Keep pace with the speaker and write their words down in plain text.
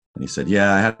And he said,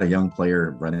 yeah, I had a young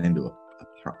player run into a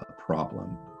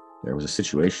problem. There was a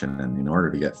situation, and in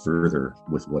order to get further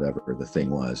with whatever the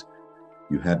thing was,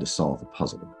 you had to solve a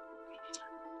puzzle.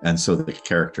 And so the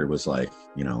character was like,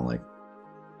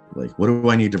 what do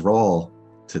I need to roll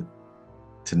to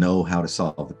know how to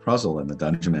solve the puzzle? And the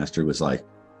dungeon master was like,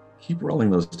 keep rolling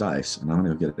those dice, and I'm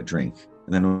going to get a drink.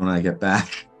 And then when I get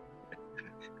back,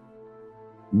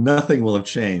 nothing will have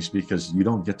changed, because you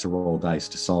don't get to roll dice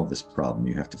to solve this problem.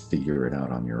 You have to figure it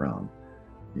out on your own,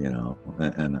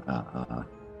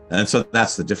 and so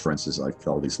that's the difference, is like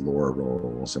all these lore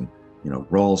rolls and,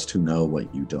 rolls to know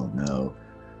what you don't know.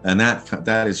 And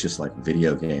that is just like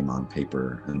video game on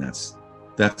paper. And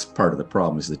that's part of the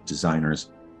problem, is that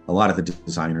a lot of the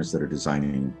designers that are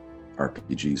designing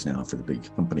RPGs now for the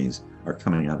big companies are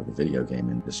coming out of the video game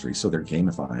industry. So they're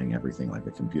gamifying everything like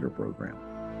a computer program.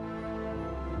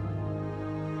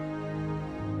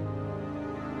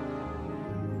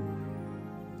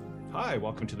 Hi,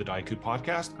 welcome to the Daiku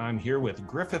podcast. I'm here with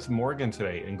Griffith Morgan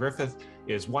today, and Griffith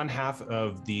is one half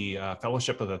of the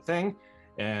Fellowship of the Thing,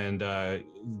 and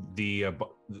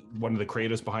one of the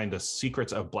creators behind the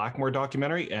Secrets of Blackmoor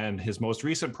documentary, and his most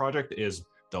recent project is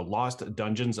The Lost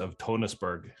Dungeons of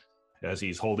Tonesburg, as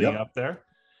he's holding up there.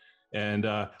 And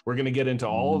we're going to get into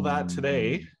all of that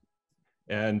today.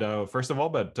 And first of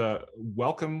all,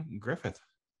 welcome, Griffith.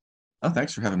 Oh,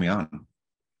 thanks for having me on.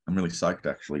 I'm really psyched,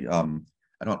 actually.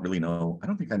 I don't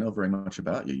think I know very much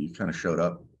about you. You kind of showed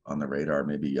up on the radar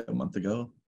maybe a month ago.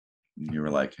 And you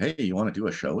were like, hey, you want to do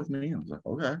a show with me? I was like,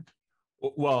 okay.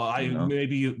 Well,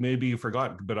 maybe you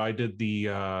forgot, but I did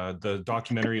the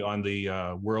documentary on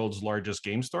the world's largest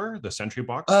game store, the Sentry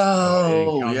Box, in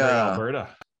Calgary, Alberta.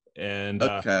 And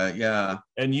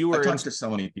and you were I talked to so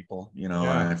many people,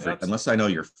 unless I know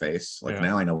your face.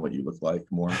 Now I know what you look like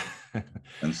more.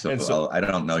 And so I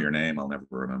don't know your name. I'll never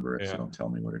remember it. So don't tell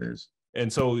me what it is.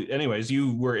 And so anyways,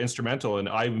 you were instrumental, and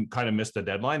I kind of missed the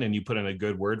deadline, and you put in a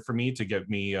good word for me to get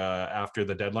me after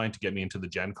the deadline to get me into the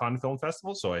Gen Con Film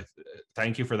Festival. So I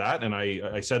thank you for that. And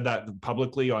I said that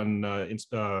publicly on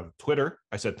Twitter.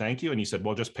 I said, thank you. And you said,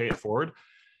 well, just pay it forward.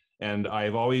 And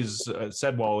I've always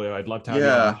said, well, I'd love to have you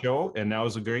on the show. And now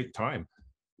is a great time.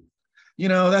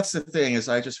 That's the thing, is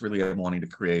I just really am wanting to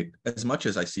create, as much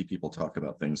as I see people talk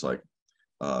about things like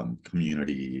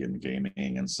community and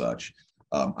gaming and such.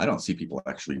 I don't see people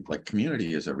actually, like,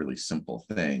 community is a really simple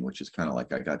thing, which is kind of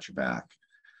like, I got your back.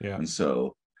 Yeah. And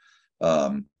so,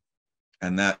 and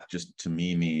that just to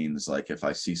me means, like, if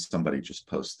I see somebody just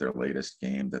post their latest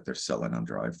game that they're selling on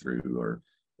DriveThru or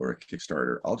a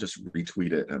Kickstarter, I'll just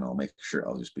retweet it, and I'll make sure,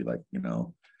 I'll just be like,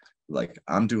 like,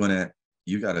 I'm doing it,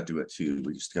 you got to do it too.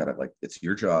 We just got to, like, it's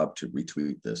your job to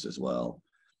retweet this as well.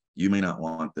 You may not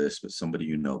want this, but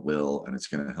somebody will, and it's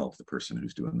going to help the person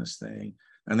who's doing this thing.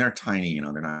 And they're tiny,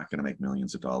 they're not going to make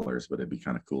millions of dollars, but it'd be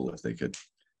kind of cool if they could,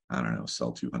 I don't know,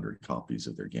 sell 200 copies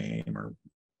of their game or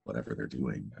whatever they're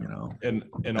doing, And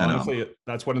honestly,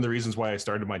 that's one of the reasons why I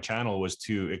started my channel, was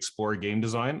to explore game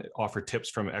design, offer tips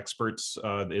from experts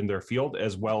in their field,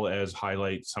 as well as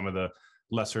highlight some of the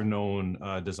lesser known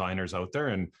designers out there.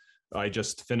 And I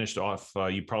just finished off,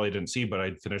 you probably didn't see, but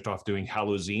I finished off doing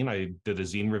Hallozine. I did a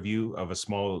zine review of a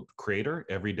small creator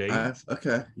every day.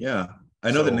 Okay, yeah. I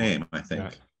know the name, I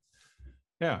think.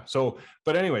 Yeah. So,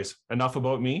 but anyways, enough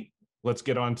about me. Let's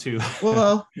get on to.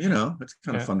 Well, it's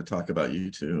kind of fun to talk about you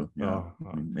too. I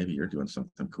mean, maybe you're doing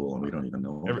something cool and we don't even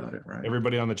know about it, right?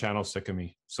 Everybody on the channel's sick of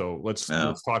me. So let's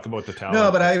talk about the talent.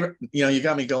 No, but you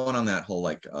got me going on that whole,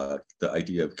 like, the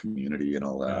idea of community and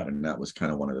all that. And that was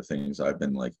kind of one of the things I've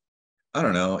been like, I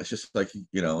don't know. It's just like,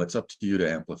 it's up to you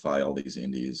to amplify all these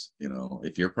indies.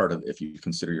 If you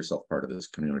consider yourself part of this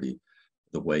community,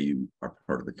 the way you are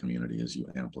part of the community is you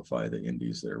amplify the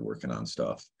indies that are working on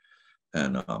stuff,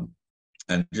 and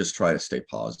just try to stay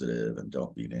positive and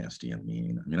don't be nasty and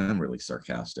mean. I mean, I'm really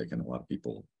sarcastic, and a lot of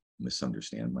people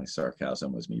misunderstand my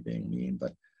sarcasm as me being mean,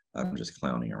 but I'm just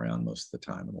clowning around most of the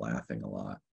time and laughing a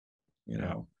lot,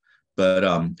 But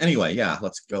anyway,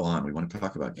 let's go on. We want to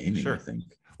talk about gaming, sure. I think.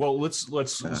 Well, let's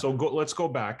go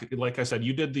back. Like I said,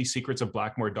 you did the Secrets of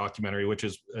Blackmoor documentary, which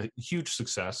is a huge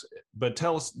success. But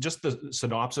tell us just the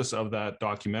synopsis of that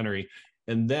documentary,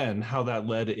 and then how that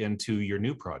led into your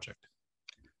new project.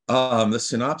 The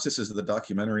synopsis of the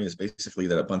documentary is basically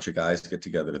that a bunch of guys get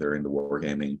together. They're into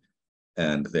wargaming,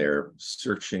 and they're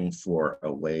searching for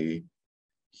a way.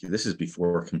 This is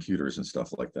before computers and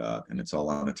stuff like that, and it's all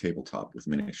on a tabletop with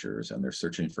miniatures, and they're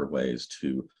searching for ways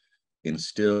to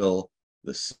instill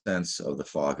the sense of the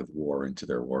fog of war into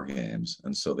their war games.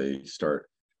 And so they start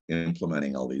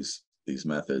implementing all these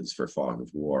methods for fog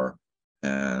of war,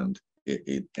 and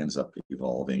it ends up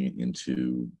evolving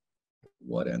into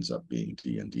what ends up being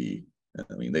D&D.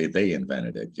 I mean, they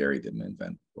invented it. Gary didn't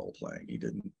invent role playing. He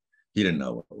didn't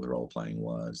know what role playing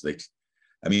was.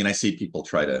 I mean, I see people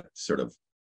try to sort of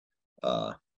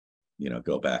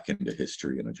go back into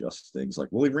history and adjust things like,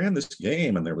 well, we ran this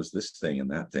game and there was this thing and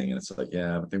that thing. And it's like,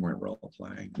 yeah, but they weren't role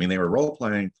playing. I mean, they were role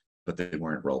playing, but they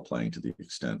weren't role playing to the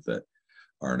extent that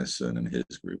Arneson and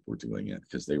his group were doing it,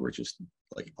 because they were just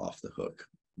like off the hook.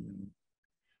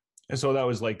 And so that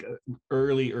was like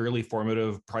early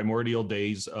formative primordial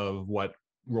days of what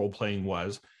role playing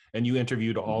was. And you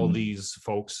interviewed all these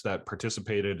folks that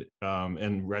participated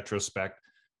in retrospect,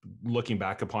 looking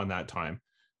back upon that time.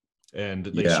 And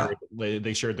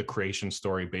they shared the creation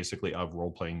story basically of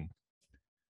role playing.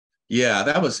 Yeah,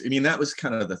 that was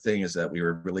kind of the thing, is that we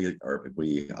were really,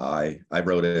 I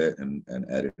wrote it and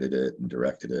edited it and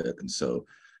directed it. And so,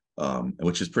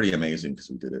 which is pretty amazing, because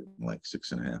we did it in like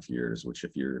 6.5 years, which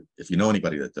if you know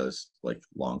anybody that does like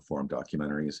long form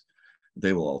documentaries,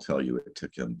 they will all tell you it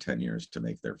took them 10 years to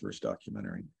make their first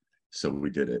documentary. So we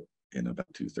did it in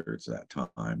about 2/3 of that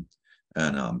time.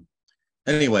 And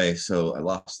anyway, so I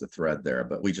lost the thread there,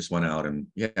 but we just went out and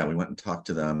we went and talked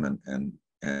to them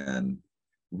and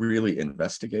really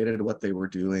investigated what they were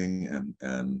doing,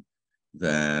 and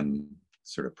then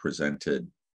sort of presented,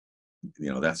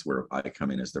 that's where I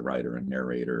come in as the writer and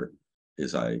narrator,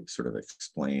 is I sort of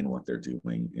explain what they're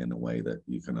doing in a way that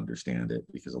you can understand it,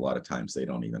 because a lot of times they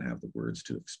don't even have the words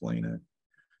to explain it.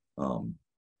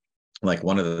 Like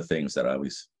one of the things that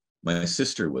my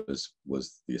sister was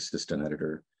the assistant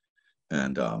editor,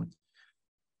 and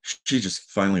she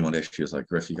just finally one day, she was like,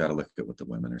 Griff, you got to look at what the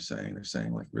women are saying. They're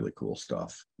saying like really cool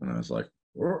stuff. And I was like,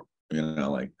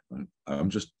 like,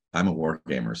 I'm a war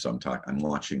gamer, so I'm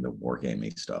watching the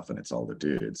wargaming stuff, and it's all the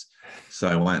dudes. So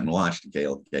I went and watched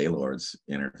Gaylord's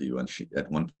interview, and she, at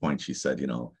one point, she said,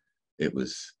 it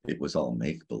was all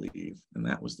make believe, and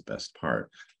that was the best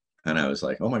part. And I was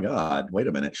like, oh my God, wait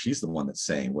a minute, she's the one that's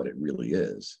saying what it really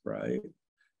is, right?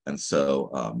 And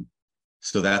so,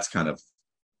 so that's kind of,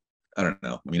 I don't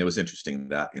know. I mean, it was interesting,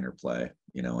 that interplay,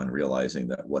 and realizing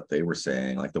that what they were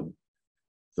saying, like the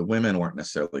women weren't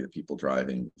necessarily the people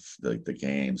driving the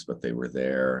games, but they were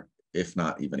there, if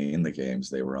not even in the games,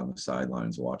 they were on the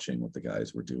sidelines watching what the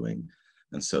guys were doing.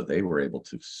 And so they were able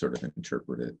to sort of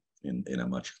interpret it in a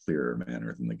much clearer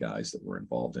manner than the guys that were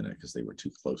involved in it, because they were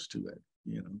too close to it,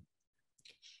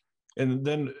 And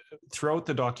then throughout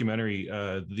the documentary,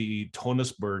 the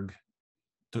Tonesborg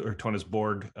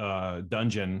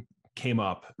dungeon came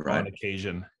up on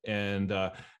occasion, and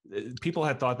people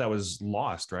had thought that was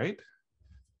lost, right?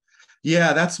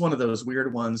 Yeah, that's one of those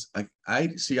weird ones. I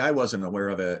see. I wasn't aware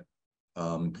of it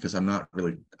because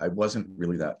I wasn't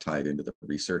really that tied into the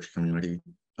research community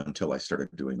until I started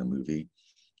doing the movie.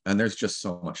 And there's just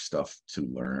so much stuff to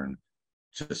learn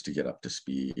just to get up to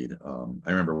speed. I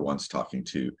remember once talking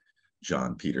to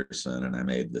John Peterson, and I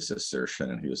made this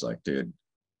assertion, and he was like, dude,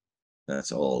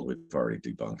 that's old. We've already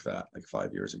debunked that like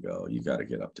 5 years ago. You got to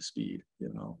get up to speed,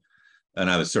 And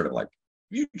I was sort of like,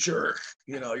 you jerk,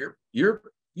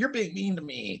 you're being mean to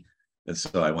me. And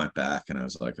so I went back and I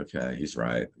was like, okay, he's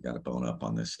right. I got to bone up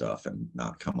on this stuff and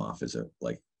not come off as a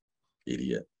like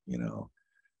idiot,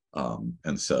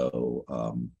 And so,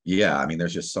 I mean,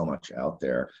 there's just so much out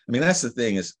there. I mean, that's the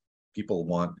thing, is people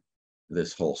want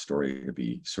this whole story to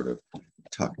be sort of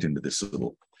tucked into this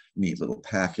neat little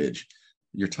package.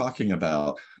 You're talking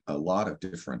about a lot of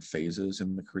different phases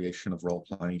in the creation of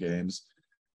role-playing games.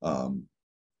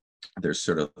 There's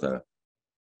sort of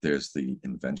there's the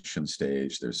invention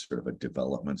stage, there's sort of a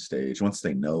development stage. Once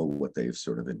they know what they've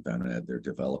sort of invented, they're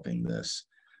developing this,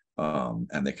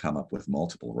 and they come up with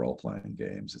multiple role-playing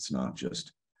games. It's not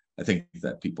just, I think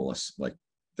that people like,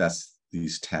 that's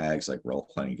these tags like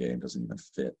role-playing game doesn't even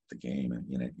fit the game, and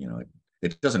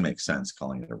it doesn't make sense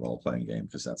calling it a role-playing game,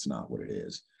 because that's not what it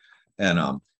is.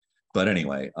 And but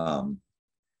anyway,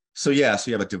 so you have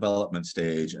a development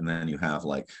stage, and then you have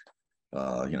like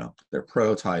they're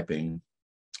prototyping,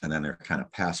 and then they're kind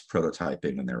of past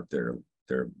prototyping, and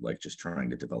they're like just trying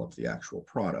to develop the actual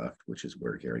product, which is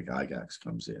where Gary Gygax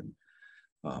comes in.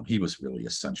 He was really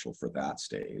essential for that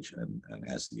stage, and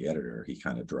as the editor, he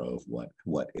kind of drove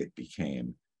what it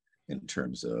became in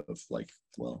terms of like,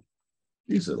 well,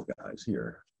 these little guys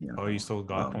here. Oh, you still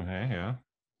got them, hey? Yeah.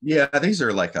 Yeah, these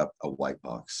are like a white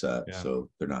box set, so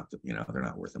they're not they're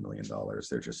not worth $1 million.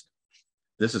 They're just,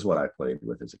 this is what I played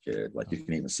with as a kid. Like, you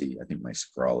can even see, I think my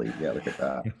scrawly, look at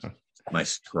that. My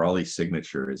scrawly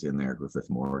signature is in there, Griffith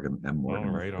Morgan, M. Morgan.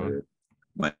 Oh, right on.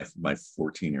 My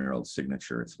 14-year-old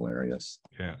signature. It's hilarious.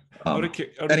 Yeah. Out of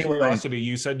curiosity,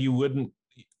 you said you wouldn't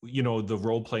you know, the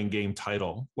role-playing game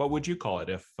title, what would you call it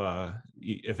if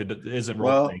it isn't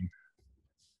Well, role-playing?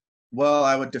 well,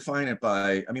 I would define it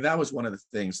by, I mean, that was one of the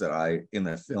things that I in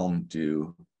the film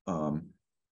do,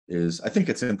 is I think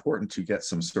it's important to get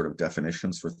some sort of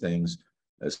definitions for things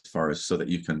as far as so that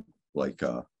you can like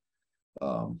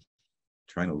um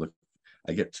trying to look,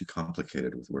 I get too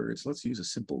complicated with words. Let's use a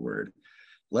simple word.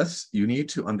 You need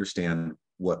to understand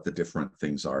what the different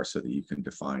things are so that you can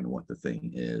define what the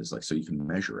thing is, like so you can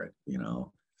measure it, you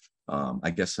know.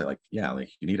 I guess like, yeah, like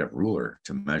you need a ruler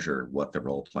to measure what the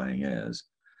role playing is.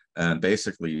 And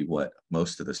basically what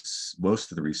most of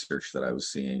the research that I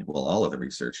was seeing, well, all of the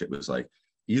research, it was like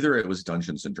either it was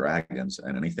Dungeons and Dragons,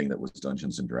 and anything that was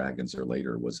Dungeons and Dragons or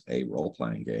later was a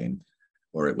role-playing game,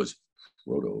 or it was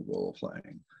proto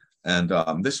role-playing. And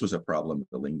this was a problem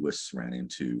the linguists ran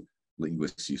into.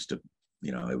 Linguists used to,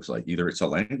 you know, it was like either it's a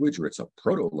language or it's a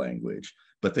proto language,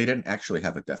 but they didn't actually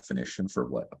have a definition for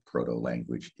what a proto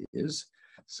language is.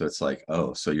 So it's like,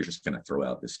 oh, so you're just going to throw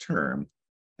out this term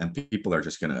and people are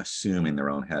just going to assume in their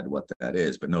own head what that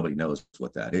is, but nobody knows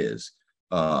what that is.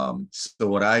 So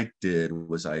what I did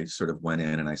was I sort of went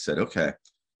in and I said, okay,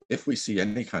 if we see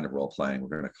any kind of role playing, we're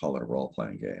going to call it a role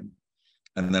playing game.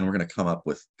 And then we're going to come up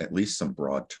with at least some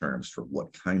broad terms for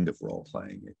what kind of role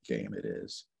playing game it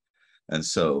is. And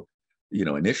so, you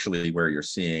know, initially where you're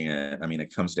seeing it, I mean,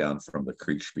 it comes down from the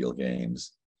Kriegspiel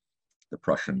games, the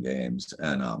Prussian games,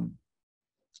 and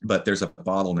but there's a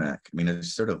bottleneck. I mean,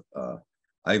 it's sort of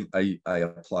I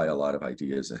apply a lot of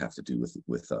ideas that have to do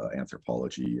with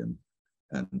anthropology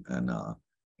and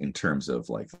in terms of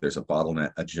like there's a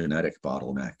bottleneck, a genetic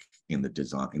bottleneck in the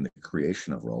design, in the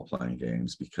creation of role playing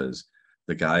games, because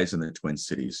the guys in the Twin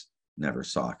Cities never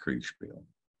saw Kriegspiel.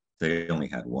 They only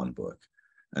had one book.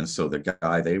 And so the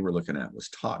guy they were looking at was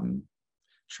Totten,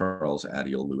 Charles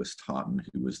Adiel Lewis Totten,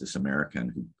 who was this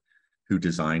American who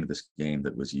designed this game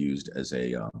that was used as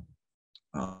a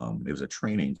it was a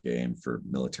training game for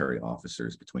military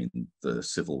officers between the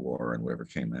Civil War and whatever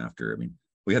came after. I mean,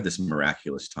 we had this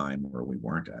miraculous time where we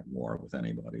weren't at war with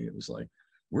anybody. It was like,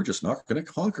 we're just not going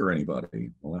to conquer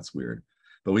anybody. Well, that's weird.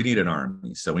 But we need an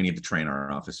army, so we need to train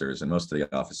our officers, and most of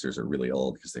the officers are really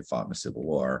old because they fought in the Civil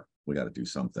War. We got to do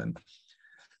something.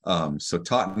 So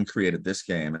Totten created this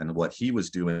game, and what he was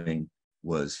doing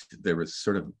was there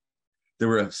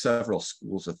were several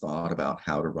schools of thought about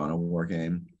how to run a war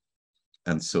game.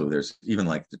 And so there's even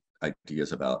like the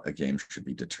ideas about a game should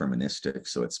be deterministic.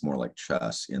 So it's more like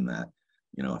chess in that,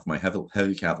 you know, if my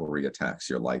heavy cavalry attacks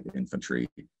your light infantry,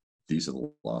 these are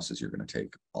the losses you're going to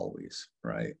take always,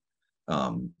 right?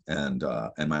 And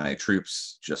my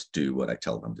troops just do what I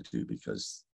tell them to do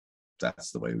because that's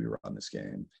the way we run this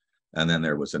game. And then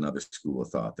there was another school of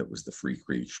thought that was the Free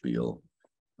Kriegspiel.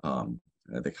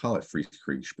 They call it Free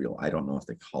Kriegspiel. I don't know if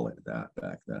they call it that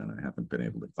back then. I haven't been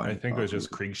able to find it. I think it was just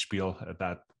Kriegspiel at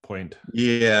that point.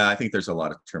 Yeah, I think there's a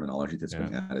lot of terminology that's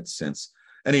been added since.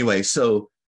 Anyway, so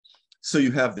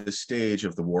you have this stage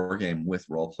of the war game with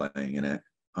role playing in it.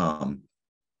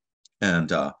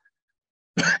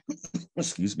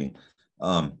 Excuse me.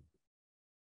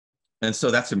 And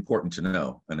so that's important to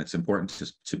know. And it's important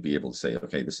to be able to say,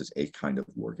 okay, this is a kind of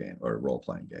war game or a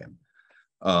role-playing game.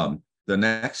 The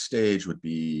next stage would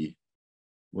be,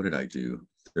 what did I do?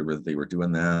 They were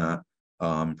doing that.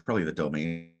 Probably the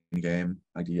domain game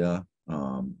idea,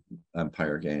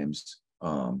 Empire games,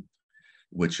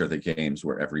 which are the games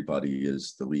where everybody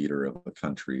is the leader of a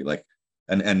country. Like,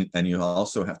 and you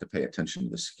also have to pay attention to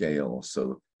the scale.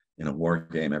 So in a war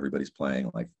game, everybody's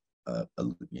playing like a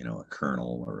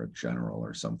colonel or a general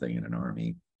or something in an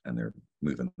army, and they're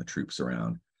moving the troops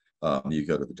around. You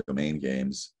go to the domain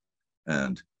games,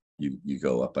 and you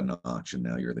go up a notch, and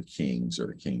now you're the kings or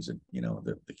the kings,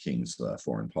 the king's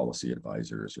foreign policy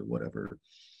advisors or whatever,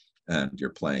 and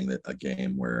you're playing a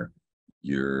game where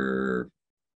you're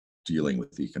dealing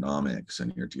with economics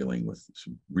and you're dealing with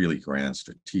some really grand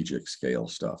strategic scale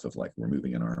stuff of like, we're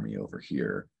moving an army over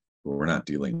here, but we're not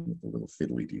dealing with the little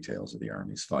fiddly details of the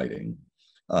armies fighting.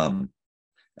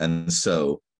 And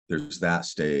so there's that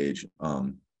stage.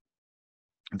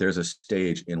 There's a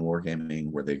stage in wargaming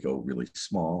where they go really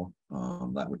small.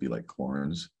 That would be like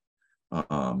Khornes.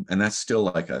 And that's still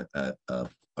like a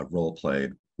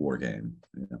role-played war game.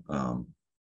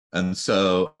 And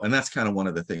that's kind of one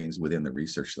of the things within the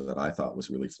research that I thought was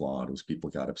really flawed, was people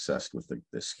got obsessed with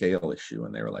the scale issue,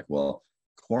 and they were like, well,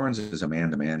 Khornes is a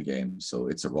man-to-man game, so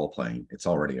it's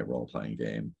already a role-playing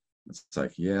game. It's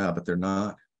like, yeah, but they're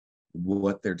not,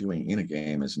 what they're doing in a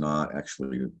game is not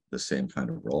actually the same kind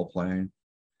of role-playing.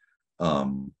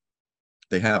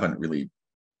 They haven't really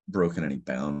broken any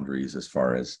boundaries as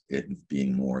far as it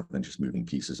being more than just moving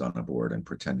pieces on a board and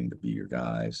pretending to be your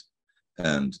guys.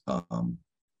 And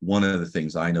one of the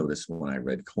things I noticed when I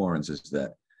read Khorne's is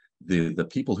that the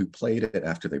people who played it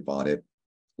after they bought it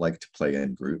liked to play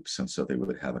in groups, and so they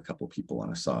would have a couple people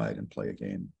on a side and play a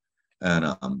game. And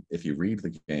if you read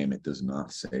the game, it does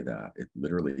not say that. It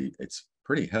literally, it's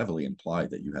pretty heavily implied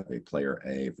that you have a player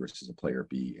A versus a player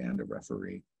B and a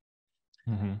referee.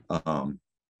 Mm-hmm.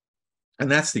 And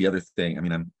that's the other thing. I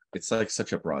mean, it's like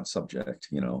such a broad subject,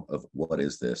 you know, of what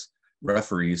is this.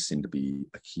 Referees seem to be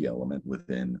a key element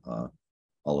within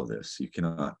all of this. You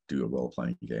cannot do a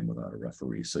role-playing game without a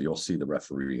referee. So you'll see the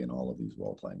referee in all of these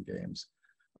role-playing games.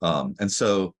 And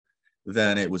so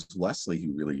then it was Wesley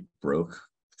who really broke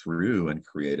through and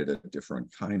created a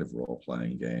different kind of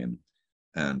role-playing game.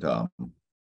 And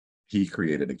he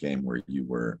created a game where you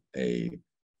were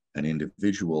an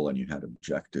individual and you had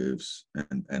objectives,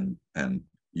 and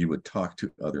you would talk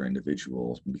to other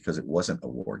individuals because it wasn't a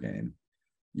war game.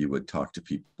 You would talk to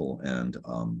people, and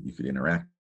you could interact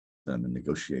with them and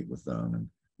negotiate with them. And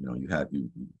you know,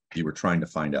 you were trying to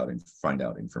find out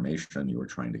information. You were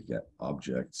trying to get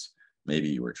objects. Maybe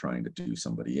you were trying to do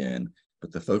somebody in,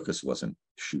 but the focus wasn't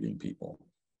shooting people,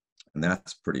 and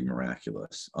that's pretty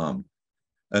miraculous.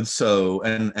 And so,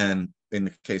 and in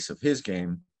the case of his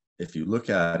game, if you look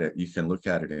at it, you can look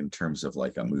at it in terms of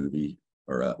like a movie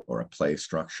or a play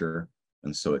structure.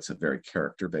 And so it's a very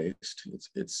character based.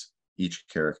 It's each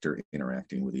character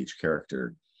interacting with each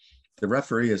character. The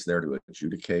referee is there to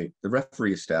adjudicate. The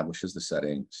referee establishes the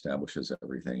setting, establishes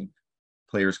everything.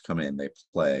 Players come in, they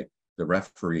play. The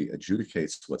referee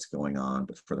adjudicates what's going on,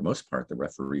 but for the most part, the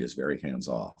referee is very hands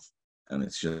off. And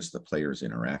it's just the players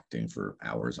interacting for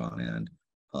hours on end.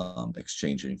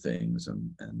 Exchanging things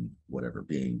and whatever,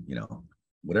 being, you know,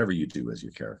 whatever you do as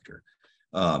your character.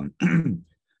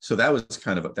 So that was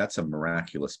that's a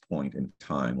miraculous point in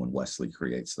time when Wesley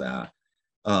creates that.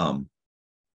 And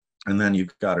then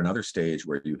you've got another stage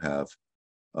where you have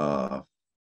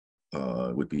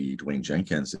would be Dwayne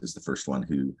Jenkins is the first one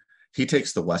who he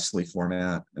takes the Wesley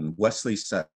format, and Wesley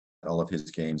set all of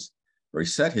his games, or he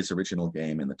set his original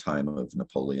game in the time of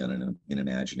Napoleon in an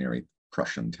imaginary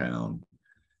Prussian town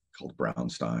called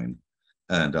Braunstein.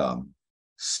 And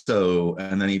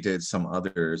and then he did some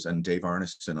others, and Dave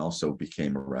Arneson also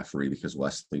became a referee because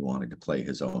Wesley wanted to play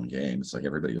his own game. It's like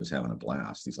everybody was having a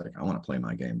blast. He's like, I want to play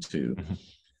my game too. Mm-hmm.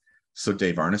 So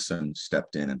Dave Arneson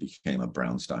stepped in and became a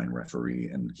Braunstein referee,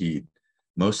 and he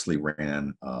mostly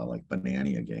ran like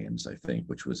Banania games, I think,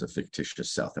 which was a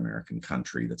fictitious South American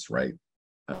country that's right.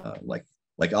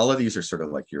 Like all of these are sort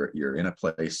of like you're in a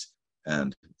place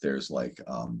and there's like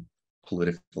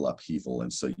political upheaval,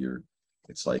 and so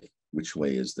it's like, which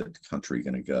way is the country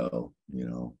going to go, you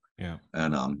know? Yeah.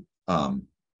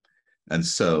 And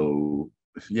so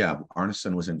yeah,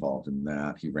 Arneson was involved in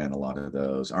that. He ran a lot of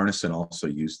those. Arneson also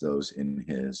used those in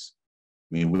his,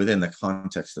 I mean, within the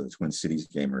context of the Twin Cities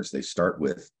gamers, they start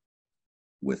with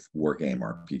war game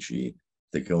RPG.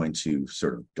 They go into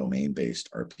sort of domain-based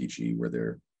RPG where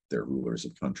they're rulers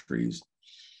of countries.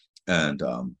 And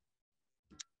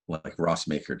like Ross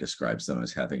Maker describes them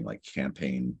as having like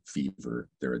campaign fever.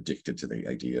 They're addicted to the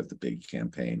idea of the big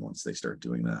campaign once they start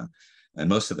doing that. And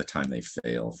most of the time they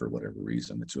fail for whatever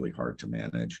reason. It's really hard to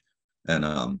manage.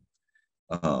 And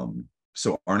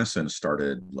so Arneson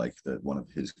started like one of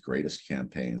his greatest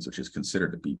campaigns, which is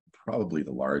considered to be probably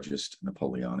the largest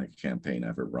Napoleonic campaign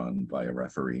ever run by a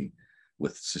referee,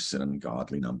 with just an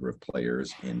ungodly number of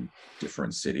players in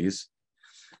different cities.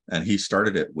 And he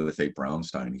started it with a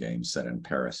Braunstein game set in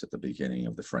Paris at the beginning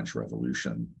of the French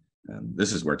Revolution. And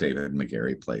this is where David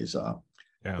McGarry plays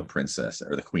the princess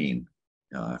or the queen.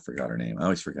 I forgot her name. I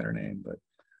always forget her name, but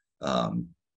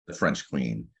the French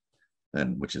queen,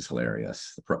 and which is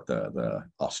hilarious. The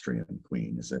Austrian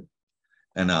queen, is it?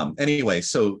 And anyway,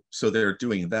 so they're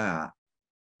doing that,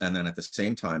 and then at the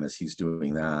same time as he's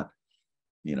doing that,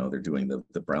 you know, they're doing the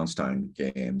Braunstein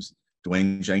games.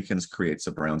 Dwayne Jenkins creates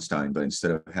a Braunstein, but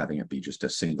instead of having it be just a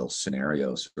single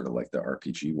scenario, sort of like the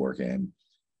RPG war game,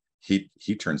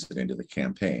 he turns it into the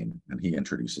campaign, and he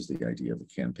introduces the idea of the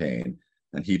campaign.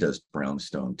 And he does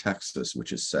Brownstone, Texas,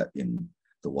 which is set in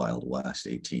the Wild West,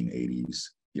 1880s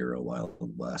era Wild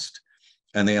West.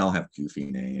 And they all have goofy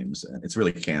names, and it's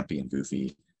really campy and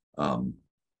goofy. And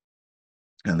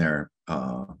they're,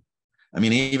 I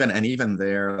mean, even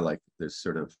there, like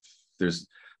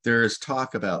there's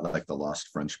talk about like the Lost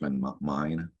Frenchman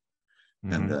mine,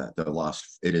 mm-hmm. And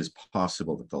it is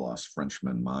possible that the Lost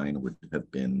Frenchman mine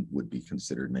would be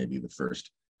considered maybe the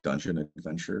first dungeon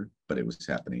adventure, but it was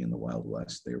happening in the Wild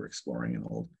West. They were exploring an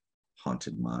old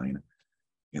haunted mine.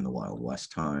 in the Wild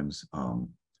West times.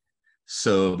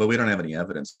 So, but we don't have any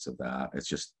evidence of that. It's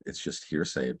just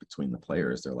hearsay between the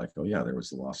players. They're like, oh yeah, there was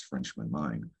the Lost Frenchman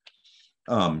mine.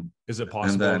 Is it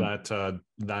possible that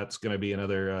that's going to be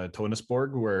another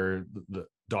Tonesborg where the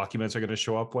documents are going to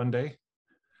show up one day?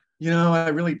 I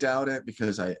really doubt it,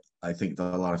 because I think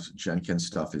that a lot of Jenkins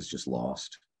stuff is just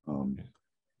lost. I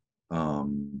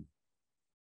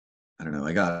don't know.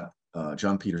 I got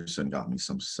John Peterson got me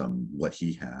some what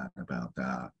he had about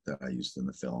that I used in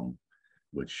the film,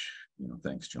 which,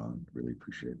 thanks, John. Really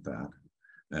appreciate that.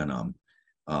 And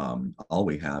all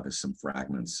we have is some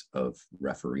fragments of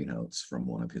referee notes from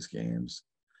one of his games.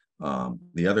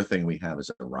 The other thing we have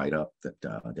is a write-up that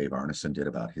Dave Arneson did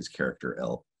about his character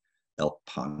El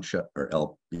Pancho, or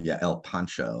El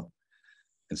Pancho,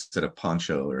 instead of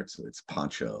Poncho, or it's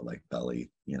Poncho, like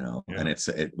belly, Yeah. And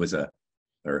it was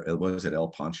El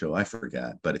Pancho? I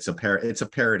forget, but it's a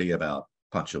parody about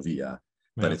Pancho Villa,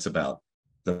 but it's about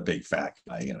the big fat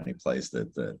guy. He plays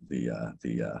the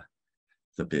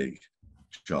big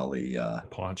jolly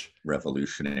Paunch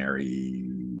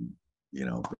revolutionary,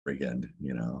 brigand,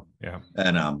 Yeah.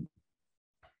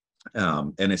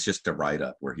 And it's just a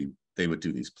write-up where they would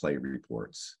do these play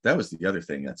reports. That was the other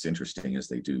thing that's interesting, is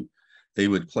they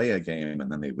would play a game and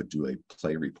then they would do a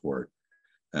play report,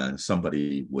 and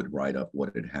somebody would write up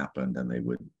what had happened, and they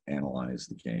would analyze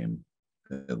the game,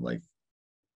 like,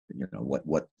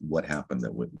 what happened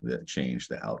that changed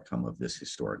the outcome of this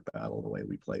historic battle the way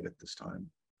we played it this time.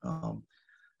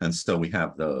 And so we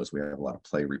have those. We have a lot of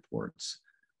play reports.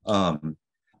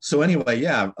 So anyway,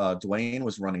 yeah, Dwayne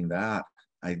was running that.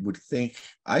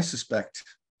 I suspect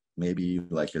maybe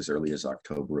like as early as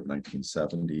October of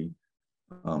 1970.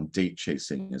 Date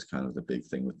chasing is kind of the big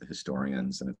thing with the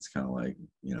historians, and it's kind of like,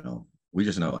 we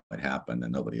just know it happened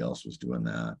and nobody else was doing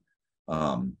that.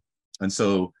 And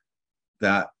so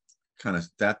that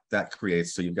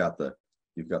creates, so you've got the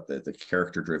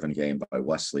character driven game by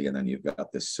Wesley, and then you've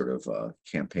got this sort of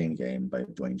campaign game by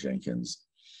Dwayne Jenkins.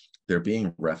 They're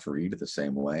being refereed the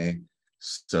same way,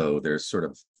 so they're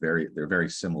very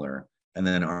similar. And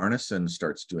then Arneson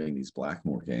starts doing these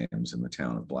Blackmore games in the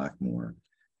town of Blackmore,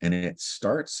 and it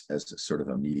starts as a sort of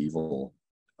a medieval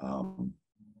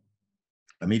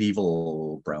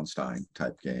Braunstein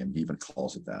type game. He even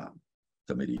calls it that,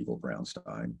 the medieval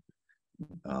Braunstein.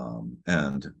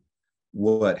 And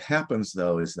what happens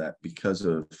though is that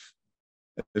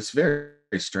it's very,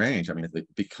 very strange. I mean,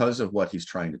 because of what he's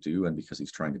trying to do, and because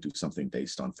he's trying to do something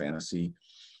based on fantasy,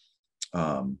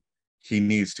 he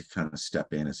needs to kind of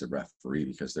step in as a referee,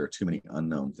 because there are too many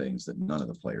unknown things that none of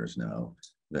the players know,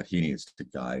 that he needs to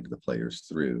guide the players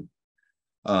through.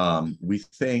 We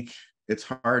think it's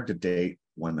hard to date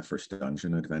when the first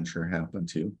dungeon adventure happened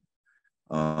too.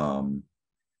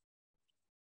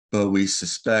 But we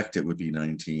suspect it would be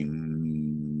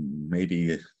maybe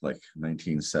like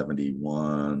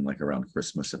 1971, like around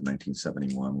Christmas of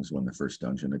 1971 was when the first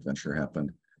dungeon adventure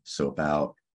happened. So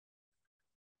about,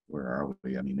 where are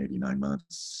we? I mean, maybe 9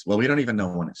 months. Well, we don't even know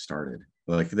when it started.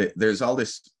 Like there's all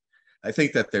this, I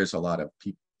think that there are a lot of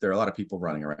people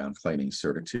running around claiming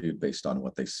certitude based on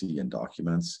what they see in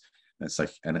documents. And it's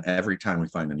like, and every time we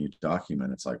find a new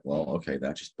document, it's like, well, okay,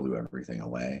 that just blew everything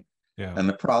away. Yeah. And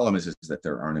the problem is that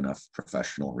there aren't enough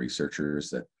professional researchers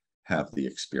that have the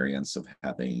experience of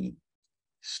having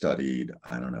studied,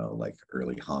 I don't know, like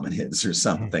early hominids or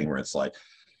something, where it's like,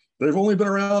 they've only been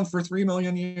around for 3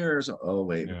 million years. Oh,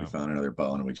 wait, we found another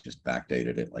bone and we just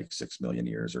backdated it like 6 million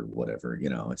years or whatever.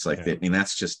 It's like, I mean,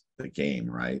 that's just the game,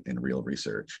 right? In real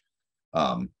research.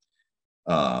 And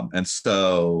that's,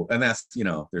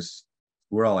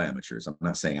 we're all amateurs. I'm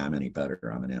not saying I'm any better.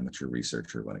 I'm an amateur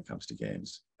researcher when it comes to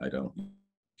games.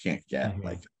 Can't get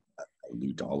like a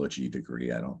ludology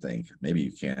degree, I don't think. Maybe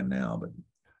you can now, but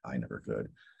I never could.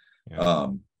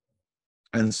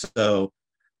 And so,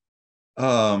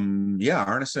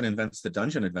 Arneson invents the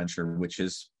dungeon adventure,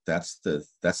 that's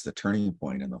the turning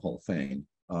point in the whole thing.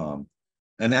 And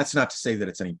that's not to say that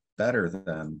it's any better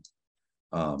than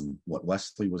what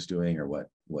Wesley was doing or what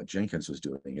Jenkins was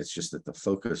doing. It's just that the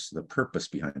purpose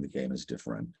behind the game is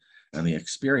different, and the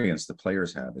experience the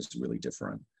players have is really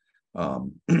different.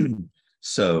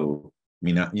 So, I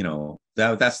mean,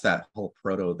 that's that whole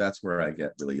that's where I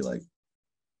get really like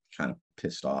kind of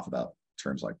pissed off about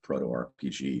terms like proto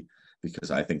RPG,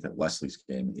 because I think that Wesley's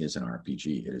game is an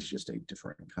RPG. It is just a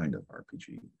different kind of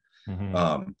RPG.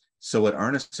 So what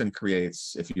Arneson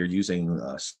creates, if you're using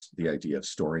the idea of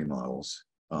story models,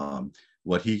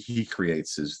 what he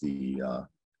creates is the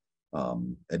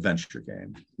adventure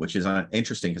game, which is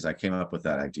interesting, because I came up with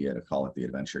that idea to call it the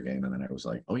adventure game, and then I was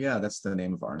like, oh yeah, that's the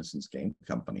name of Arneson's game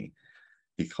company.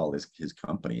 he called his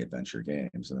company Adventure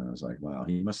Games, and I was like, wow,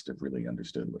 he must have really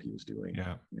understood what he was doing,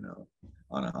 Yeah. you know,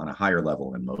 on a higher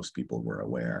level than most people were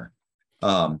aware.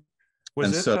 Um, Was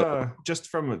and it so just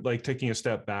from like taking a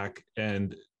step back,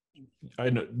 and I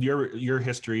know your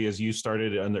history is you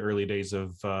started in the early days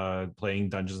of playing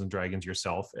Dungeons and Dragons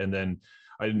yourself, and then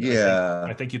I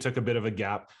yeah, think you took a bit of a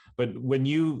gap. But when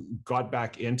you got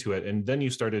back into it, and then you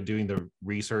started doing the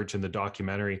research and the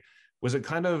documentary, was it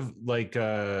kind of like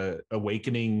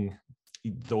awakening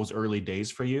those early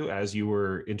days for you as you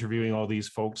were interviewing all these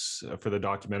folks for the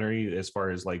documentary, as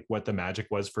far as like what the magic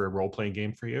was for a role playing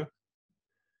game for you?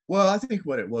 well, I think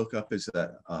what it woke up is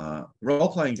that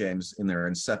role-playing games in their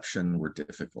inception were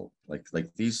difficult. Like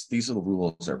these little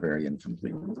rules are very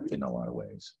incomplete in a lot of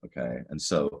ways. Okay, and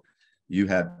so you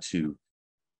had to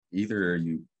either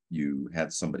you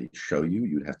had somebody show you,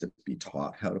 you'd have to be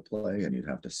taught how to play, and you'd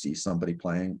have to see somebody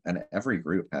playing. And every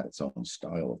group had its own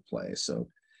style of play. So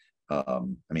I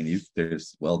mean,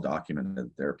 there's well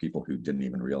documented there are people who didn't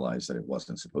even realize that it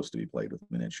wasn't supposed to be played with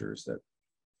miniatures, that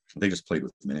they just played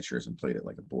with miniatures and played it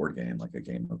like a board game, like a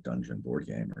Game of Dungeon board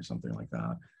game or something like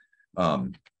that.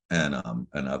 Um, and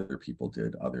other people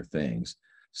did other things.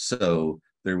 So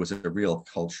there was a real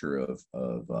culture of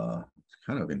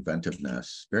kind of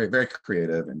inventiveness, very very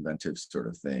creative, inventive sort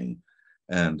of thing,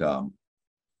 and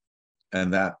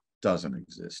that doesn't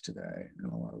exist today in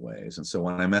a lot of ways. And so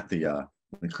when I met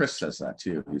when Chris says that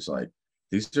too, he's like,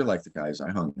 these are like the guys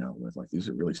I hung out with. Like these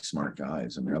are really smart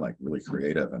guys, and they're like really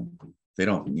creative, and they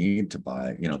don't need to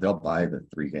buy. You know, they'll buy the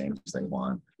 3 games they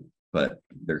want, but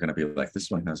they're going to be like,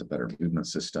 this one has a better movement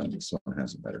system. This one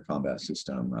has a better combat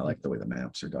system. I like the way the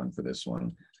maps are done for this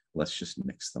one. Let's just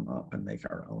mix them up and make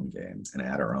our own game and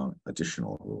add our own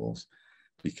additional rules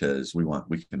because we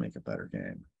can make a better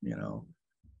game. You know,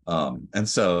 and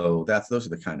so those are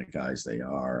the kind of guys they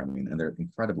are. I mean, and they're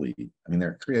incredibly, I mean,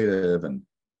 they're creative and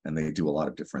they do a lot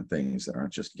of different things that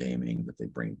aren't just gaming, but they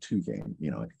bring to game, you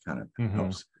know, it kind of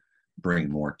helps bring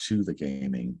more to the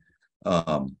gaming.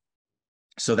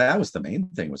 So that was the main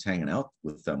thing, was hanging out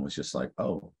with them, was just like,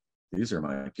 oh, these are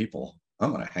my people.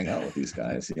 I'm going to hang out with these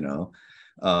guys, you know?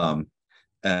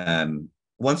 And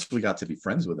once we got to be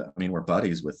friends with them, I mean, we're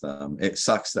buddies with them. It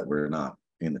sucks that we're not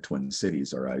in the Twin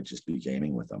Cities, or I'd just be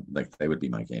gaming with them. Like they would be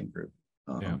my game group.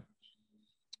 Yeah.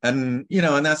 And, you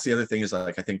know, and that's the other thing is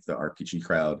like, I think the RPG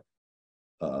crowd,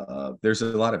 there's a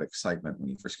lot of excitement when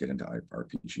you first get into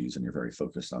RPGs and you're very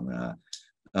focused on that.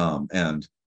 And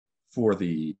for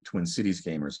the Twin Cities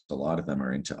gamers, a lot of them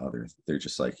are into they're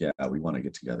just like, yeah, we want to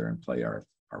get together and play our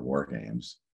war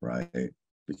games, right?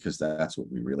 Because that's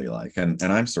what we really like. And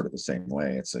I'm sort of the same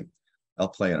way. It's like, I'll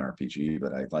play an RPG,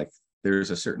 but there's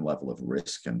a certain level of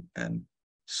risk and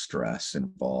stress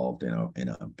involved in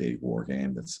a big war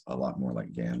game that's a lot more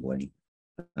like gambling.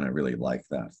 And I really like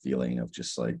that feeling of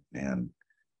just like, man,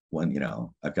 when, you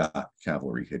know, I've got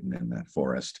cavalry hidden in that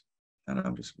forest and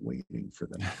I'm just waiting for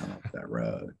them to come up that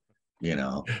road, you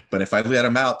know. But if I let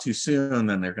them out too soon,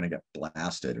 then they're going to get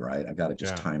blasted, right? I've got to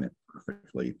just time it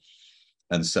perfectly.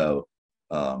 And so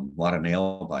a lot of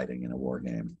nail biting in a war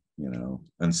game, you know.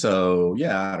 And so,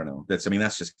 yeah, I don't know. That's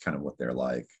just kind of what they're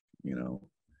like, you know.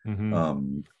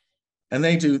 And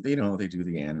they do, you know, they do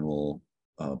the annual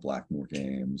Blackmoor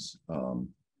games.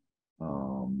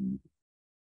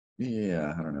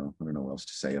 Yeah, I don't know what else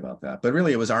to say about that. But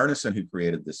really, it was Arneson who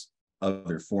created this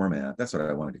other format. That's what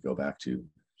I wanted to go back to,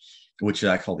 which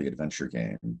I call the adventure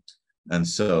game. And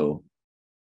so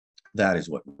that is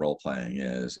what role playing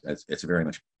is. It's very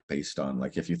much based on,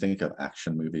 like, if you think of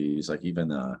action movies, like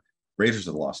even Raiders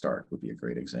of the Lost Ark would be a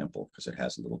great example because it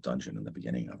has a little dungeon in the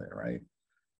beginning of it, right?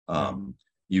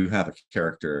 You have a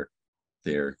character,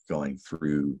 they're going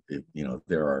through, you know,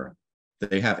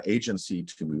 they have agency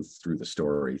to move through the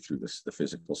story, through the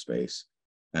physical space.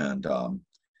 And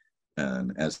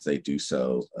as they do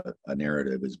so, a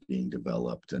narrative is being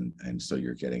developed. And so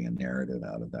you're getting a narrative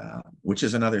out of that, which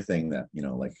is another thing that, you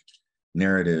know, like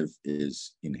narrative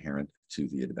is inherent to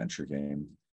the adventure game.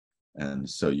 And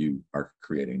so you are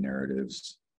creating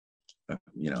narratives,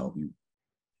 you know,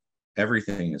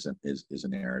 everything is a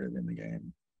narrative in the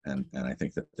game. And I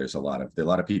think that there's a lot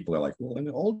of people are like, well, in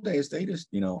the old days, they just,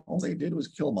 you know, all they did was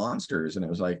kill monsters. And it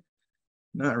was like,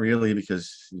 not really,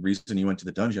 because the reason you went to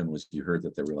the dungeon was you heard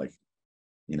that there were, like,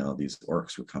 you know, these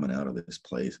orcs were coming out of this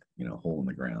place, you know, hole in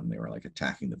the ground. They were like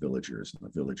attacking the villagers, and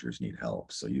the villagers need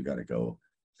help. So you got to go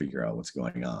figure out what's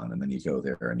going on. And then you go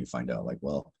there and you find out, like,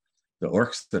 well, the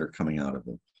orcs that are coming out of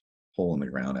the hole in the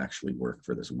ground actually work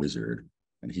for this wizard.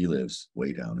 And he lives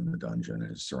way down in the dungeon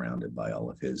and is surrounded by all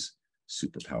of his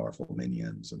super powerful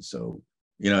minions. And so,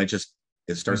 you know,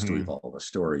 it starts to evolve a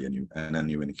story, and then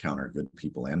you encounter good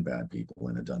people and bad people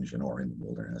in a dungeon or in the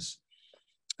wilderness,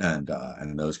 and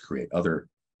those create other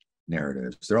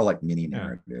narratives. They're all like mini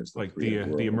narratives. Like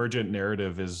the emergent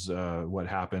narrative is what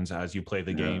happens as you play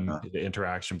the game, the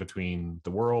interaction between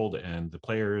the world and the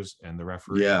players and the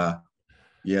referee.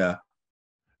 Yeah.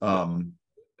 I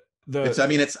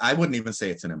wouldn't even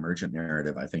say it's an emergent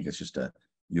narrative. I think it's just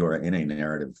you're in a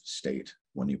narrative state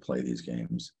when you play these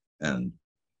games, and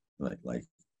like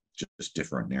just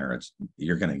different narratives.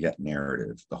 You're going to get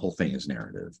narrative. The whole thing is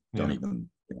narrative. Don't even,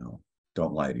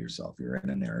 don't lie to yourself. You're in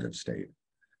a narrative state.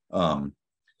 So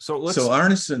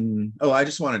Arneson, I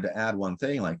just wanted to add one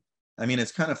thing.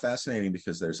 It's kind of fascinating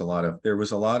because there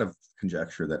was a lot of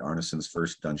conjecture that Arneson's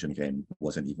first dungeon game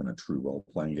wasn't even a true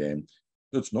role-playing game.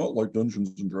 It's not like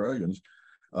Dungeons and Dragons.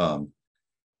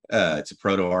 It's a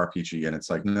proto RPG, and it's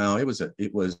like, no,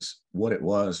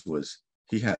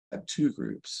 he had two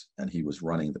groups, and he was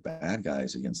running the bad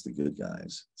guys against the good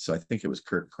guys. So I think it was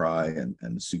Kurt Cry and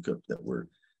Sukup that were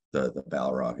the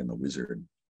Balrog and the wizard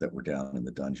that were down in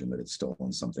the dungeon that had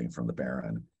stolen something from the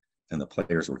Baron, and the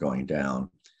players were going down.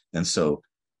 And so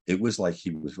it was like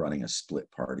he was running a split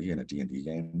party in a D&D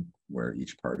game where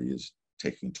each party is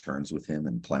taking turns with him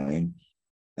and playing.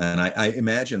 And I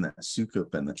imagine that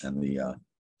Sukup and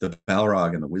the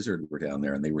Balrog and the wizard were down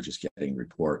there, and they were just getting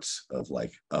reports of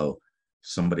like, oh,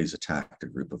 somebody's attacked a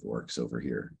group of orcs over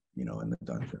here, in the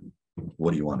dungeon.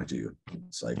 What do you want to do?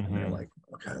 It's like, and they're like,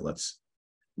 okay,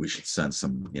 we should send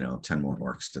some, 10 more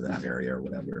orcs to that area or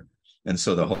whatever. And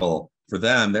so for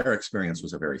them, their experience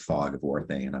was a very fog of war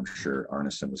thing. And I'm sure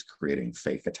Arneson was creating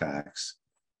fake attacks.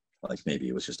 Like maybe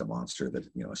it was just a monster that,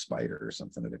 a spider or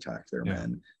something that attacked their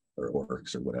men or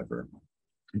orcs or whatever.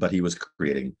 But he was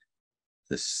creating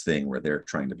this thing where they're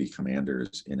trying to be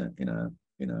commanders in a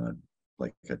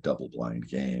like a double blind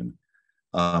game.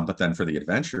 But then for the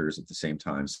adventurers at the same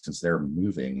time, since they're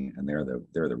moving and they're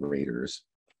the raiders,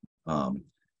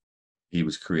 he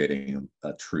was creating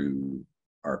a true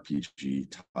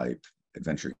RPG type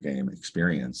adventure game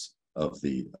experience of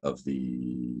the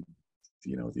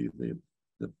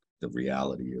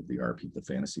reality of the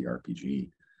fantasy RPG.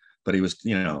 But he was,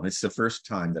 it's the first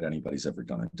time that anybody's ever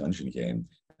done a dungeon game,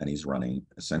 and he's running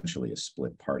essentially a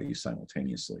split party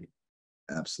simultaneously.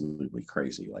 Absolutely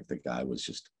crazy. Like the guy was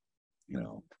just,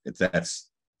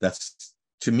 that's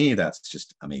to me, that's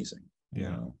just amazing.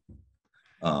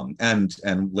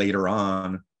 And later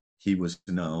on, he was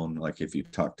known, like if you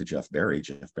talk to Jeff Barry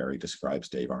describes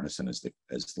Dave Arneson as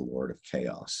the Lord of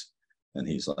Chaos. And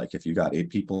he's like, if you got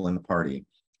 8 people in the party,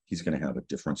 he's going to have a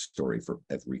different story for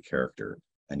every character.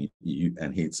 And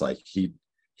he's like,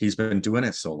 he's been doing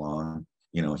it so long,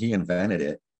 he invented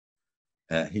it.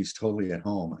 He's totally at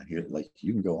home.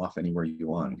 You can go off anywhere you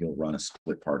want. He'll run a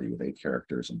split party with 8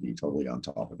 characters and be totally on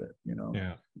top of it,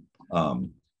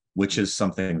 which is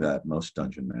something that most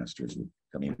dungeon masters would,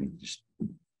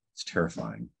 it's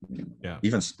terrifying.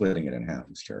 Even splitting it in half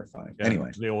is terrifying.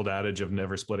 Anyway, the old adage of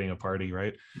never splitting a party,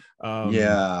 right?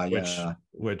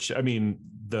 Which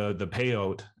the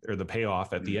payout or the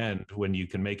payoff at the end when you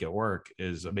can make it work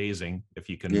is amazing if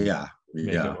you can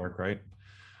make it work, right?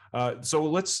 So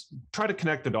let's try to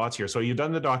connect the dots here. So you've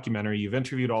done the documentary, you've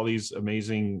interviewed all these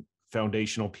amazing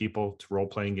foundational people to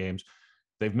role-playing games.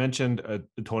 They've mentioned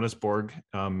the Tonesborg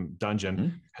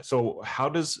dungeon. So how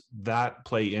does that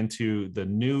play into the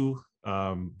new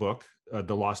book,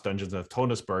 The Lost Dungeons of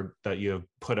Tonesborg, that you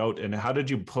put out? And how did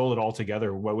you pull it all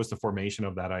together? What was the formation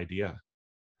of that idea?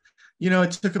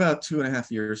 It took about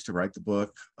 2.5 years to write the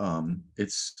book.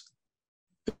 It's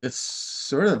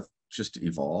sort of just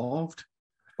evolved.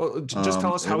 Well, just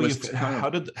tell us how did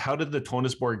the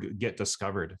Tonesborg get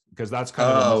discovered? Because that's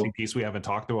kind of the missing piece we haven't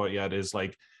talked about yet. Is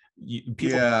like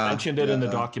people mentioned it in the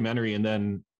documentary,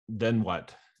 and then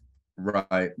what?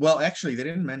 Right. Well, actually,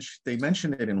 they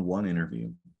mentioned it in one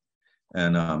interview,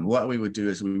 and what we would do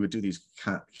is we would do these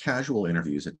casual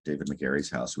interviews at David McGarry's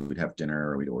house. We would have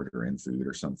dinner, or we'd order in food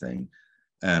or something.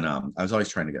 And I was always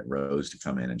trying to get Rose to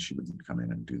come in, and she would come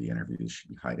in and do the interviews. She'd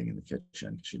be hiding in the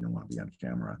kitchen. She didn't want to be on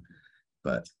camera.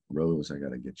 But Rose, I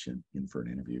got to get you in for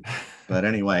an interview. But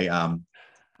anyway,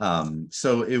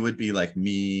 so it would be like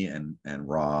me and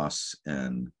Ross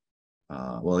and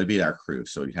it'd be our crew.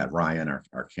 So you had Ryan,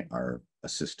 our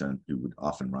assistant, who would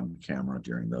often run the camera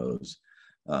during those,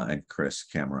 and Chris,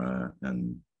 camera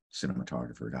and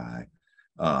cinematographer guy,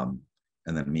 and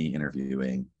then me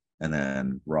interviewing, and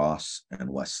then Ross and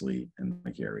Wesley and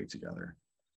McGarry together,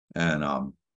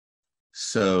 and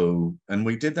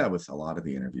we did that with a lot of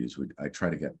the interviews. I try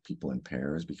to get people in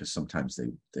pairs because sometimes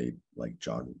they like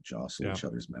jostle each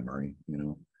other's memory,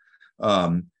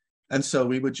 And so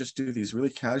we would just do these really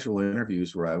casual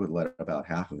interviews where I would let about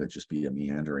half of it just be a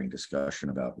meandering discussion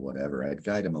about whatever. I'd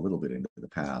guide them a little bit into the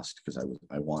past because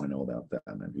I want to know about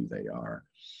them and who they are.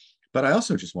 But I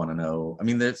also just want to know, I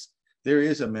mean, there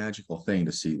is a magical thing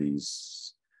to see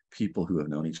these people who have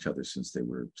known each other since they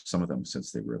were, some of them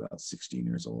since they were about 16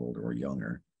 years old or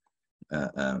younger.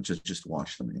 Just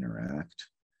watch them interact.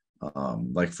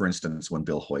 Like for instance, when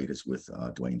Bill Hoyt is with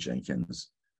Dwayne Jenkins,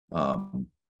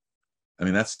 I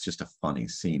mean, that's just a funny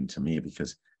scene to me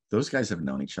because those guys have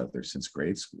known each other since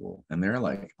grade school, and they're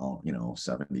like, oh,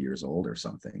 70 years old or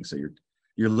something. So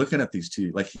you're looking at these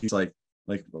two, like he's like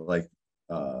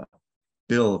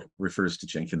Bill refers to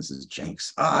Jenkins as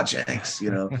Jenks. Jenks, I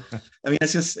mean,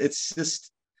 it's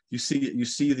just you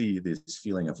see this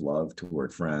feeling of love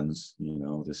toward friends,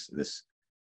 this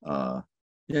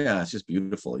yeah, it's just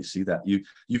beautiful. You see that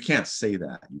you can't say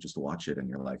that. You just watch it and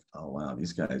you're like, oh wow,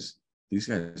 these guys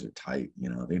are tight.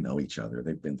 They know each other.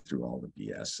 They've been through all the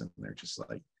BS and they're just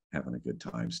like having a good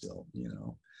time still.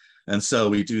 And so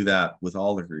we do that with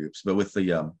all the groups, but with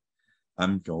the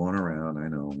I'm going around. I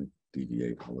know I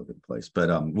deviate all over the place, but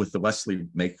with the Wesley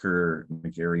Maker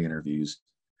McGarry interviews,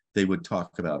 they would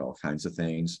talk about all kinds of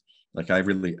things. Like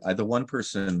the one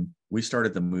person, we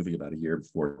started the movie about a year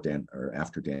before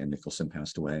after Dan Nicholson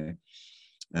passed away.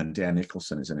 And Dan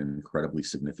Nicholson is an incredibly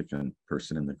significant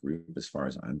person in the group as far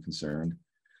as I'm concerned.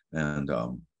 And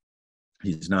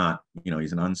he's not,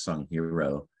 he's an unsung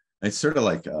hero. It's sort of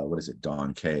like, what is it,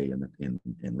 Don Kay in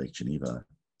Lake Geneva.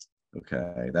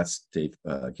 Okay, that's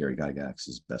Gary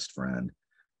Gygax's best friend.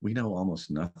 We know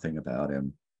almost nothing about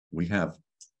him. We have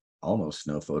almost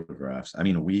no photographs. I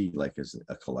mean, we, like, as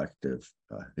a collective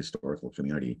historical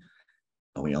community,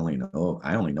 I only know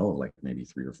of like maybe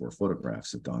 3 or 4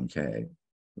 photographs of Don Kay,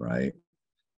 right?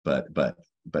 But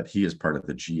he is part of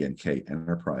the G&K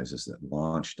Enterprises that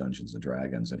launched Dungeons and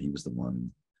Dragons, and he was the one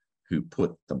who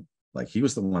he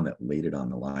was the one that laid it on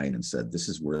the line and said, this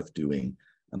is worth doing.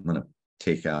 I'm going to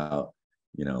take out,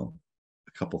 a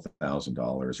couple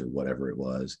 $1,000 or whatever it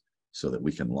was so that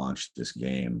we can launch this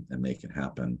game and make it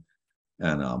happen.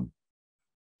 And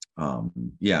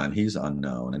yeah, and he's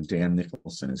unknown. And Dan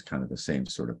Nicholson is kind of the same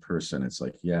sort of person. It's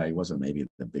like, yeah, he wasn't maybe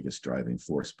the biggest driving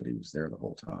force, but he was there the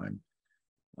whole time.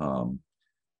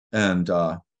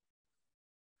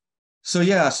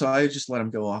 So I just let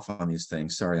him go off on these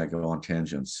things. Sorry, I go on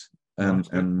tangents.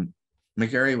 And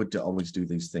McGarry would always do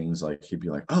these things, like he'd be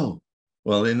like, oh,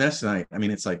 well, in this night, I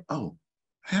mean, it's like, oh,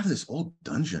 I have this old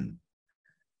dungeon.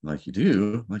 Like, you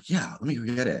do? I'm like, yeah, let me go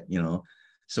get it,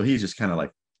 So he just kind of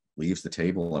like leaves the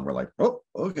table and we're like, oh,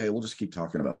 okay, we'll just keep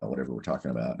talking about whatever we're talking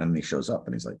about. And he shows up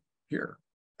and he's like, here,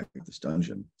 I get this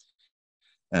dungeon.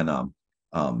 And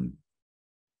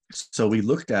so we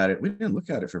looked at it. We didn't look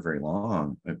at it for very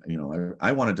long.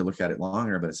 I wanted to look at it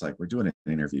longer, but it's like, we're doing an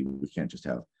interview. We can't just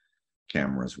have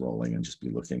cameras rolling and just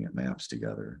be looking at maps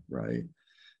together, right?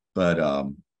 But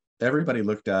everybody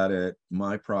looked at it.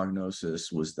 My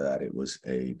prognosis was that it was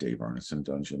a Dave Arneson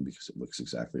dungeon because it looks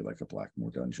exactly like a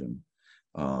Blackmore dungeon.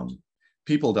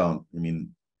 People don't, I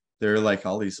mean, there are like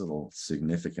all these little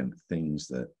significant things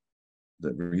that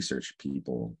the research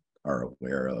people are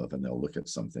aware of, and they'll look at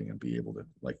something and be able to,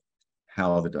 like,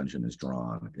 how the dungeon is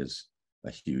drawn is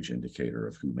a huge indicator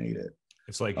of who made it.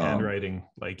 It's like handwriting.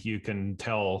 Like, you can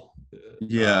tell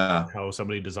how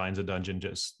somebody designs a dungeon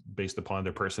just based upon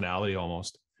their personality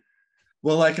almost.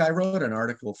 Well, like, I wrote an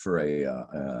article for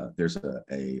there's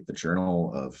the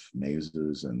Journal of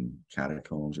Mazes and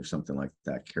Catacombs or something like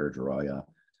that, Caradroia.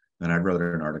 And I wrote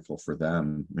an article for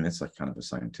them. I mean, it's like kind of a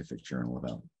scientific journal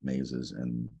about mazes,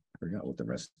 and I forgot what the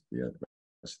rest of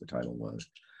the title was.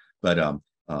 But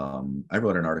I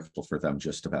wrote an article for them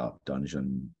just about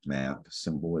dungeon map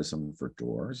symbolism for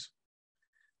doors.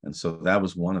 And so that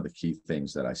was one of the key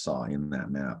things that I saw in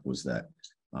that map, was that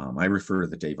I refer to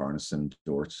the Dave Arneson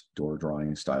door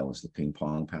drawing style as the ping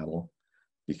pong paddle,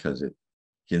 because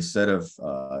instead of,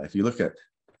 if you look at,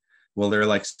 well, there are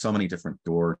like so many different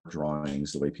door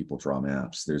drawings, the way people draw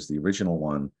maps. There's the original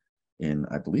one in,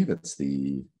 I believe it's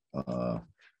the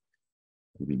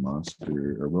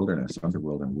Monster or Wilderness,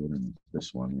 Underworld and Wilderness.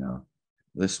 This one, yeah.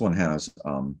 This one has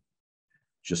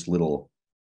just little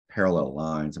parallel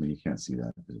lines. I mean, you can't see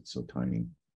that because it's so tiny.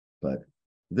 But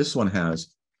this one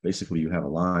has, basically, you have a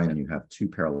line and you have 2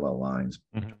 parallel lines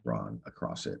drawn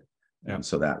across it. Yeah. And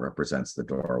so that represents the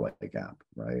doorway gap,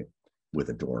 right? With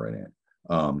a door in it.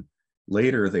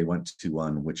 Later, they went to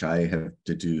one which I have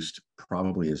deduced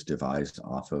probably is devised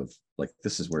off of, like,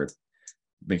 this is where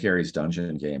McGarry's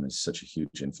dungeon game is such a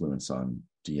huge influence on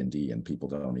D&D, and people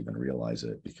don't even realize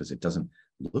it because it doesn't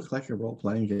look like a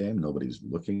role-playing game. Nobody's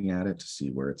looking at it to see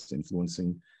where it's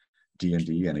influencing.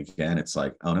 D&D. And again, it's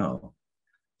like, oh no,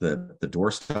 the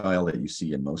door style that you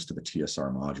see in most of the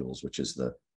TSR modules, which is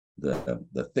the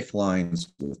thick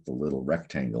lines with the little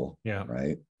rectangle, Yeah.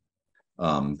 right?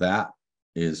 That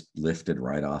is lifted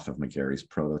right off of McGarry's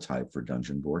prototype for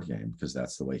Dungeon Board Game, because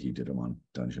that's the way he did them on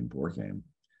Dungeon Board Game.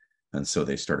 And so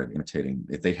they started imitating.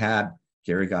 If they had,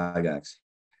 Gary Gygax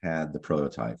had the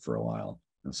prototype for a while,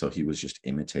 and so he was just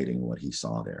imitating what he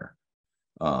saw there.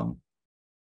 And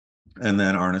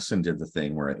then Arneson did the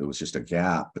thing where it was just a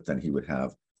gap, but then he would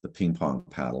have the ping pong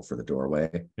paddle for the doorway.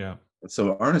 Yeah.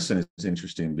 So Arneson is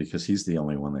interesting because he's the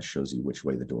only one that shows you which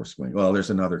way the door swings. Well,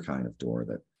 there's another kind of door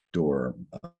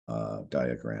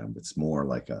diagram. It's more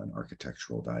like an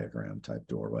architectural diagram type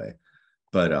doorway.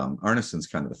 But Arneson's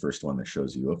kind of the first one that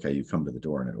shows you, okay, you come to the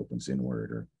door and it opens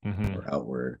inward or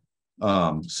outward.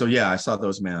 So yeah, I saw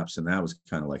those maps, and that was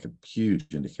kind of like a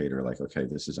huge indicator, like, okay,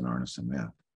 this is an Arneson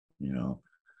map, you know.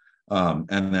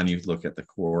 And then you look at the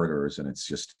corridors, and it's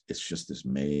just this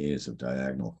maze of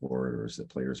diagonal corridors that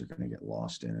players are going to get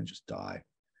lost in and just die,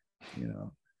 you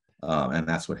know. And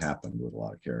that's what happened with a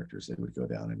lot of characters. They would go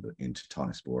down into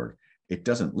Toniksborg. It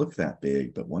doesn't look that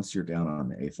big, but once you're down on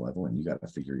the 8th level and you got to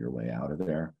figure your way out of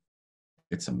there,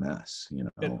 it's a mess, you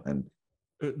know. And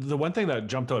the one thing that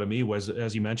jumped out at me was,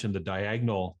 as you mentioned, the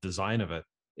diagonal design of it.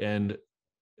 And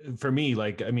for me,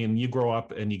 like, I mean, you grow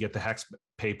up and you get the hex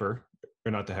paper,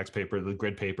 or not the hex paper, the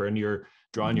grid paper, and you're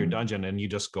drawing your dungeon and you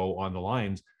just go on the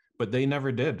lines. But they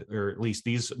never did, or at least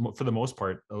these, for the most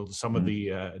part, some of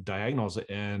the diagonals.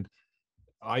 And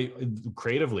I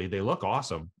creatively, they look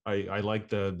awesome. I like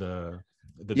the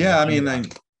yeah, I mean,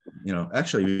 you know,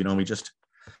 actually, you know,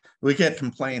 we get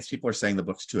complaints. People are saying the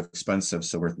book's too expensive,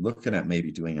 so we're looking at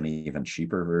maybe doing an even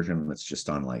cheaper version that's just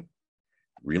on like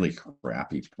really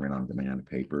crappy print on demand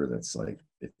paper. That's like,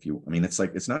 I mean, it's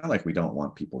like, it's not like we don't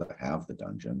want people to have the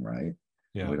dungeon, right?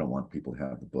 Yeah. We don't want people to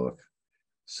have the book,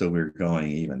 so we're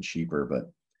going even cheaper.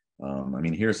 But I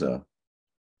mean, here's a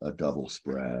double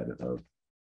spread of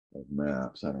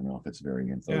maps. I don't know if it's very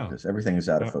in focus. Everything is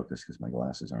out of focus because my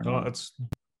glasses aren't. No,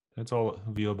 it's all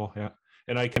viewable. Yeah.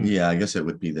 And I can, I guess it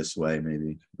would be this way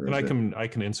maybe. And I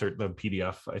can insert the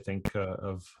PDF, I think,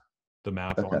 of the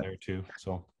map on there too.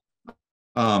 So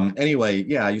anyway,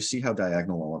 yeah, you see how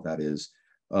diagonal all of that is.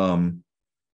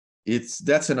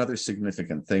 That's another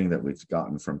significant thing that we've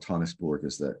gotten from Toniksborg,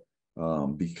 is that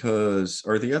when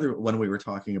we were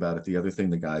talking about it, the other thing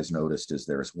the guys noticed is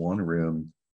there's one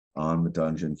room on the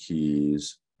dungeon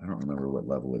keys, I don't remember what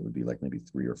level it would be, like maybe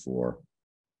 3 or 4,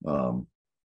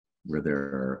 where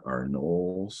there are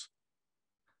gnolls.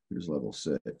 Here's level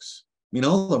 6. I mean,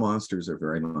 all the monsters are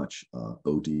very much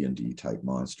OD&D type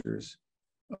monsters,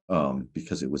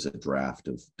 because it was a draft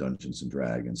of Dungeons and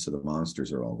Dragons, so the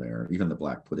monsters are all there. Even the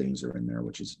Black Puddings are in there,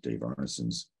 which is Dave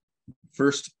Arneson's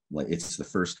first, like, it's the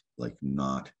first like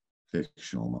not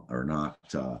fictional or not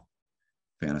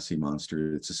fantasy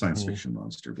monster. It's a science fiction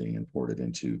monster being imported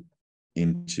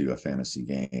into a fantasy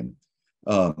game.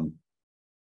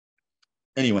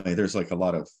 Anyway, there's like a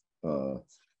lot of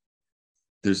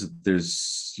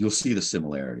you'll see the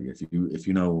similarity if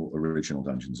you know original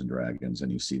Dungeons and Dragons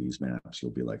and you see these maps,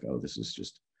 you'll be like, oh, this is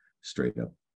just straight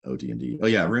up OD&D. Oh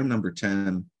yeah, room number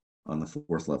 10 on the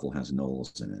 4th level has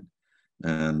gnolls in it,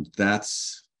 and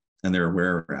there are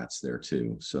were-rats there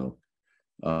too. So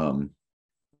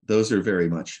those are very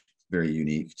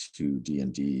unique to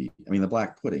D&D. I mean, the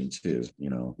Black Pudding too, you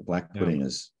know, the Black Pudding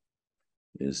is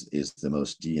the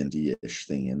most D&D-ish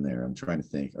thing in there. I'm trying to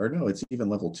think, or no, it's even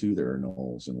level 2. There are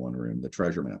gnolls in one room, the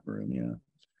treasure map room.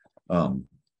 Yeah.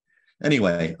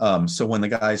 Anyway, so when the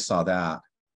guys saw that,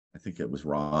 I think it was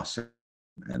Ross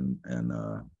and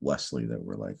Wesley that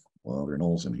were like, well, there are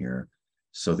gnolls in here,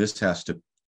 so this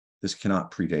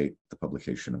cannot predate the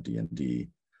publication of D&D.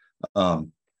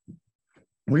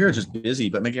 We were just busy,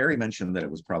 but McGarry mentioned that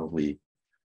it was probably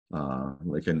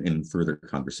like in further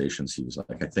conversations, he was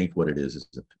like, I think what it is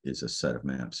a set of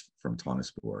maps from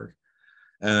Toniksborg.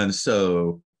 And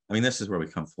so, I mean, this is where we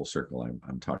come full circle.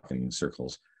 I'm talking in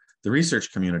circles. The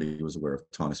research community was aware of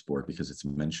Toniksborg because it's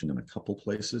mentioned in a couple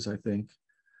places, I think.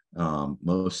 The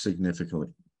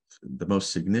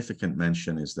most significant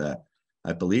mention is that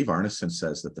I believe Arneson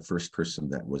says that the first person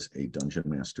that was a dungeon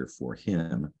master for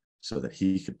him so that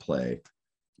he could play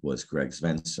was Greg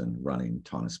Svensson running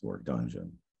Toniksborg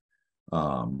Dungeon.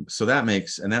 So that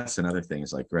makes, and that's another thing,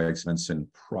 is like Greg Svensson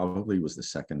probably was the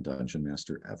second dungeon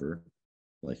master ever,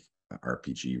 like an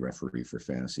RPG referee for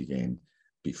fantasy game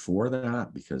before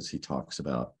that, because he talks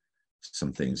about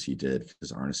some things he did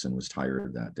because Arneson was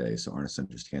tired that day. So Arneson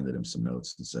just handed him some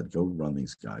notes and said, go run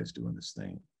these guys doing this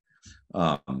thing.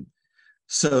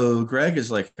 So Greg is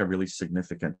like a really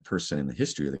significant person in the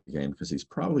history of the game because he's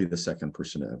probably the second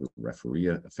person to ever referee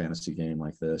a fantasy game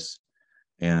like this.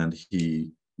 And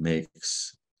he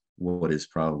makes what is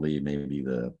probably maybe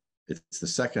it's the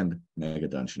second mega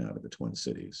dungeon out of the Twin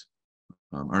Cities.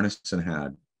 Arneson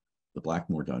had the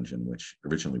Blackmoor dungeon, which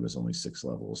originally was only 6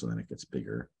 levels, and then it gets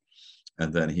bigger.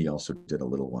 And then he also did a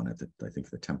little one at I think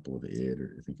the Temple of Id,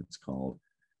 or I think it's called,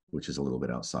 which is a little bit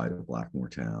outside of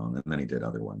Blackmoor Town. And then he did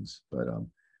other ones, but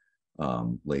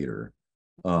later.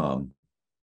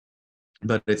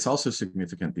 But it's also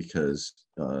significant because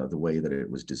the way that it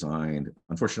was designed.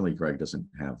 Unfortunately, Greg doesn't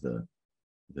have the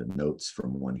notes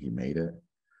from when he made it,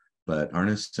 but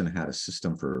Arneson had a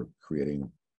system for creating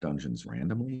dungeons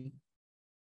randomly,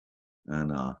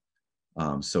 and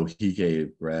so he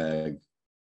gave Greg,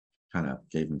 kind of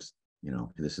gave him,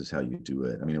 this is how you do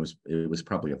it. I mean, it was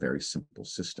probably a very simple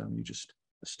system. You just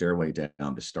a stairway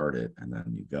down to start it, and then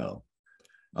you go.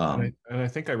 And I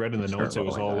think I read in the notes it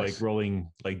was all dice. like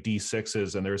rolling like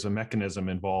D6s, and there's a mechanism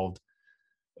involved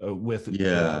with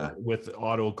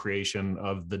auto creation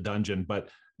of the dungeon, but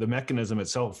the mechanism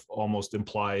itself almost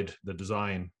implied the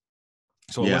design.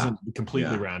 So it wasn't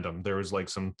completely random. There was like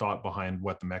some thought behind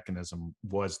what the mechanism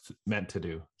was meant to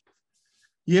do.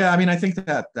 Yeah, I mean, I think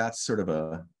that's sort of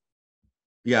a,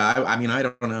 I mean, I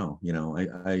don't know,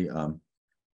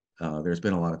 there's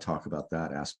been a lot of talk about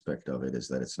that aspect of it, is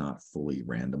that it's not fully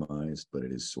randomized, but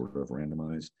it is sort of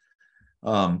randomized.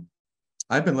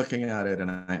 I've been looking at it, and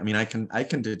I mean, I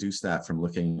can deduce that from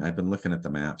I've been looking at the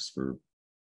maps for,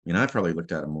 I've probably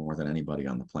looked at them more than anybody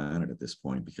on the planet at this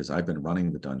point, because I've been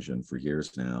running the dungeon for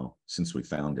years now, since we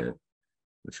found it,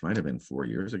 which might have been 4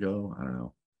 years ago. I don't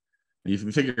know. You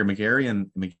figure McGarry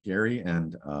and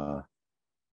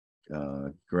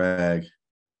Greg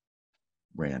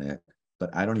ran it,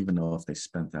 but I don't even know if they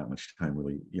spent that much time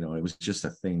really, it was just a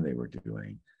thing they were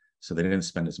doing. So they didn't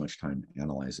spend as much time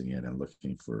analyzing it and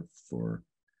looking for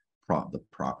the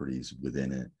properties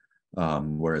within it.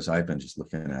 Whereas I've been just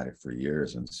looking at it for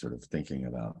years and sort of thinking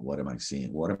about, what am I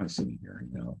seeing here,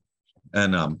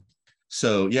 And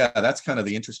so yeah, that's kind of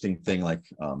the interesting thing. Like,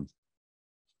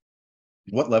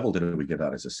 what level did we give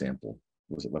out as a sample?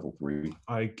 Was it level 3?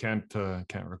 I can't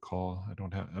recall.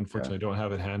 Unfortunately, don't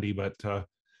have it handy, but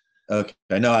okay.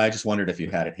 No, I just wondered if you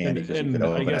had it handy, because you could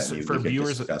open I guess it and for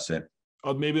viewers discuss it.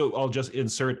 Maybe I'll just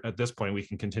insert at this point. We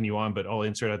can continue on, but I'll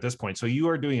insert at this point. So you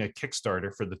are doing a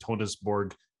Kickstarter for the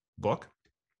Tonesborg book,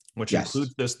 which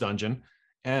includes this dungeon,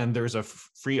 and there's a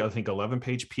free, I think,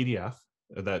 11-page PDF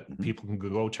that people can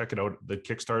go check it out. The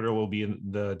Kickstarter will be in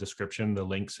the description, the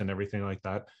links and everything like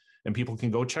that, and people can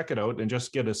go check it out and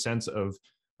just get a sense of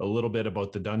a little bit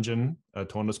about the dungeon,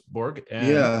 Tonesborg.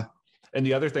 And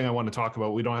the other thing I want to talk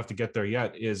about, we don't have to get there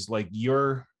yet, is like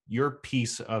your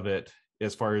piece of it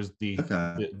as far as the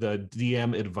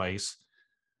DM advice.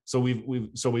 So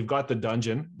we've got the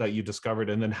dungeon that you discovered,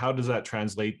 and then how does that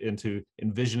translate into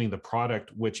envisioning the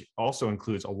product, which also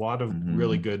includes a lot of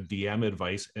really good DM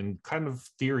advice and kind of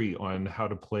theory on how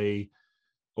to play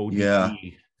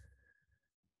ODP.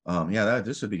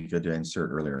 This would be good to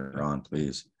insert earlier on,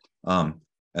 please. And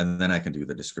then I can do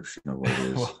the description of what it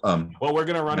is. Well, we're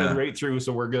gonna run it right through,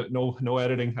 so we're good. No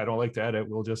editing. I don't like to edit.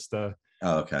 We'll just.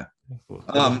 Okay.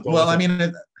 Well, I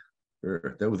mean,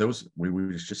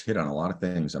 we just hit on a lot of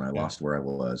things, and I lost where I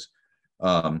was.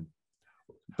 Well,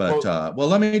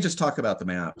 let me just talk about the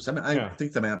maps. I mean, I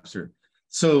think the maps are.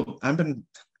 So I'm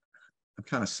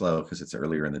kind of slow because it's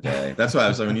earlier in the day. That's why I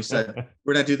was like, when you said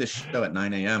we're gonna do this show at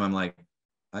 9 a.m., I'm like,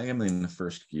 I am in the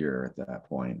first gear at that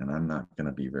point, and I'm not going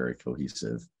to be very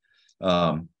cohesive.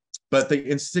 But the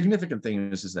insignificant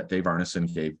thing is that Dave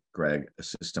Arneson gave Greg a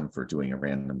system for doing a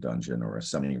random dungeon or a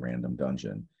semi-random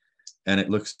dungeon, and it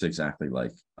looks exactly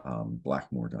like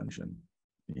Blackmoor Dungeon.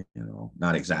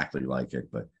 Not exactly like it,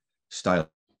 but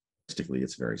stylistically,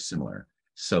 it's very similar.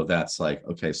 So that's like,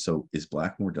 okay, so is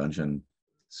Blackmoor Dungeon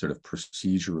sort of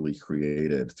procedurally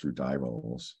created through die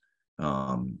rolls,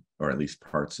 or at least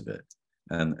parts of it?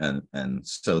 And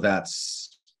so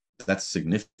that's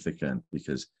significant,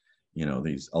 because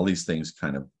all these things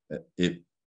kind of, it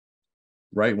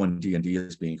right when D&D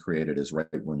is being created is right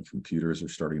when computers are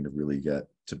starting to really get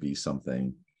to be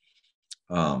something,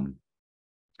 and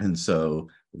so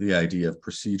the idea of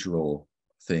procedural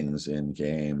things in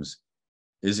games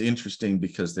is interesting,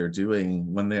 because they're doing,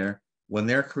 when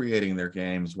they're creating their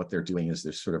games, what they're doing is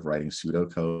they're sort of writing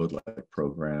pseudocode, like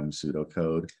program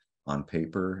pseudocode on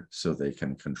paper, so they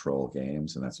can control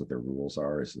games, and that's what their rules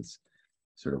are, is this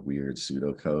sort of weird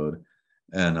pseudocode.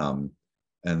 And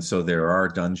And so there are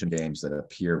dungeon games that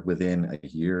appear within a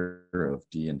year of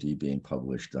D&D being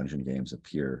published. Dungeon games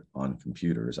appear on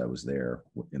computers. I was there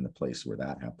in the place where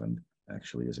that happened,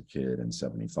 actually, as a kid in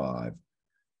 75,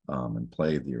 and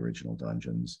played the original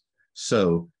dungeons.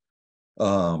 So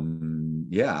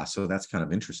yeah, so that's kind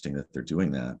of interesting that they're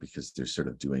doing that, because they're sort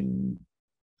of doing,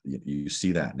 you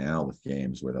see that now with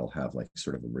games where they'll have like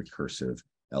sort of a recursive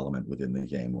element within the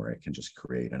game where it can just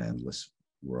create an endless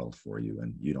world for you,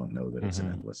 and you don't know that it's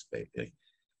an endless fate.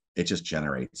 It just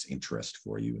generates interest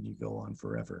for you, and you go on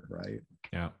forever, right?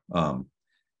 Yeah.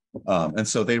 And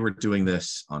so they were doing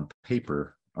this on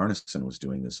paper. Arneson was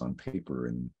doing this on paper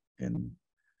in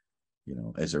you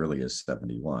know, as early as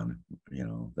 71. You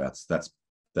know, that's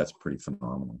pretty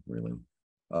phenomenal, really.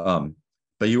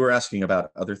 But you were asking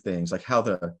about other things, like how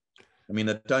the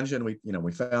dungeon,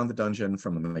 we found the dungeon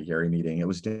from the McGarry meeting. It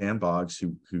was Dan Boggs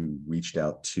who reached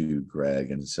out to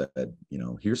Greg and said, you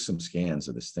know, here's some scans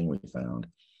of this thing we found.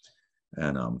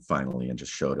 And finally, and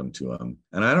just showed them to him.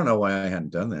 And I don't know why I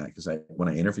hadn't done that, because when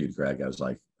I interviewed Greg, I was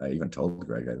like, I even told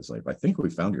Greg, I was like, I think we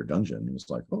found your dungeon. He was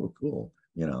like, oh, cool,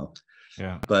 you know.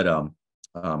 Yeah. But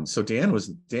so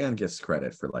Dan gets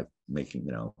credit for like making,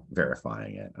 you know,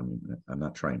 verifying it. I mean, I'm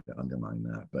not trying to undermine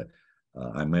that, but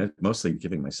I'm mostly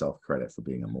giving myself credit for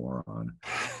being a moron,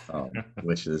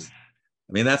 which is,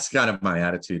 I mean, that's kind of my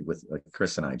attitude with, like,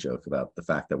 Chris and I joke about the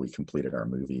fact that we completed our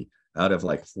movie out of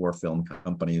like 4 film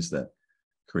companies that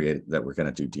were going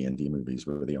to do D&D movies.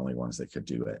 We were the only ones that could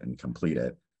do it and complete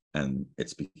it. And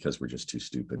it's because we're just too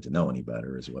stupid to know any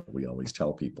better, is what we always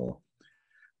tell people.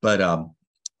 But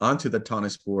onto the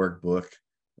Tannisborg book.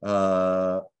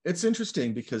 It's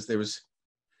interesting because there's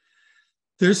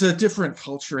a different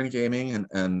culture in gaming,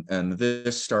 and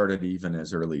this started even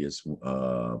as early as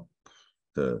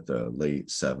the late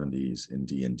 70s in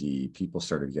D&D. People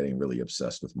started getting really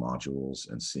obsessed with modules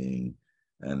and seeing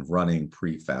and running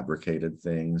prefabricated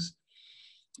things.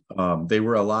 They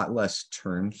were a lot less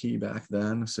turnkey back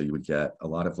then, so you would get a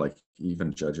lot of, like,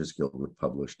 even Judges Guild would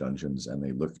publish dungeons, and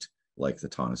they looked like the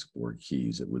Tannisborg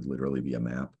keys. It would literally be a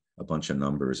map, a bunch of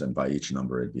numbers, and by each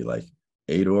number it'd be like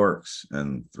 8 orcs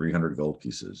and 300 gold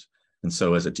pieces. And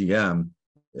so as a DM,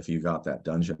 if you got that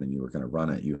dungeon and you were going to run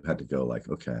it, you had to go like,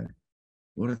 okay,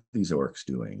 what are these orcs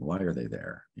doing? Why are they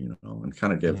there? You know, and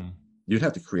kind of you'd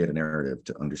have to create a narrative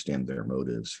to understand their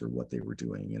motives for what they were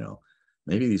doing. You know,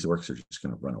 maybe these orcs are just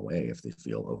going to run away if they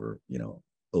feel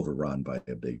overrun by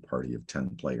a big party of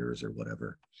 10 players or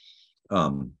whatever.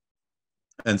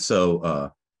 And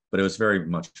so, but it was very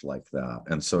much like that.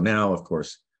 And so now, of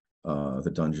course,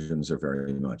 the dungeons are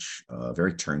very much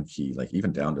very turnkey, like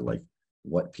even down to like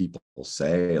what people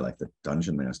say, like the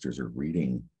dungeon masters are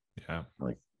reading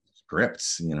like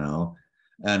scripts, you know,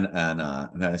 and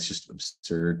that's just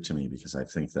absurd to me, because I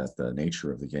think that the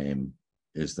nature of the game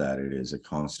is that it is a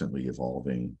constantly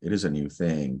evolving, it is a new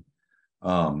thing.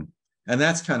 And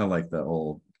that's kind of like the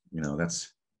old, you know,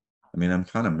 I mean, I'm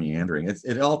kind of meandering.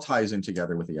 It all ties in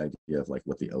together with the idea of like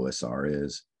what the OSR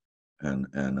is, and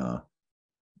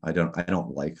I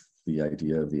don't like the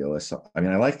idea of the OSR. I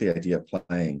mean, I like the idea of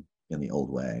playing in the old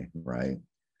way, right?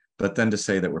 But then to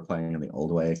say that we're playing in the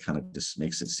old way kind of just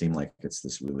makes it seem like it's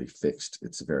this really fixed,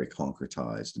 it's very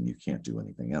concretized, and you can't do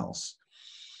anything else.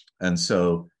 And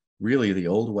so really the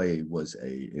old way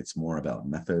it's more about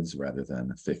methods rather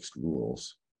than fixed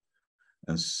rules.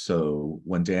 And so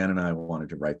when Dan and I wanted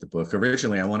to write the book,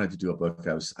 originally I wanted to do a book.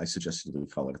 I suggested we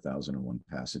call it 1001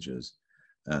 Passages,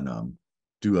 and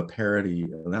do a parody,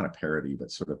 not a parody, but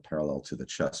sort of parallel to the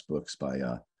chess books by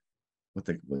what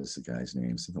was the guy's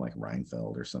name? Something like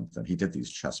Reinfeld or something. He did these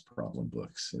chess problem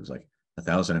books. It was like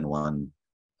 1001,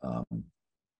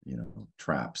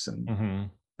 traps, and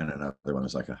another one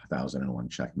was like 1001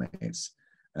 checkmates.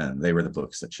 And they were the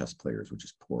books that chess players would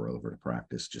just pour over to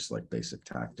practice, just like basic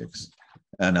tactics,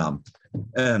 and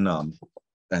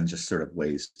just sort of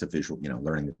ways to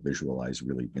learning to visualize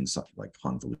really inside, like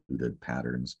convoluted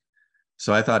patterns.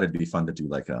 So I thought it'd be fun to do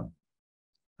like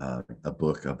a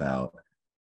book about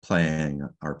playing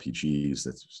RPGs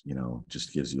that's,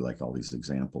 just gives you like all these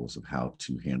examples of how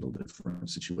to handle different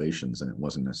situations. And it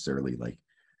wasn't necessarily like,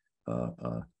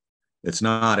 it's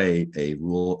not a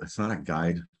rule, it's not a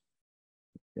guide.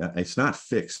 It's not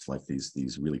fixed like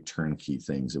these really turnkey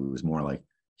things. It was more like,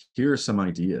 here are some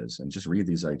ideas, and just read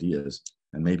these ideas,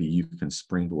 and maybe you can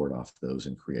springboard off those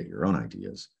and create your own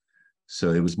ideas.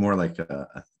 So it was more like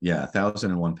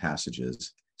 1001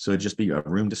 passages. So it'd just be a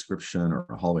room description or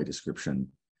a hallway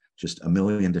description, just a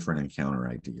million different encounter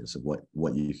ideas of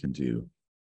what you can do.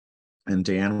 And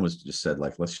Dan just said,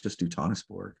 like, let's just do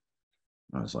Tannisborg.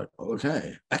 And I was like,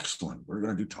 okay, excellent. We're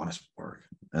going to do Tannisborg.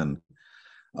 And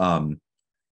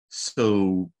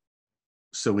so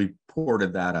we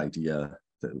ported that idea.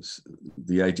 That was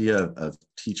the idea of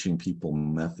teaching people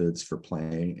methods for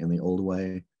playing in the old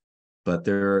way, but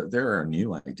there are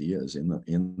new ideas in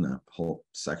the whole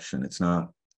section. It's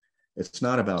not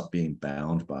about being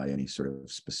bound by any sort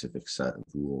of specific set of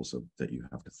rules that you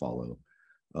have to follow.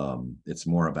 It's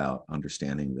more about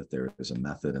understanding that there is a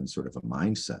method and sort of a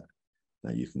mindset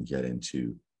that you can get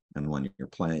into, and when you're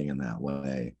playing in that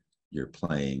way, you're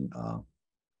playing.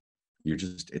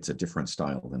 It's a different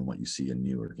style than what you see in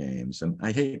newer games. And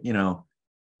I hate, if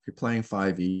you're playing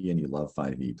 5e and you love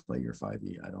 5e, play your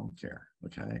 5e. I don't care.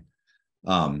 Okay.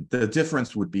 The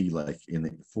difference would be like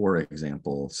for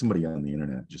example, somebody on the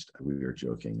internet, we were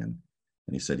joking, and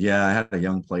he said, yeah, I had a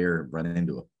young player run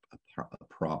into a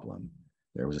problem.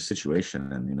 There was a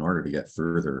situation, and in order to get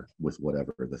further with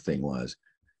whatever the thing was,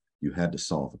 you had to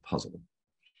solve a puzzle.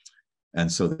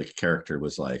 And so the character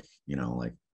was like,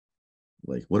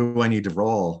 what do I need to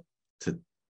roll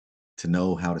to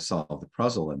know how to solve the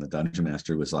puzzle? And the dungeon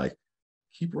master was like,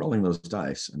 keep rolling those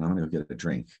dice, and I'm going to get a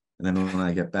drink. And then when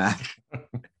I get back,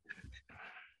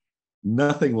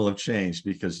 nothing will have changed,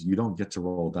 because you don't get to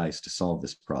roll dice to solve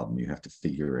this problem. You have to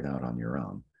figure it out on your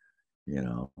own,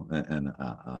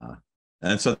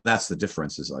 and so that's the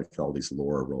difference, is like all these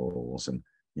lore rolls and,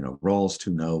 rolls to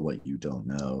know what you don't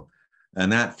know.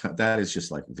 And that is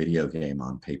just like video game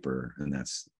on paper. And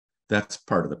that's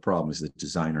part of the problem, is that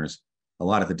a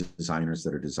lot of the designers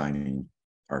that are designing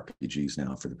RPGs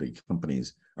now for the big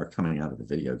companies are coming out of the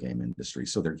video game industry.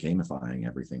 So they're gamifying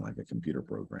everything like a computer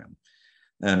program.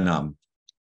 And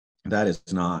that is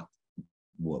not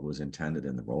what was intended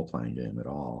in the role-playing game at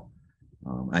all.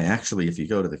 I actually, if you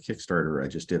go to the Kickstarter, I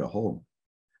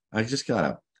just got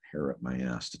a hair up my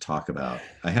ass to talk about.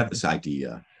 I had this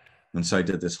idea. And so I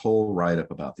did this whole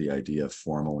write-up about the idea of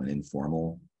formal and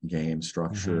informal game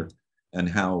structure, and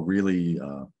how really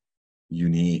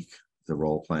unique the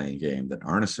role-playing game that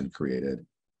Arneson created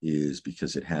is,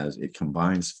 because it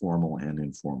combines formal and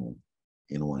informal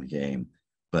in one game.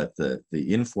 But the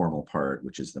informal part,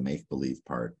 which is the make-believe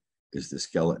part, is the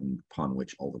skeleton upon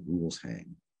which all the rules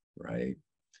hang, right?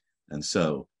 And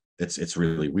so it's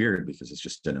really weird, because it's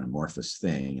just an amorphous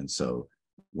thing. And so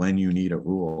when you need a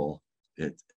rule,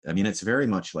 it's very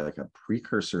much like a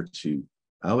precursor to,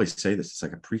 I always say this, it's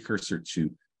like a precursor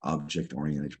to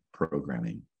object-oriented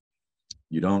programming.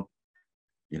 You don't,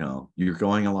 you're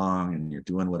going along and you're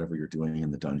doing whatever you're doing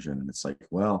in the dungeon, and it's like,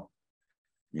 well,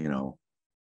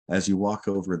 as you walk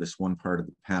over this one part of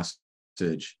the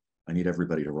passage, I need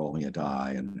everybody to roll me a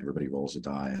die, and everybody rolls a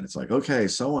die, and it's like, okay,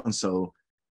 so-and-so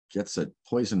gets a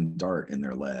poison dart in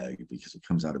their leg because it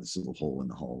comes out of this little hole in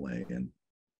the hallway, and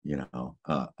what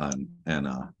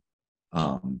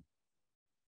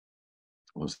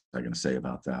was I going to say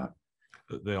about that?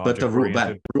 But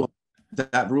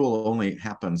that rule only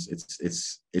happens.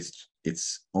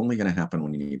 It's only going to happen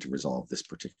when you need to resolve this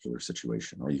particular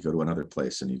situation, or you go to another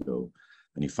place and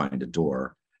you find a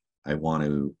door. I want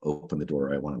to open the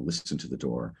door. I want to listen to the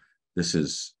door.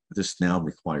 This now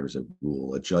requires a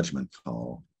rule, a judgment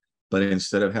call. But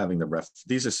instead of having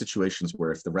these are situations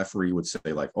where if the referee would say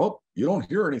like, oh, you don't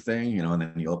hear anything, and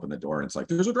then you open the door and it's like,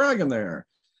 there's a dragon there,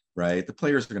 right? The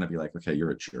players are going to be like, okay,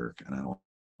 you're a jerk and I don't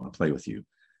want to play with you.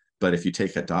 But if you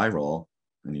take a die roll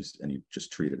and you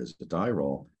just treat it as a die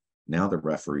roll, now the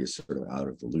referee is sort of out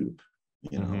of the loop,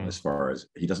 as far as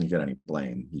he doesn't get any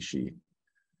blame, she.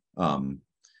 And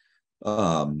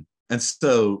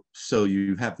so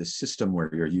you have this system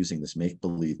where you're using this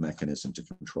make-believe mechanism to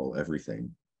control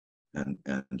everything, and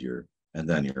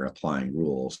then you're applying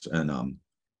rules, and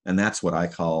that's what I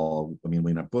call.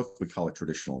 In a book we call it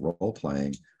traditional role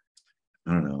playing.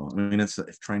 I don't know.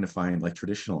 It's trying to find, like,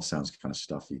 traditional sounds kind of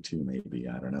stuffy too, maybe.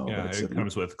 I don't know. Yeah, but it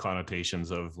comes with connotations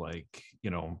of like,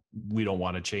 we don't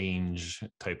want to change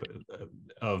type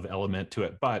of element to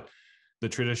it, but the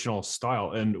traditional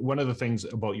style. And one of the things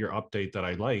about your update that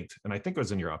I liked, and I think it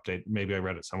was in your update, maybe I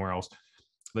read it somewhere else,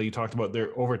 that you talked about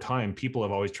there, over time, people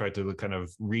have always tried to kind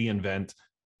of reinvent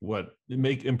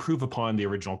improve upon the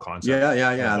original concept.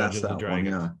 Yeah. That's that one.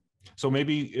 Yeah. So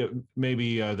maybe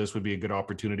this would be a good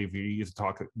opportunity for you to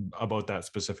talk about that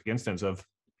specific instance of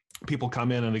people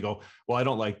come in and they go, well, I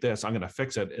don't like this, I'm going to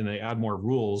fix it. And they add more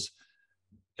rules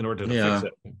in order to fix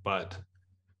it. But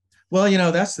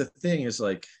that's the thing, is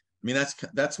like,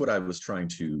 that's what I was trying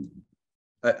to,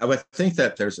 I would think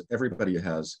that everybody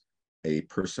has a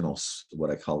personal, what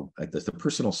I call the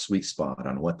personal sweet spot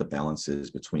on what the balance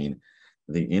is between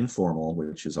the informal,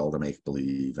 which is all the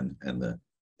make-believe, and the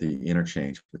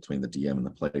interchange between the DM and the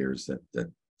players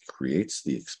that creates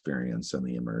the experience and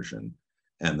the immersion,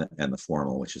 and the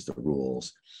formal, which is the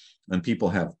rules. And people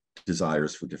have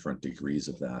desires for different degrees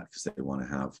of that, because they want to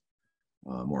have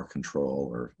more control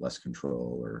or less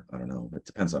control, or I don't know. It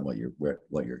depends on what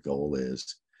your goal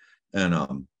is.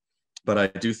 And but I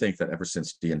do think that ever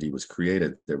since D&D was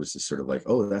created, there was this sort of like,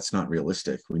 oh, that's not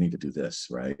realistic. We need to do this,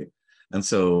 right? And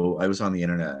so I was on the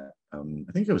internet.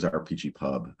 I think it was RPG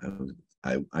Pub.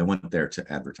 I went there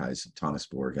to advertise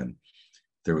Tannisborg, and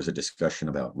there was a discussion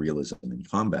about realism in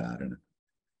combat,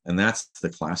 and that's the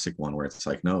classic one where it's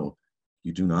like, no,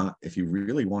 you do not. If you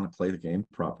really want to play the game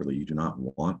properly, you do not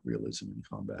want realism in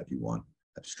combat. You want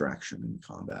abstraction in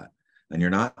combat, and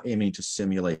you're not aiming to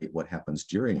simulate what happens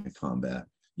during a combat.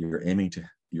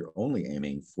 You're only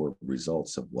aiming for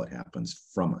results of what happens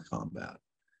from a combat.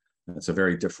 And it's a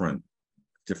very different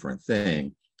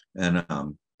thing. And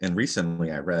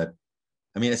recently I read,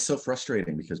 I mean, it's so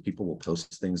frustrating because people will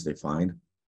post things they find,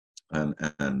 and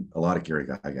a lot of Gary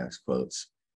Gygax quotes.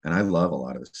 And I love a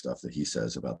lot of the stuff that he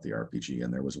says about the RPG.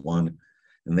 And there was one,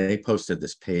 and they posted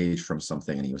this page from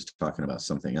something, and he was talking about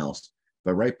something else.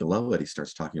 But right below it, he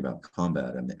starts talking about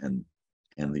combat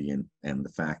and the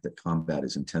fact that combat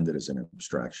is intended as an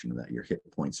abstraction, that your hit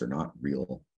points are not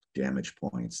real damage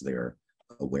points; they're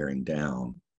a wearing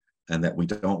down, and that we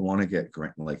don't want to get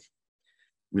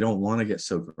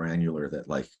so granular that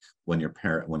like when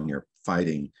you're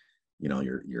fighting, you know,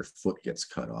 your foot gets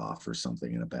cut off or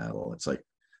something in a battle. It's like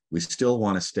we still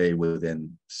want to stay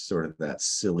within sort of that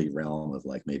silly realm of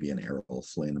like maybe an Errol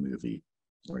Flynn movie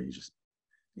where you just,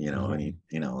 you know, and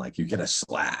you know, like you get a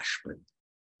slash, but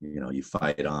you know, you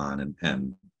fight on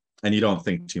and you don't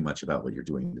think too much about what you're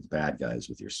doing to the bad guys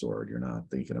with your sword. You're not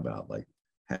thinking about like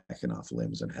hacking off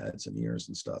limbs and heads and ears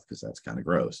and stuff, because that's kind of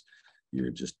gross.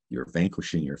 You're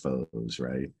vanquishing your foes,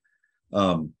 right?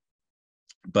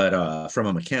 But from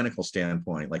a mechanical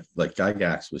standpoint, like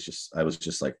Gygax I was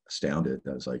just like astounded.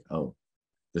 I was like, oh,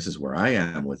 this is where I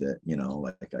am with it, you know,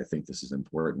 like I think this is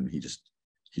important. He just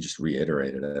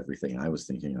reiterated everything I was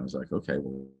thinking. I was like, okay,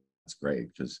 well, that's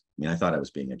great, because I mean, I thought I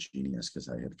was being a genius because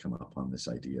I had come up on this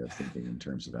idea of thinking in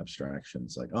terms of abstraction.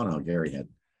 It's like, oh no, Gary had,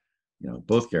 you know,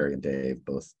 both Gary and Dave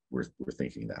both were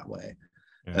thinking that way.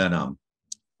 Yeah.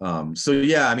 And so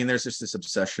yeah, I mean, there's just this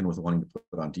obsession with wanting to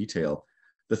put on detail.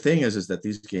 The thing is that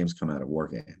these games come out of war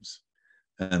games,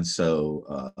 and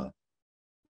so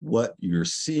what you're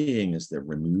seeing is the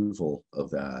removal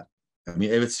of that. I mean,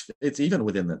 it's even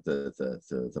within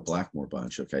the Blackmore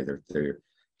bunch. Okay, they're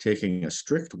taking a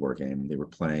strict war game. They were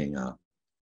playing a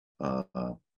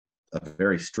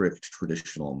very strict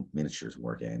traditional miniatures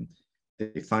war game.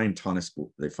 They find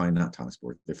Tannisborg. They find not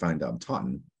Tannisborg. They find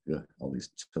Totten. All these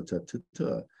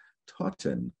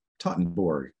Totten,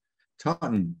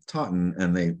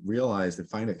 and they realize they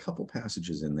find a couple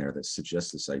passages in there that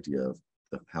suggest this idea of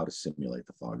how to simulate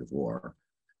the fog of war.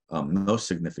 Most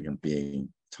significant being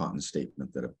Totten's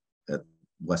statement that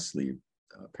Wesley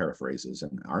paraphrases,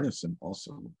 and Arneson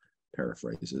also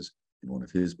paraphrases in one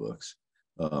of his books,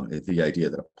 the idea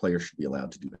that a player should be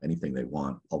allowed to do anything they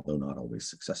want, although not always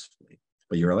successfully,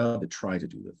 but you're allowed to try to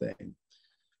do the thing.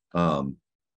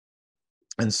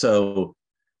 And so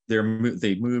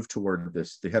they move toward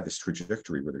this, they have this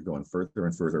trajectory where they're going further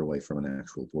and further away from an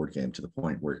actual board game, to the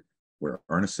point where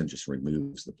Arneson just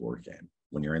removes the board game.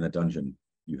 When you're in a dungeon,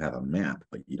 you have a map,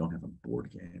 but you don't have a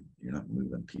board game. You're not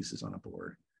moving pieces on a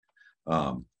board.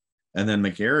 And then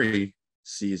McGarry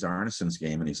sees Arneson's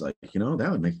game, and he's like, you know,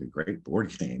 that would make a great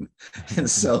board game. And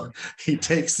so he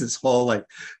takes this whole like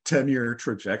 10-year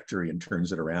trajectory and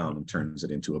turns it around and turns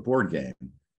it into a board game,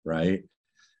 right?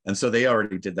 And so they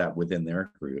already did that within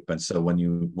their group. And so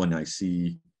when I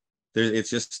see,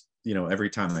 it's just, you know, every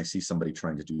time I see somebody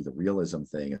trying to do the realism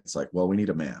thing, it's like, well, we need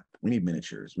a map, we need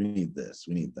miniatures, we need this,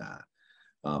 we need that,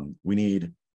 we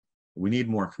need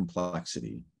more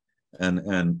complexity.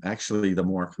 And actually, the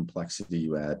more complexity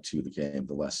you add to the game,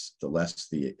 the less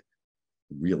the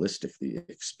realistic the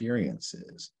experience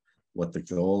is. What the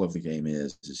goal of the game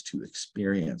is to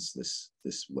experience this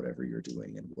whatever you're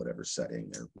doing in whatever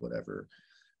setting or whatever.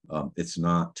 It's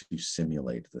not to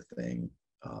simulate the thing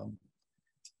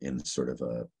in sort of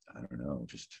a, I don't know,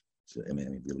 just in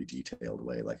a really detailed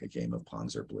way, like a game of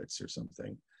Panzerblitz or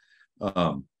something.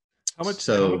 How much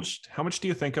do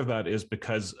you think of that is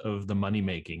because of the money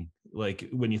making? Like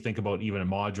when you think about even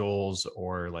modules,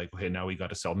 or like, okay, now we got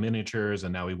to sell miniatures,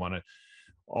 and now we want to,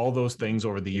 all those things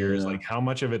over the years, like how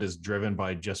much of it is driven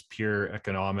by just pure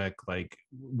economic, like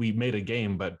we made a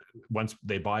game, but once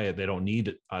they buy it, they don't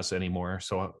need us anymore.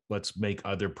 So let's make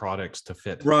other products to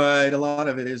fit. Right. A lot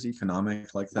of it is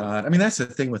economic like that. I mean, that's the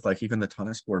thing with like even the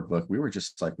Tannisborg book, we were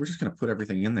just like, we're just going to put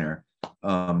everything in there.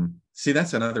 See,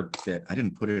 that's another bit. I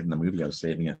didn't put it in the movie. I was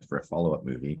saving it for a follow-up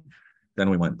movie. then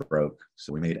we went broke.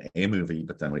 So we made a movie,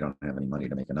 but then we don't have any money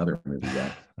to make another movie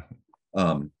yet.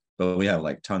 But we have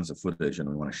like tons of footage and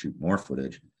we want to shoot more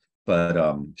footage.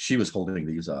 But she was holding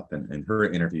these up, and in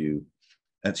her interview,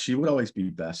 and she would always be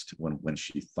best when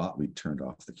she thought we'd turned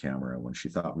off the camera, when she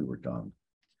thought we were done.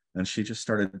 And she just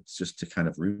started just to kind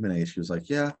of ruminate. She was like,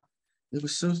 yeah, it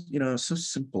was so, so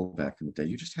simple back in the day.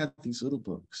 You just had these little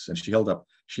books. And she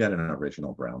had an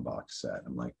original brown box set.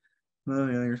 I'm like, oh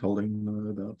yeah, you're holding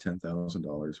about $10,000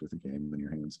 worth of game in your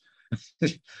hands.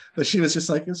 But she was just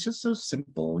like, it's just so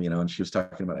simple, and she was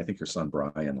talking about, I think her son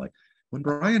Brian, like when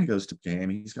Brian goes to game,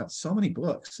 he's got so many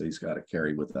books that he's got to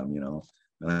carry with him,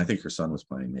 and I think her son was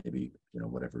playing maybe,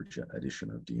 whatever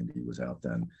edition of D&D was out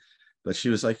then. But she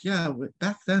was like, yeah,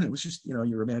 back then it was just,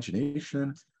 your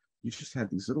imagination. You just had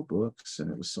these little books and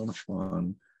it was so much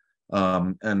fun.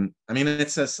 And I mean,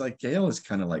 it's just like Gail is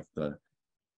kind of like the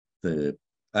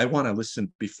I want to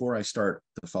listen before I start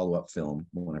the follow-up film,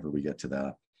 whenever we get to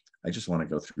that. I just want to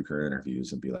go through her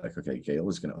interviews and be like, okay, Gail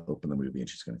is going to open the movie and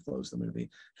she's going to close the movie.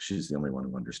 She's the only one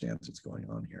who understands what's going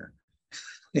on here.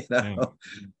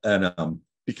 And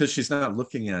because she's not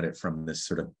looking at it from this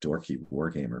sort of dorky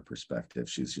wargamer perspective.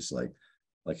 She's just like,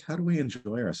 how do we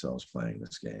enjoy ourselves playing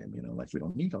this game? Like we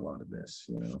don't need a lot of this,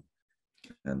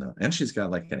 and she's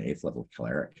got like an 8th level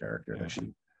cleric character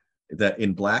that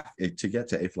in Black, to get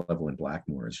to 8th level in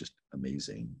Blackmoor is just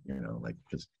amazing, like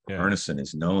because Arneson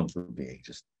is known for being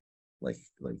just like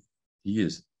he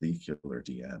is the killer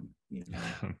DM.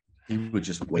 He would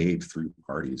just wade through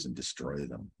parties and destroy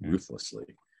them ruthlessly.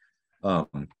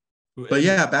 But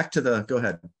yeah, back to go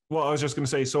ahead. Well, I was just going to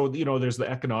say, so, there's the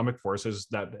economic forces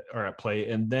that are at play.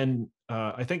 And then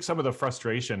I think some of the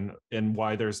frustration and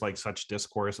why there's like such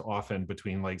discourse often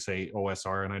between like, say,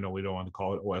 OSR, and I know we don't want to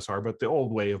call it OSR, but the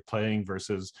old way of playing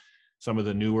versus some of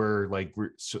the newer, like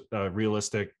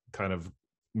realistic kind of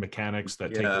mechanics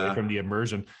that take away from the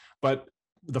immersion. But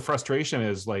the frustration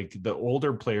is like the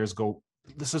older players go,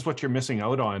 this is what you're missing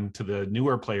out on, to the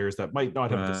newer players that might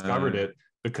not have discovered it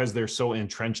because they're so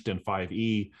entrenched in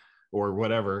 5e or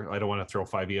whatever. I don't want to throw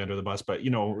 5e under the bus, but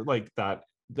like that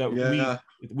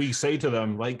we say to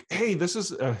them like, hey, this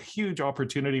is a huge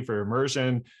opportunity for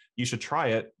immersion. You should try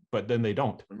it, but then they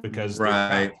don't because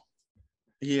right.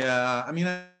 Yeah, I mean,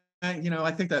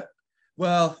 I think that,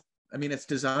 well, I mean, it's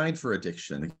designed for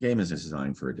addiction. The game is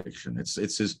designed for addiction. It's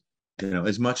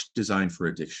as much designed for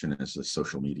addiction as the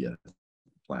social media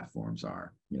platforms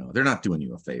are. They're not doing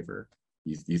you a favor.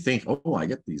 You think, oh, I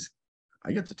get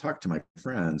to talk to my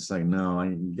friends. Like, no,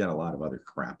 you get a lot of other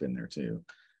crap in there too.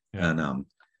 And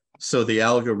so the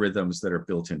algorithms that are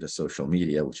built into social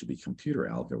media, which would be computer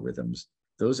algorithms,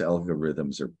 those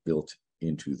algorithms are built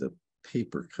into the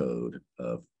paper code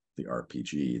of the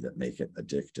RPG that make it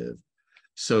addictive.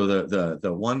 So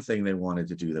the one thing they wanted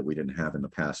to do that we didn't have in the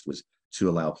past was to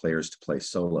allow players to play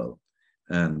solo.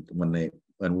 And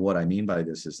what I mean by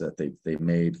this is that they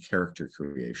made character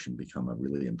creation become a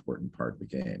really important part of the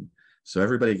game. So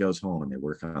everybody goes home and they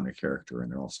work on their character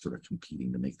and they're all sort of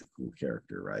competing to make the cool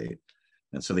character, right?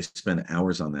 And so they spend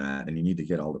hours on that, and you need to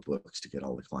get all the books to get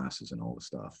all the classes and all the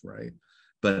stuff, right?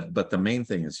 But the main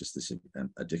thing is just this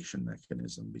addiction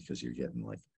mechanism, because you're getting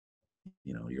like,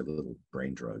 your little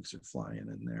brain drugs are flying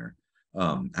in there.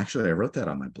 Actually, I wrote that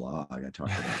on my blog. I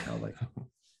talked about how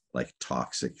like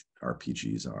toxic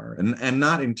RPGs are, and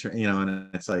not in and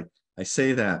it's like I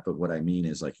say that, but what I mean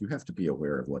is like you have to be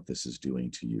aware of what this is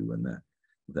doing to you, and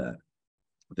that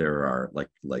there are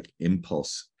like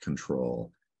impulse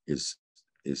control is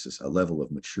just a level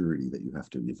of maturity that you have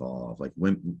to evolve. Like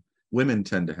women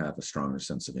tend to have a stronger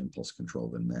sense of impulse control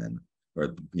than men,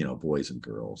 or boys and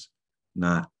girls.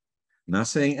 Not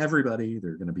saying everybody,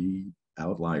 they're going to be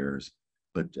outliers,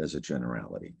 but as a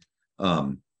generality.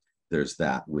 There's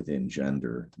that within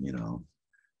gender,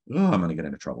 Oh, I'm going to get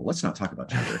into trouble. Let's not talk about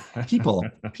gender.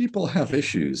 People have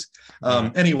issues.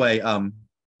 Anyway,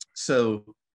 so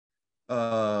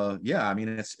yeah, I mean,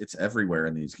 it's everywhere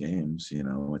in these games,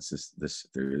 it's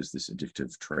there is this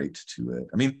addictive trait to it.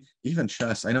 I mean, even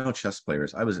chess, I know chess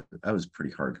players, I was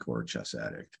pretty hardcore chess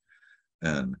addict,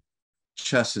 and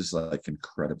chess is like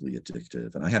incredibly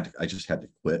addictive. And I just had to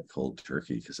quit cold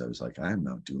turkey because I was like, I'm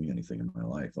not doing anything in my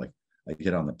life. Like, I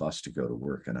get on the bus to go to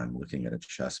work and I'm looking at a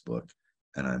chess book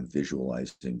and I'm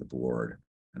visualizing the board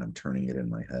and I'm turning it in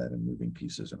my head and moving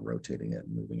pieces and rotating it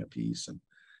and moving a piece, and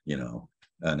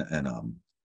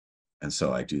and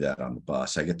so I do that on the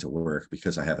bus. I get to work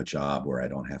because I have a job where I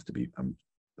don't have to be, I'm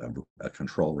a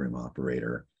control room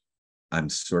operator. I'm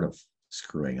sort of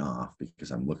screwing off because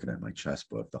I'm looking at my chess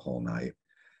book the whole night.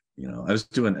 I was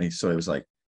doing, so it was like,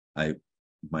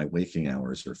 my waking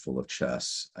hours are full of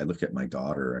chess. I look at my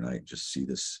daughter and I just see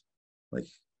this, like,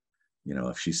 you know,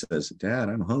 if she says, "Dad,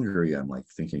 I'm hungry," I'm like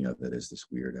thinking of it as this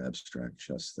weird abstract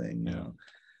chess thing, you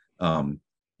know.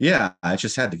 Yeah, I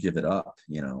just had to give it up,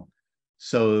 you know.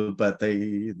 So, but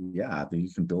you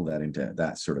can build that into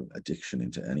that sort of addiction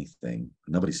into anything.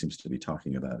 Nobody seems to be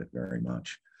talking about it very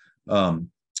much.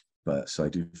 But so I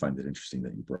do find it interesting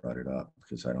that you brought it up,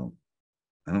 because I don't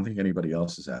think anybody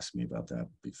else has asked me about that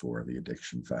before, the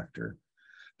addiction factor.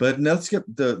 But now let's get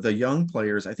the young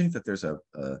players. I think that there's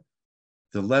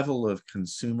the level of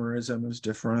consumerism is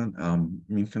different. I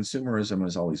mean, consumerism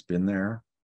has always been there.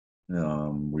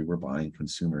 We were buying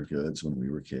consumer goods when we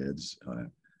were kids.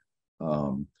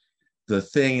 The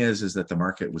thing is that the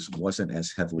market wasn't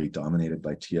as heavily dominated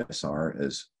by TSR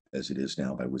as it is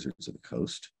now by Wizards of the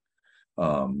Coast.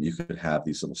 You could have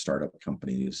these little startup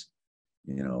companies,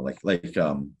 you know, like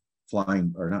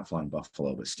Flying, or not Flying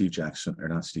Buffalo, but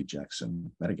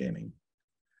Metagaming.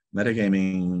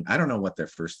 Metagaming, I don't know what their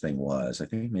first thing was. I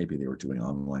think maybe they were doing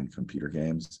online computer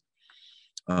games.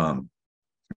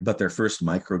 But their first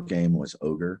micro game was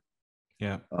Ogre.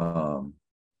 Yeah.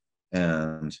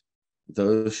 And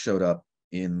those showed up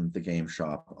in the game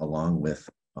shop along with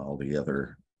all the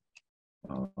other,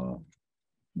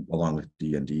 along with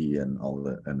D&D and all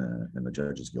the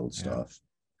Judges Guild stuff.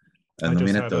 And the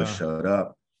minute those showed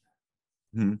up,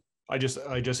 I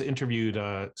just interviewed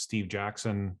Steve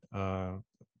Jackson,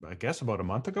 I guess about a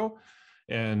month ago,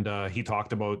 and he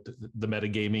talked about the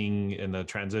metagaming and the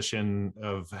transition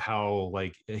of how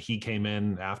like he came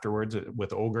in afterwards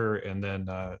with Ogre, and then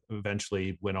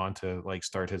eventually went on to like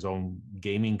start his own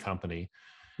gaming company.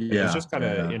 And it was just kind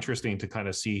of interesting to kind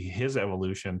of see his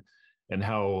evolution and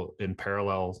how in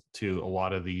parallel to a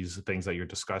lot of these things that you're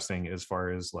discussing as far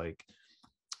as like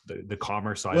the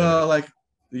commerce side. Well, like,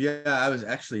 yeah, I was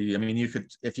actually, I mean, you could,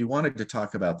 if you wanted to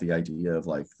talk about the idea of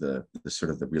like the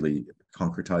sort of the really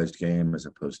concretized game as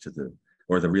opposed to the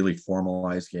really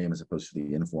formalized game as opposed to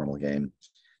the informal game,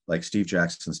 like Steve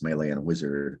Jackson's Melee and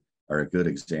Wizard are a good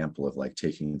example of like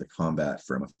taking the combat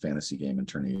from a fantasy game and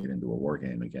turning it into a war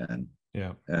game again.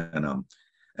 Yeah. And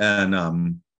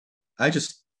I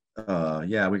just,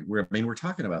 we're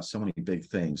talking about so many big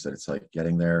things that it's like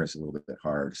getting there is a little bit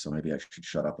hard. So maybe I should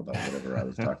shut up about whatever I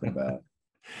was talking about.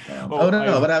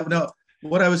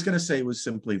 What I was going to say was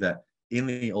simply that in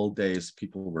the old days,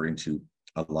 people were into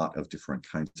a lot of different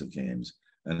kinds of games.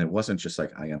 And it wasn't just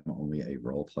like, I am only a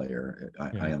role player.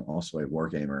 I am also a war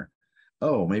gamer.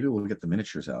 Oh, maybe we'll get the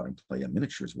miniatures out and play a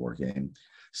miniatures war game.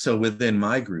 So within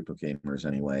my group of gamers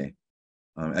anyway,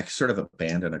 I sort of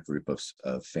abandoned a group of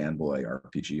fanboy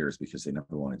RPGers because they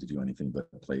never wanted to do anything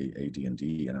but play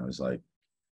AD&D. And I was like,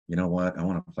 you know what? I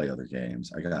want to play other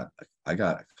games. I got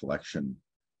a collection,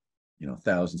 you know,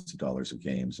 thousands of dollars of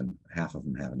games, and half of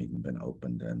them haven't even been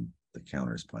opened and the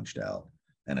counters punched out.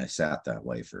 And I sat that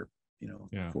way for,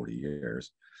 40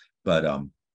 years. But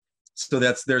so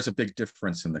there's a big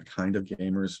difference in the kind of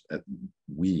gamers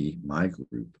my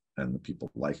group and the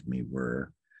people like me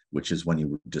were, which is when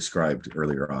you described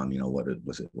earlier on, what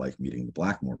was it like meeting the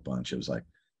Blackmore bunch? It was like,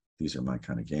 these are my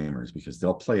kind of gamers, because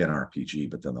they'll play an RPG,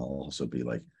 but then they'll also be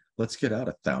like, let's get out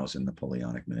 1,000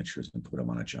 Napoleonic miniatures and put them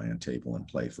on a giant table and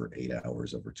play for 8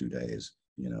 hours over 2 days,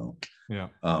 Yeah.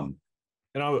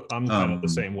 And I'm kind of the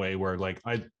same way, where like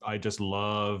I just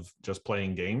love just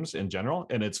playing games in general,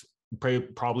 and it's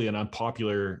probably an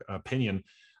unpopular opinion,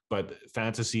 but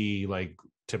fantasy, like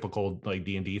typical like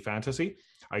D&D fantasy,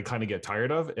 I kind of get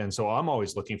tired of. And so I'm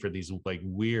always looking for these like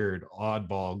weird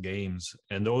oddball games.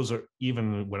 And those are,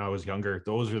 even when I was younger,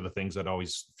 those are the things that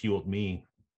always fueled me.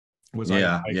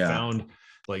 I found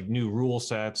like new rule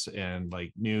sets and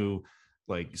like new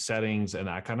like settings and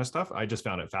that kind of stuff. I just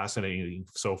found it fascinating.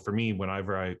 So for me,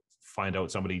 whenever I find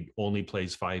out somebody only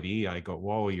plays 5e, I go,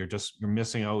 whoa, you're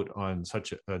missing out on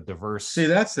such a diverse. See,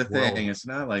 that's the thing. It's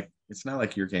not like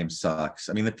your game sucks.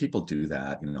 I mean, the people do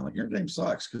that, like your game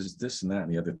sucks because it's this and that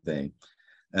and the other thing.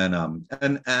 And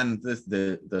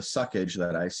the suckage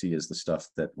that I see is the stuff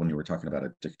that, when you were talking about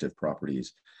addictive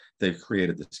properties, they've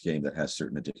created this game that has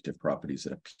certain addictive properties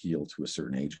that appeal to a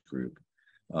certain age group.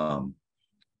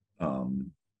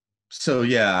 So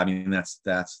yeah, I mean, that's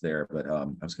there, but I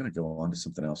was going to go on to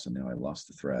something else and now I lost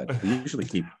the thread. I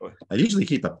usually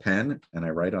keep a pen and I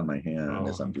write on my hand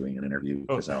as I'm doing an interview,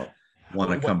 because I'll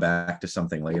want to come back to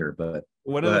something later. But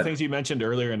one of the things you mentioned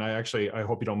earlier, and I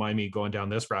hope you don't mind me going down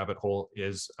this rabbit hole,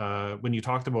 is when you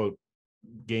talked about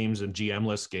games and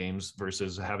GM-less games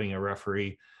versus having a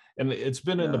referee. And it's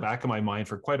been in the back of my mind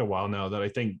for quite a while now that I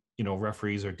think,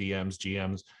 referees or DMs,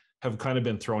 GMs have kind of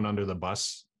been thrown under the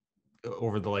bus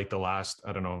over the last,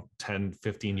 I don't know, 10,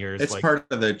 15 years. It's part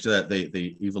of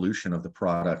the evolution of the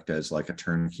product as like a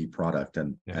turnkey product,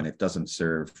 and it doesn't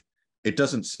serve the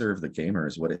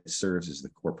gamers. What it serves is the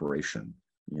corporation,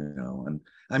 And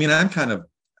I mean,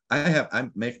 I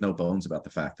make no bones about the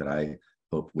fact that I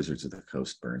hope Wizards of the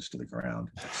Coast burns to the ground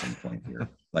at some point here.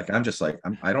 Like, I'm just like,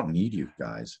 I don't need you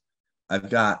guys. I've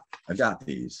got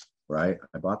these, right?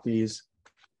 I bought these.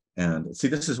 And see,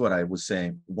 this is what I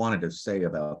wanted to say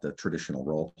about the traditional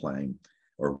role playing,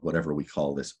 or whatever we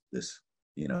call this, the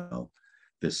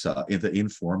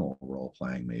informal role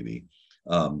playing, maybe,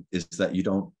 is that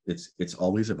it's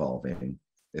always evolving.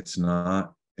 It's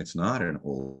not an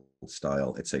old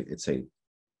style. It's a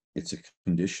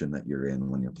condition that you're in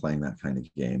when you're playing that kind of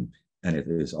game, and it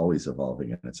is always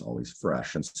evolving and it's always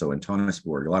fresh. And so in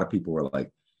Tannisborg, a lot of people were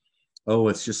like, "Oh,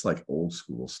 it's just like old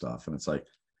school stuff," and it's like,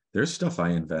 there's stuff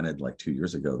I invented like 2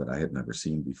 years ago that I had never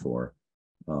seen before.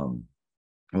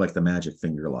 Like the magic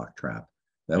finger lock trap.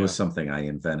 That was something I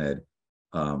invented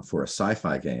for a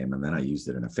sci-fi game, and then I used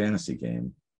it in a fantasy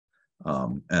game.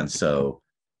 And so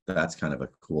that's kind of a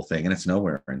cool thing. And it's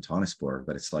nowhere in Tannisborg,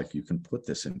 but it's like, you can put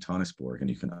this in Tannisborg and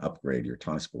you can upgrade your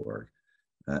Tannisborg.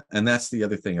 And that's the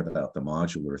other thing about the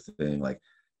modular thing. Like,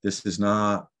 this is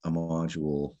not a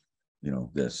module,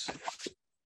 this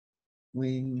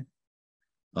wing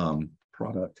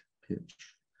product pitch.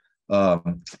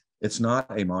 It's not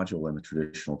a module in the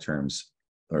traditional terms,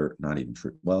 or not even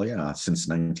true. Well, yeah, since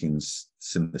the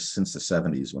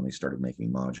 70s, when they started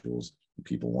making modules,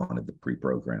 people wanted the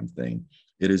pre-programmed thing.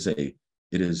 It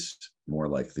is more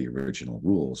like the original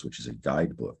rules, which is a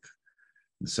guidebook.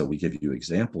 And so we give you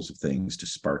examples of things to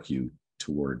spark you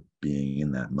toward being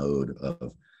in that mode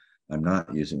of, I'm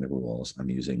not using the rules, I'm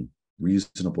using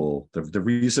reasonable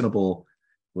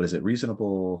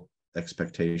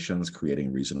expectations,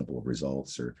 creating reasonable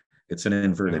results, or it's an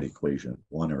inverted equation,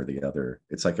 one or the other.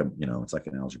 It's like it's like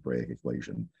an algebraic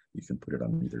equation. You can put it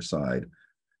on either side.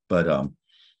 But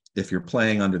if you're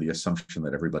playing under the assumption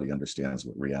that everybody understands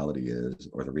what reality is,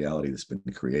 or the reality that's been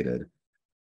created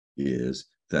is,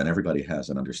 then everybody has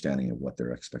an understanding of what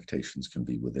their expectations can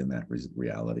be within that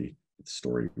reality,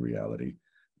 story reality.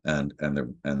 And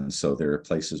so there are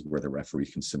places where the referee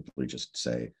can simply just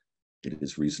say, it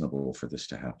is reasonable for this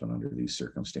to happen under these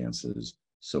circumstances.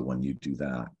 So when you do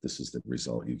that, this is the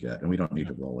result you get. And we don't need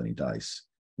to roll any dice.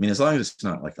 I mean, as long as it's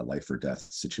not like a life or death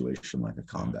situation, like a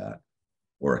combat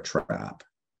or a trap,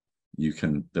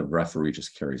 the referee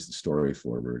just carries the story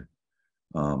forward.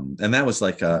 And that was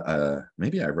like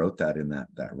maybe I wrote that in that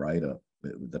write-up,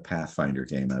 the Pathfinder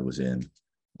game I was in,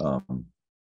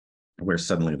 where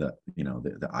suddenly the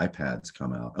iPads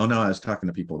come out. Oh no, I was talking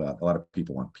to people about, a lot of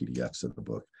people want PDFs of the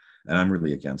book. And I'm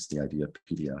really against the idea of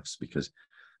PDFs, because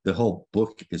the whole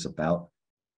book is about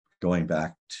going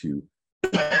back to,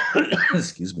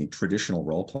 excuse me, traditional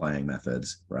role-playing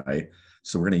methods, right?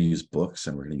 So we're going to use books,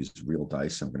 and we're going to use real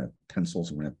dice, and we're going to have pencils,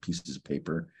 and we're going to have pieces of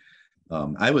paper.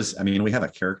 We have a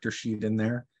character sheet in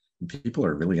there, and people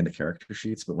are really into character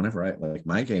sheets, but whenever like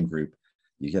my game group,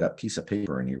 you get a piece of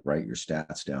paper and you write your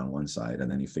stats down one side, and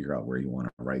then you figure out where you want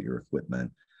to write your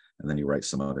equipment. And then you write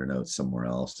some other notes somewhere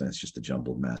else, and it's just a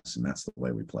jumbled mess. And that's the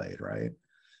way we played, right?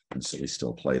 And so we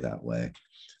still play that way.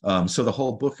 So the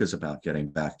whole book is about getting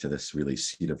back to this really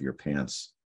seat of your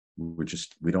pants.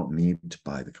 We don't need to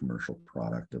buy the commercial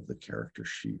product of the character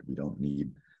sheet. We don't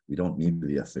need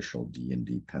the official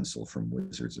D&D pencil from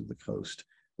Wizards of the Coast,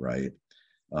 right?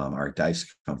 Our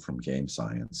dice come from Game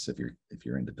Science. If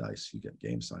you're into dice, you get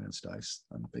Game Science dice.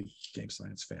 I'm a big Game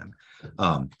Science fan.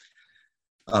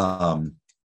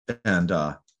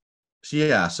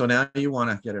 So now you want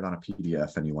to get it on a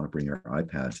PDF, and you want to bring your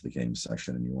iPad to the game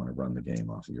session, and you want to run the game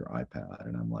off of your iPad.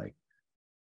 And I'm like,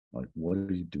 what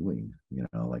are you doing?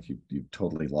 Like you've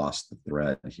totally lost the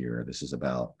thread here. This is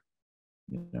about,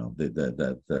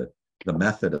 the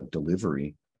method of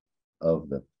delivery of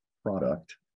the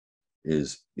product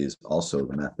is also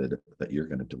the method that you're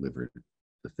going to deliver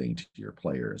the thing to your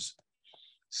players.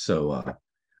 So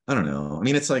I don't know. I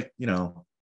mean, it's like,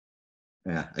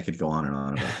 yeah, I could go on and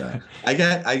on about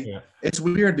that. It's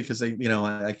weird because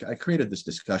I created this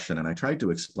discussion, and I tried to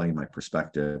explain my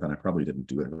perspective, and I probably didn't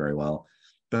do it very well.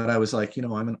 But I was like,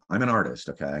 I'm an artist,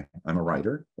 okay? I'm a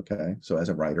writer, okay? So as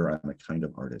a writer, I'm a kind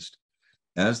of artist.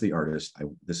 As the artist,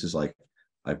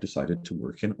 I've decided to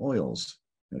work in oils,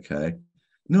 okay?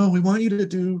 No, we want you to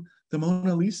do the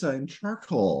Mona Lisa in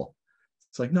charcoal.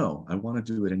 It's like, no, I want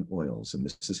to do it in oils, and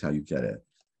this is how you get it.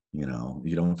 You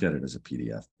don't get it as a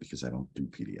PDF, because I don't do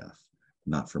PDF,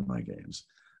 not for my games.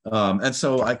 And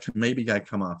so maybe I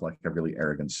come off like a really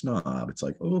arrogant snob. It's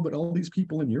like, oh, but all these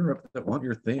people in Europe that want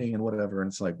your thing and whatever. And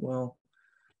it's like, well,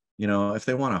 if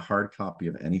they want a hard copy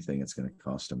of anything, it's going to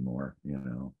cost them more,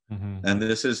 Mm-hmm. And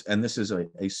this is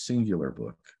a singular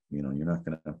book. You're not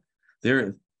going to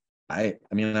there. I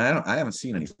haven't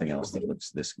seen anything else that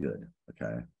looks this good.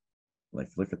 Okay. Like,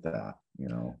 look at that,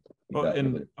 Well,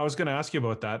 and really... I was going to ask you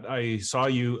about that. I saw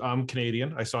I'm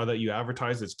Canadian. I saw that you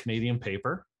advertised it's Canadian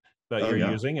paper that you're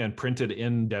using and printed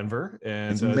in Denver.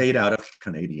 And it's made out of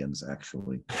Canadians,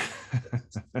 actually.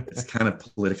 It's kind of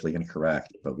politically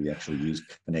incorrect, but we actually use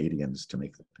Canadians to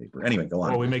make the paper. Anyway, go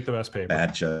on. Well, we make the best paper.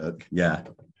 Bad joke. Yeah.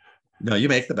 No, you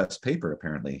make the best paper,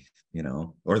 apparently,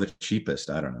 or the cheapest.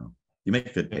 I don't know. You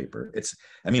make good paper. It's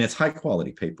high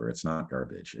quality paper. It's not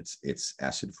garbage. It's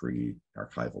acid free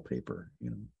archival paper.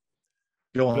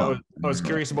 Go on. I was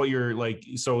curious about your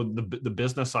the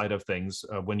business side of things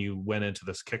when you went into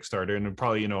this Kickstarter, and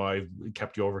probably I've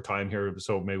kept you over time here,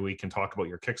 so maybe we can talk about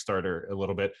your Kickstarter a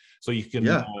little bit. So you can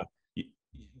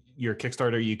your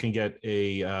Kickstarter, you can get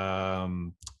a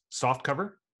soft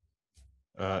cover.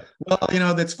 Well,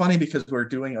 that's funny because we're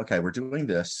doing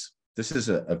this. This is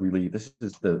this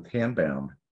is the handbound.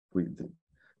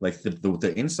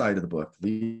 The inside of the book.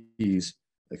 These,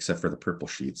 except for the purple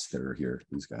sheets that are here,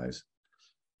 these guys.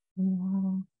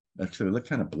 Actually, they look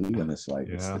kind of blue in this light.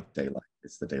 Yeah.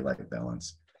 It's the daylight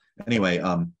balance. Anyway,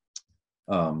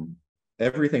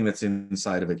 everything that's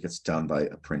inside of it gets done by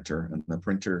a printer, and the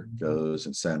printer goes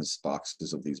and sends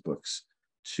boxes of these books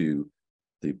to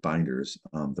the binders.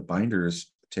 The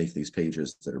binders take these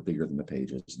pages that are bigger than the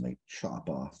pages, and they chop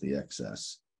off the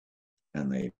excess,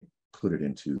 and they put it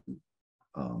into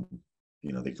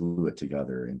they glue it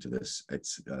together into this.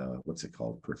 It's what's it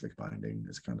called? Perfect binding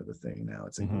is kind of the thing now.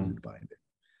 It's a glued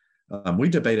binding. We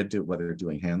debated whether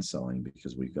doing hand sewing,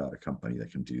 because we've got a company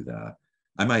that can do that.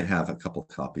 I might have a couple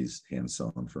copies hand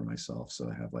sewn for myself, so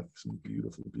I have like some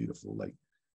beautiful,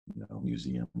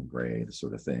 museum gray, the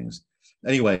sort of things.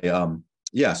 Anyway, so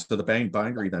the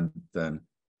bindery then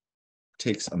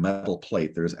takes a metal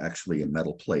plate. There's actually a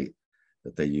metal plate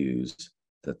that they use,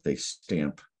 that they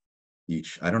stamp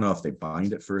each. I don't know if they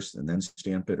bind it first and then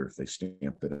stamp it, or if they stamp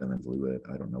it and then glue it.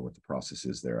 I don't know what the process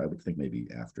is there. I would think maybe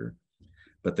after,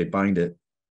 but they bind it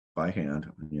by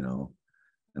hand, and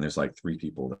there's like 3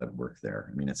 people that work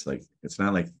there. It's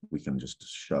not like we can just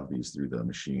shove these through the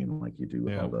machine like you do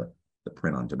with all the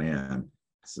print on demand.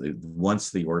 So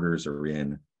once the orders are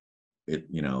in, it,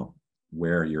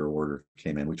 where your order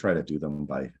came in, we try to do them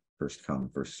by first come,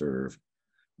 first serve.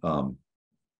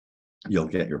 You'll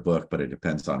get your book, but it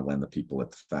depends on when the people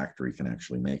at the factory can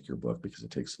actually make your book, because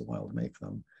it takes a while to make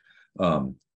them.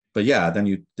 But yeah,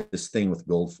 then this thing with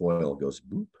gold foil goes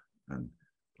boop and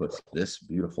puts this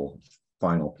beautiful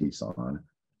final piece on.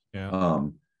 Yeah.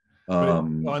 On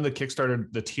the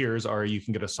Kickstarter, the tiers are, you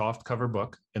can get a soft cover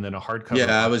book and then a hardcover.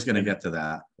 Yeah, I was going to get to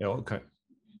that. Yeah, okay.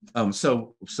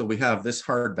 So we have this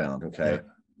hardbound,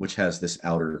 which has this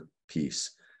outer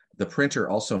piece. The printer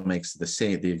also makes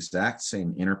the exact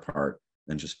same inner part,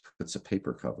 and just puts a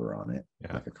paper cover on it,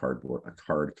 like a card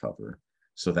cover.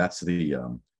 So that's the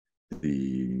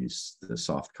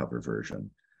soft cover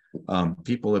version.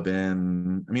 People have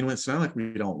been, it's not like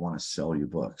we don't want to sell you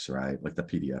books, right? Like the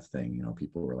PDF thing,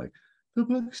 people were like, the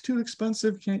book's too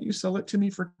expensive. Can't you sell it to me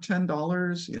for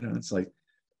 $10? It's like,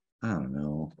 I don't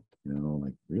know,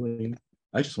 like, really?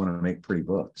 I just want to make pretty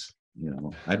books.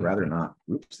 I'd rather not.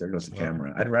 Oops, there goes the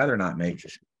camera. I'd rather not make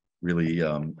really.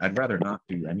 I'd rather not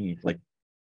do any like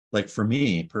for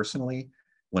me personally.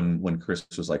 When Chris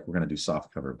was like, "We're going to do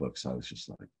soft cover books," I was just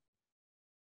like,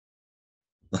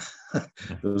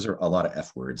 "Those are a lot of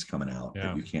F words coming out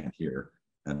that you can't hear,"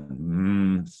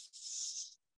 and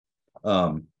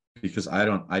because I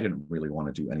didn't really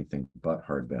want to do anything but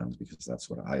hardbound, because that's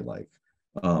what I like.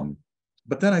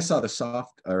 But then I saw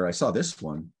this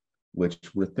one, which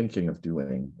we're thinking of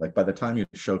doing. Like, by the time your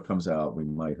show comes out, we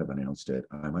might have announced it.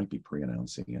 I might be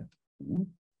pre-announcing it.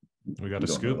 We got a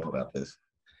scoop about this.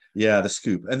 Yeah, the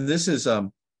scoop. And this is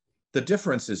the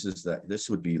difference is that this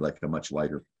would be like a much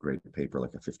lighter grade paper,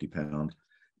 like a 50-pound.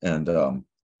 And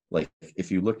like, if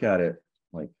you look at it,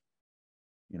 like,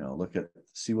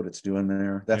 see what it's doing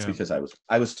there. That's because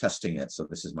I was testing it. So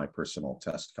this is my personal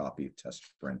test copy,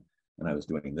 test print, and I was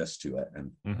doing this to it, and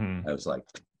I was like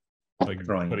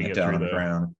throwing it down on the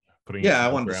ground. I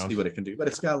wanted to see what it can do, but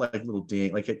it's got like little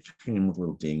it came with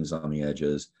little dings on the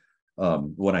edges.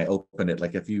 When I open it,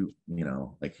 like, if you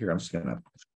like, here, I'm just gonna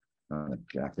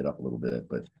jack it up a little bit,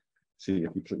 but see,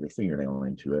 if you put your fingernail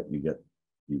into it, you get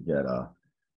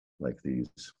like these.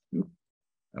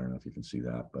 I don't know if you can see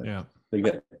that, but they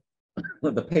get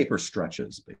the paper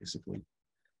stretches basically.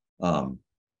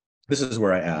 This is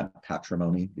where I add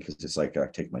patrimony, because it's like I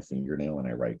take my fingernail and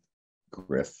I write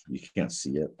Griff. You can't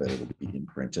see it, but it'll be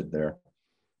imprinted there.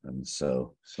 And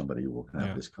so somebody will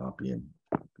have this copy and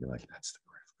be like, that's the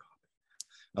Griff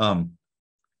copy.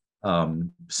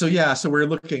 So yeah, so we're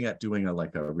looking at doing a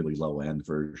really low end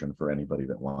version for anybody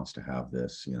that wants to have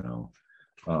this, you know.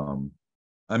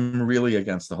 I'm really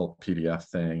against the whole PDF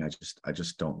thing. I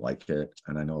just don't like it.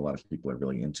 And I know a lot of people are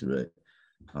really into it.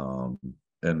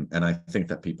 And I think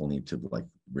that people need to like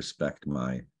respect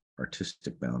my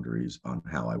artistic boundaries on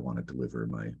how I want to deliver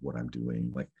what I'm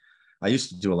doing. Like I used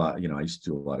to do a lot, I used to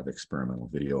do a lot of experimental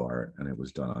video art, and it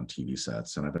was done on TV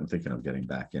sets. And I've been thinking of getting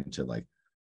back into like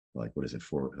what is it,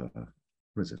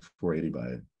 480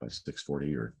 by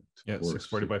 640 or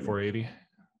 640 by 480.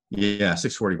 Yeah,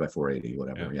 640 by 480,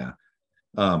 whatever. Yeah.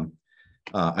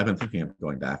 I've been thinking of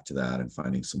going back to that and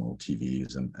finding some old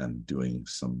TVs and doing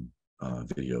some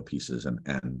video pieces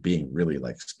and being really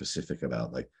like specific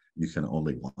about like, you can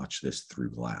only watch this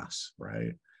through glass,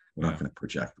 right? We're not going to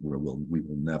project. We will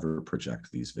never project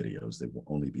these videos. They will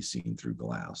only be seen through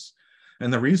glass.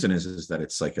 And the reason is that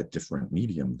it's like a different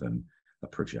medium than a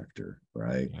projector,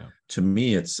 right? Yeah. To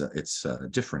me, it's a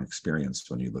different experience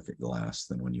when you look at glass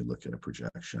than when you look at a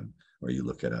projection or you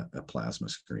look at a plasma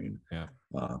screen. Yeah.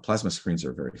 Plasma screens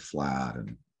are very flat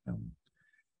and I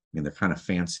mean, they're kind of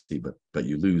fancy, but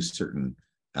you lose certain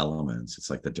elements. It's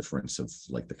like the difference of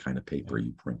like the kind of paper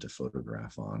you print a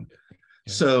photograph on.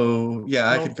 Yeah. So yeah,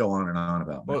 I could go on and on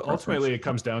about. Well, ultimately, it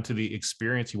comes down to the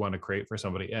experience you want to create for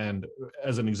somebody. And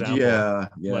as an example,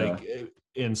 like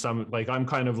in some, like I'm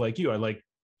kind of like you. I like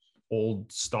old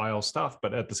style stuff,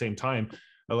 but at the same time,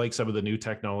 I like some of the new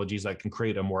technologies that can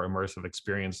create a more immersive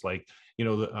experience. Like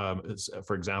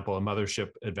for example, a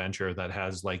Mothership adventure that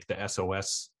has like the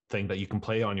SOS thing that you can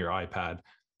play on your iPad.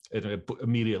 It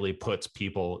immediately puts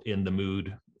people in the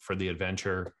mood for the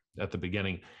adventure at the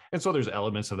beginning. And so there's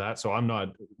elements of that. So I'm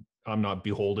not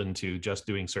beholden to just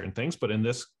doing certain things, but in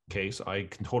this case, I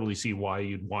can totally see why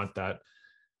you'd want that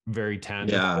very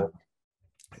tangible,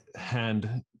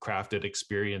 handcrafted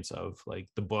experience of like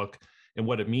the book and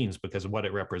what it means, because what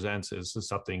it represents is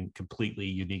something completely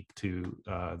unique to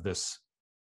this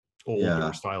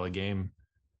older style of game.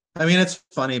 I mean, it's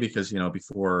funny because,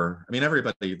 before, I mean,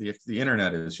 everybody, the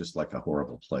internet is just like a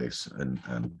horrible place. And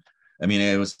I mean,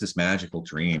 it was this magical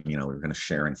dream, we were going to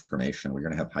share information. We were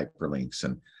going to have hyperlinks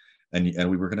and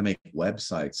we were going to make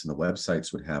websites, and the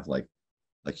websites would have like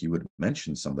you would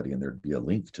mention somebody and there'd be a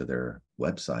link to their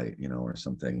website, or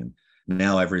something. And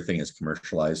now everything is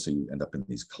commercialized. So you end up in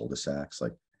these cul-de-sacs.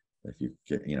 Like if you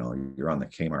get, you're on the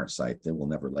Kmart site, they will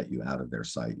never let you out of their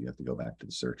site. You have to go back to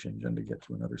the search engine to get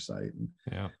to another site.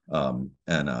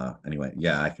 Anyway,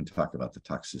 I can talk about the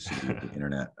toxicity of the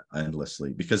internet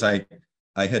endlessly, because I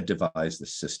had devised the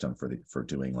system for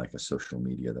doing like a social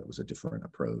media that was a different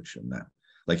approach. And that,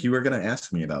 like, you were going to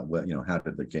ask me about what, how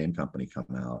did the game company come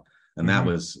out? And that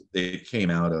was, it came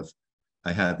out of,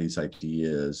 I had these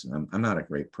ideas. I'm not a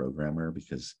great programmer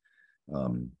because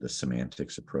the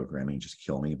semantics of programming just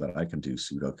kill me, but I can do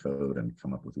pseudocode and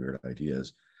come up with weird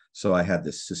ideas. So I had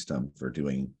this system for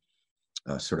doing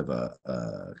sort of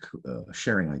a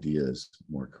sharing ideas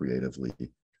more creatively.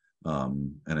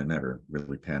 And it never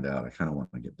really panned out. I kind of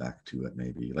want to get back to it,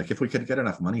 maybe. Like if we could get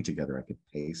enough money together, I could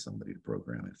pay somebody to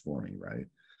program it for me, right?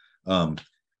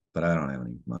 But I don't have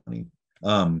any money.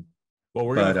 Well,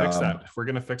 we're going to fix that. We're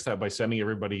going to fix that by sending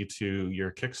everybody to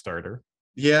your Kickstarter.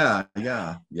 Yeah. And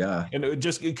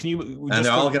can you? And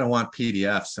they're all going to want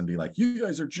PDFs and be like, "You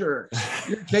guys are jerks.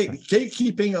 You're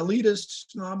gatekeeping,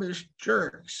 elitist, snobbish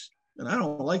jerks. And I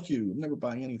don't like you. I'm never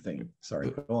buying anything."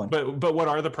 Sorry, go on. But what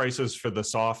are the prices for the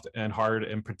soft and hard,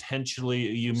 and potentially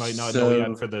you might not know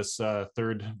yet for this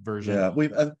third version?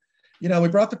 Yeah, we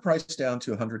brought the price down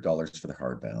to $100 for the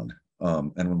hardbound.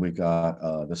 And when we got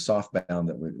the soft bound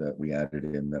that we added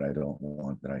in, that I don't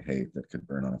want, that I hate, that could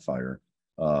burn on a fire,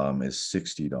 is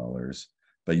 $60.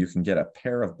 But you can get a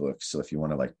pair of books. So if you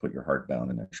want to like put your hardbound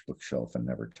in a bookshelf and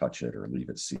never touch it or leave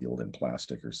it sealed in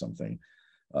plastic or something,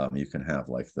 you can have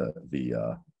like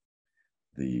the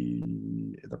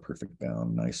perfect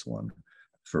bound nice one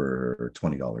for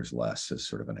 $20 less as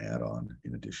sort of an add-on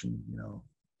in addition,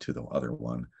 to the other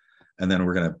one. And then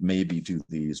we're going to maybe do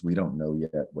these. We don't know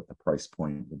yet what the price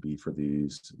point will be for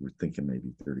these. We're thinking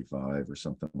maybe 35 or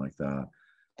something like that.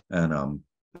 And I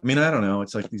mean, I don't know.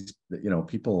 It's like these,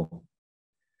 people,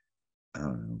 I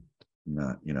don't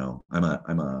know, not,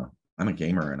 I'm a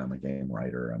gamer and I'm a game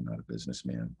writer. I'm not a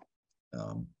businessman.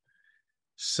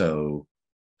 So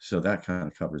So that kind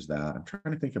of covers that. I'm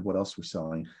trying to think of what else we're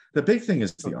selling. The big thing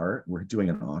is the art. We're doing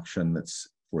an auction that's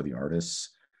for the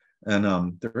artists.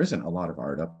 And there isn't a lot of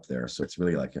art up there. So it's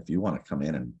really like if you want to come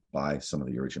in and buy some of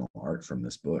the original art from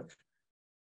this book,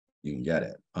 you can get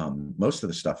it. Most of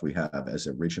the stuff we have as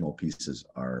original pieces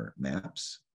are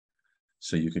maps.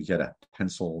 So you could get a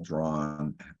pencil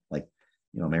drawn, like,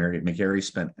 McGarry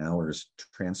spent hours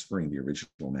transferring the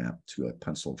original map to a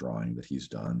pencil drawing that he's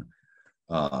done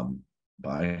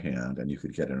by hand. And you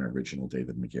could get an original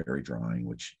David McGarry drawing,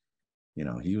 which,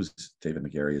 David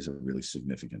McGarry is a really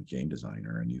significant game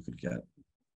designer, and you could get,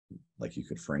 you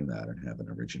could frame that and have an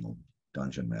original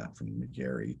dungeon map from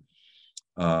McGarry.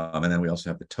 And then we also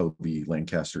have the Toby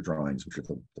Lancaster drawings, which are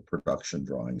the production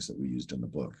drawings that we used in the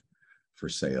book for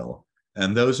sale.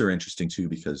 And those are interesting too,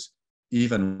 because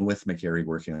even with McGarry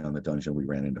working on the dungeon, we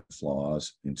ran into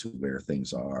flaws into where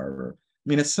things are.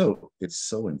 It's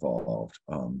so involved.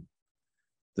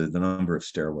 The number of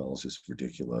stairwells is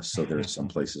ridiculous. So there's some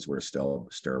places where a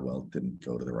stairwell didn't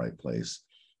go to the right place,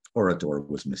 or a door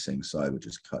was missing. So I would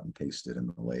just cut and paste it in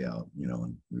the layout,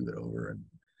 and move it over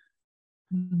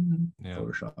and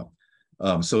Photoshop.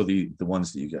 So the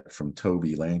ones that you get from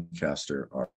Toby Lancaster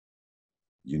are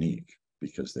unique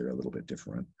because they're a little bit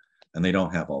different, and they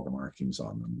don't have all the markings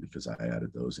on them because I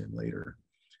added those in later.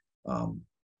 All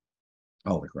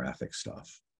the graphic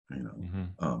stuff, and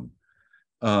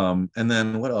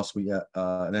then what else we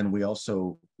got? Then we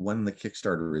also, when the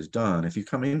Kickstarter is done, if you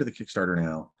come into the Kickstarter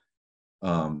now,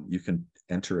 you can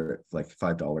enter it like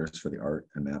 $5 for the art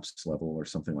and maps level or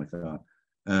something like that.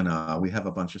 And we have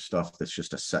a bunch of stuff that's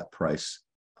just a set price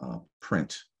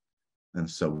print. And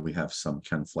so we have some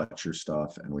Ken Fletcher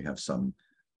stuff, and we have some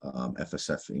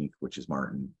FSF Inc., which is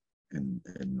Martin in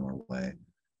Norway.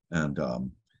 And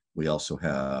we also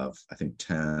have, I think,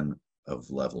 10 of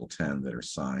level 10 that are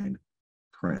signed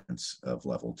prints of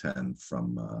level 10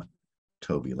 from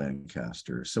Toby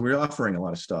Lancaster. So we're offering a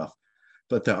lot of stuff.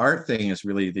 But the art thing is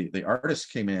really, the artists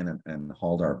came in and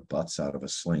hauled our butts out of a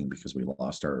sling because we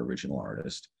lost our original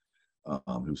artist,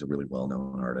 who's a really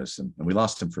well-known artist. And we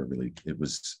lost him for really, it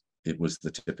was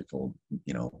the typical,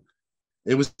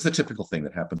 it was the typical thing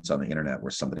that happens on the internet where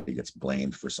somebody gets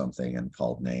blamed for something and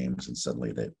called names, and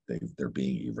suddenly they're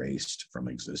being erased from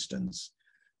existence.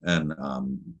 And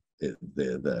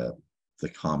the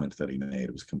comment that he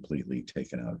made was completely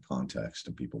taken out of context,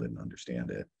 and people didn't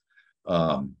understand it.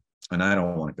 And I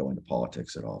don't want to go into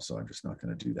politics at all, so I'm just not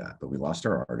going to do that. But we lost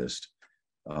our artist.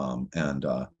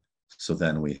 So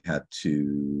then we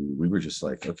were just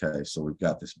like, okay, so we've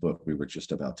got this book. We were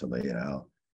just about to lay it out.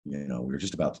 We were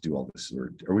just about to do all this,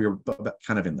 or we were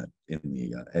kind of in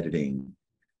the editing,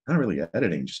 not really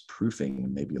editing, just proofing,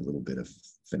 and maybe a little bit of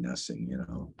finessing,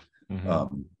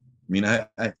 Mm-hmm.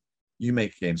 You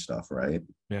make game stuff, right?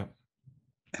 Yeah.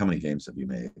 How many games have you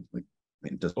made?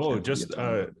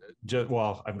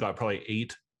 Well, I've got probably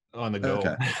 8 on the go.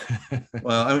 Okay.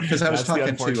 Well, because I was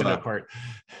talking to part.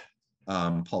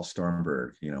 Paul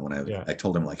Stormberg, when I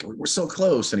told him, like, we're so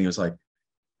close, and he was like,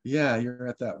 yeah, you're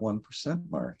at that 1%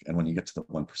 mark. And when you get to the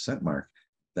 1% mark,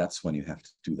 that's when you have to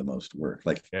do the most work.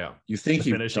 Like, you think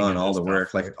you've done all the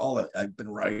work, like I've been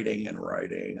writing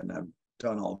and I've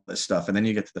done all this stuff. And then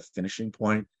you get to the finishing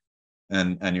point,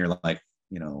 and you're like,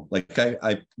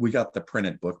 we got the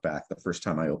printed book back. The first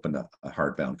time I opened a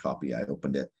hardbound copy, I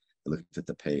opened it, I looked at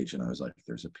the page, and I was like,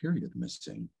 there's a period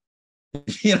missing,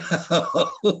 and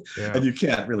you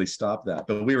can't really stop that.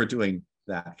 But we were doing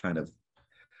that kind of,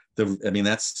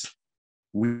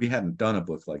 we hadn't done a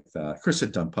book like that. Chris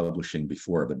had done publishing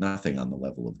before, but nothing on the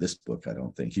level of this book, I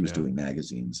don't think. He was doing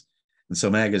magazines. And so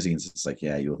magazines, it's like,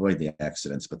 you avoid the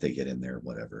accidents, but they get in there,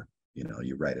 whatever.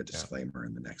 You write a disclaimer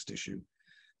in the next issue.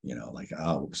 Like,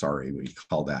 oh, sorry, we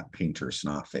call that painter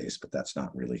Snotface, but that's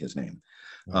not really his name.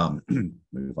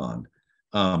 Move on.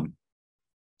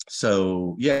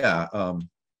 So yeah.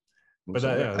 But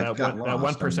that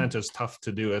 1% is tough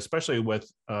to do, especially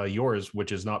with yours,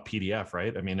 which is not PDF,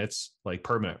 right? It's like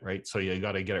permanent, right? So you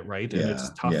got to get it right, and it's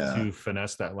tough to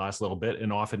finesse that last little bit.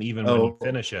 And often, even when you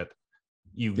finish it,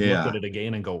 you look at it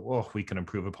again and go, "Oh, we can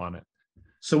improve upon it."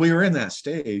 So we were in that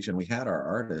stage, and we had our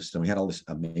artist, and we had all this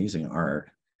amazing art.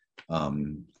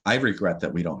 I regret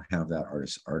that we don't have that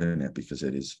artist's art in it, because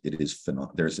it is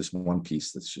phenomenal. There's this one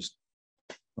piece that's just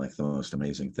like the most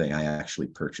amazing thing. I actually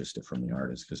purchased it from the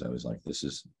artist because I was like, this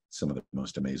is some of the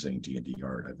most amazing D&D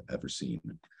art I've ever seen.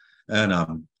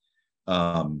 And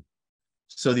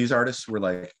so these artists were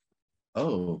like,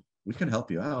 oh, we can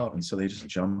help you out. And so they just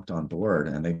jumped on board,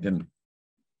 and they didn't,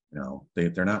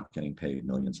 they're not getting paid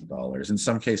millions of dollars. In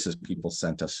some cases, people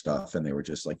sent us stuff and they were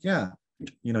just like, yeah,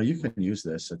 you can use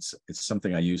this. It's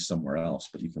something I use somewhere else,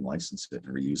 but you can license it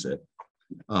and reuse it.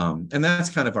 And that's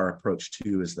kind of our approach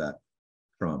too, is that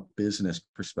from a business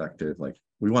perspective, like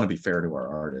we want to be fair to our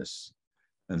artists.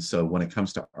 And so when it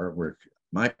comes to artwork,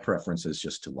 my preference is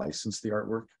just to license the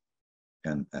artwork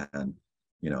and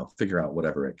figure out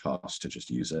whatever it costs to just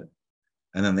use it.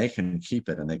 And then they can keep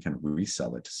it and they can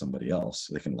resell it to somebody else.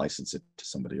 They can license it to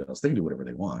somebody else. They can do whatever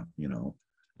they want.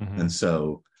 And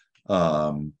so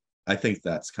I think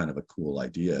that's kind of a cool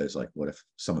idea, is like, what if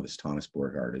some of this Thomas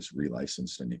Borg art is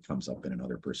relicensed and it comes up in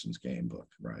another person's game book,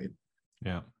 right?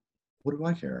 Yeah. What do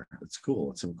I care? It's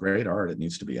cool. It's a great art. It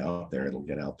needs to be out there. It'll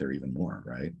get out there even more,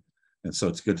 right? And so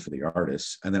it's good for the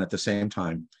artists. And then at the same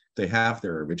time, they have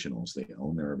their originals. They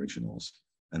own their originals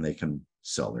and they can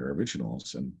sell their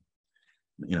originals. And,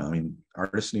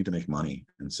 artists need to make money.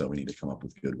 And so we need to come up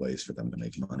with good ways for them to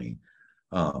make money.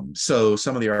 So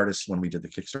some of the artists, when we did the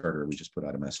Kickstarter, we just put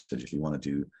out a message. If you want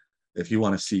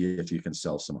to see if you can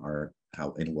sell some art,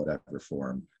 how, in whatever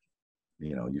form,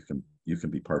 you can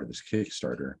be part of this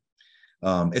Kickstarter.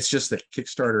 It's just that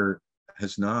Kickstarter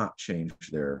has not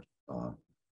changed their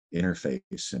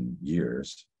interface in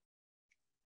years.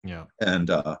 Yeah. And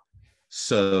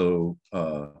so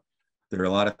there are a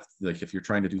lot of, like, if you're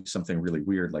trying to do something really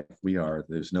weird like we are,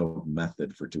 there's no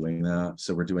method for doing that.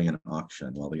 So we're doing an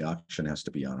auction. Well, the auction has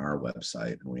to be on our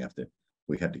website, and we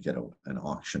had to get an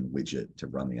auction widget to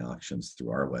run the auctions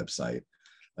through our website.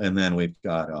 And then we've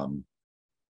got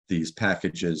these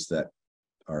packages that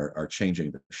are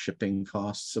changing the shipping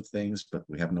costs of things, but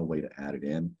we have no way to add it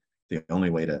in. The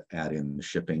only way to add in the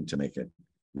shipping to make it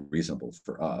reasonable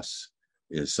for us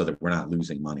is so that we're not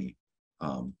losing money.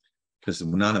 Because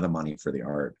none of the money for the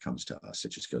art comes to us. It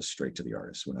just goes straight to the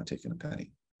artist. We're not taking a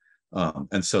penny.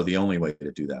 And so the only way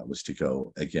to do that was to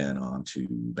go again onto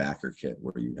BackerKit,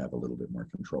 where you have a little bit more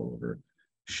control over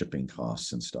shipping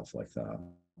costs and stuff like that.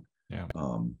 Yeah.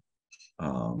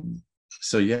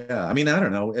 So yeah, I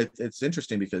don't know. It's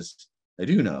interesting because I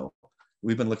do know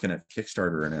we've been looking at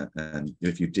Kickstarter, and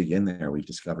if you dig in there, we've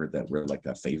discovered that we're like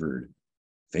that favored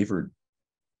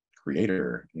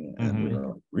creator. And we were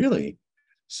like, really?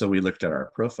 So we looked at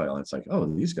our profile, and it's like, oh,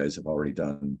 these guys have already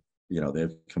done,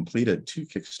 they've completed 2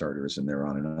 Kickstarters and they're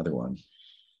on another one.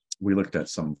 We looked at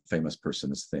some famous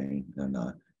person's thing, and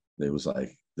they was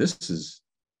like, this is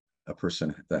a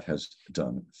person that has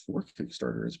done 4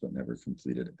 Kickstarters but never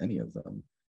completed any of them.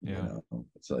 Yeah.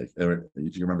 It's like, do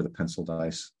you remember the pencil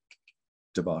dice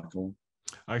debacle?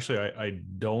 Actually, I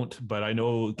don't, but I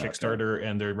know Kickstarter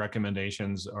and their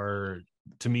recommendations are,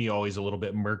 to me, always a little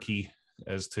bit murky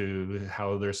as to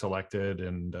how they're selected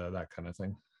and that kind of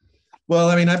thing. Well,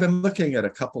 I've been looking at a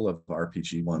couple of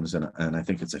RPG ones, and I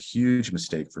think it's a huge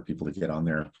mistake for people to get on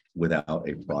there without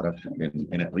a product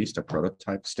in at least a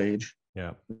prototype stage.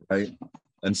 Yeah. Right.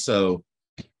 And so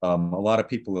a lot of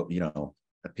people,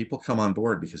 people come on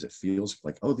board because it feels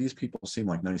like, oh, these people seem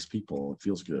like nice people. It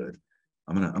feels good.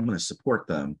 I'm gonna support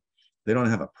them. They don't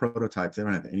have a prototype. They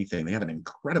don't have anything. They have an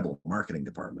incredible marketing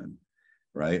department.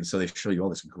 Right. And so they show you all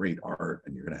this great art,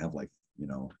 and you're going to have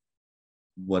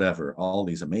whatever, all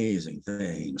these amazing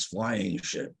things, flying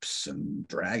ships and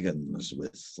dragons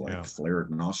with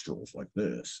flared nostrils like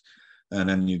this. And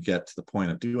then you get to the point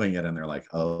of doing it, and they're like,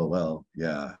 oh, well,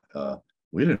 yeah,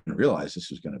 we didn't realize this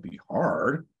was going to be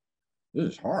hard.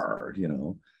 This is hard,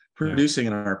 producing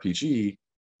an RPG.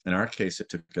 In our case, it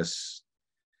took us,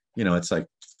 it's like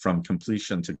from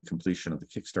completion to completion of the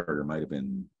Kickstarter might have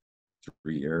been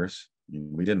 3 years.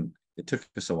 It took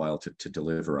us a while to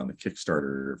deliver on the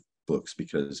Kickstarter books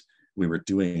because we were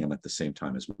doing them at the same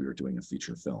time as we were doing a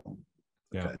feature film.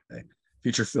 Yeah. Okay.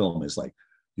 Feature film is like,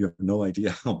 you have no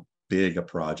idea how big a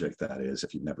project that is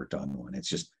if you've never done one.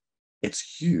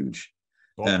 It's huge.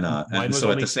 Well, mine was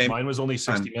only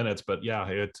 60 time, minutes, but yeah,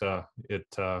 it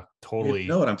totally. You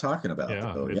know what I'm talking about?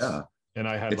 Yeah. Though, yeah. And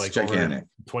I had like gigantic.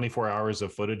 24 hours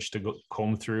of footage to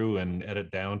comb through and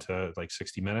edit down to like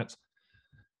 60 minutes.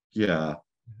 Yeah.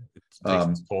 It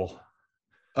takes its toll.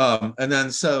 And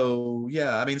then so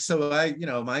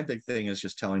my big thing is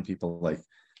just telling people, like,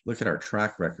 look at our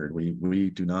track record. We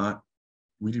do not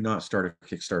start a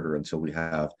Kickstarter until we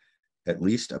have at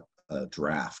least a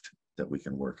draft that we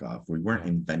can work off. We weren't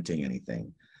inventing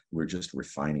anything. We're just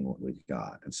refining what we've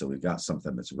got. And so we've got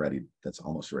something that's ready, that's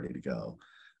almost ready to go.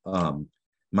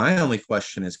 My only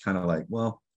question is kind of like,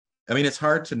 well, it's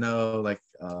hard to know, like,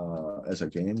 as a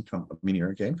game company, you're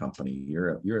a game company,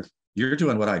 you're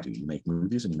doing what I do. You make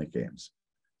movies and you make games.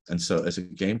 And so as a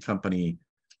game company,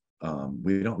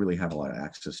 we don't really have a lot of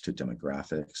access to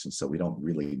demographics. And so we don't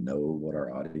really know what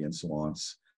our audience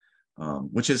wants,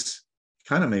 which is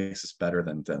kind of makes us better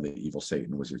than the Evil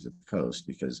Satan Wizards of the Coast,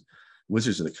 because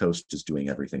Wizards of the Coast is doing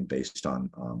everything based on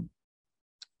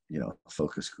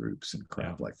focus groups and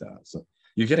crap like that. So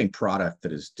you're getting product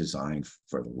that is designed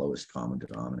for the lowest common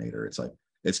denominator. It's like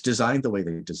it's designed the way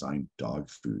they design dog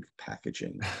food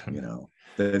packaging.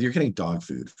 You're getting dog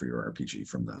food for your RPG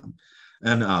from them.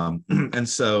 And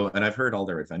and I've heard all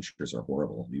their adventures are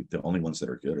horrible. The only ones that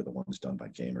are good are the ones done by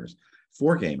gamers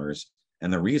for gamers.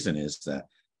 And the reason is that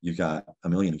you got a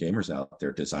million gamers out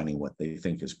there designing what they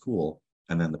think is cool.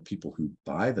 And then the people who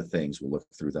buy the things will look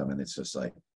through them and it's just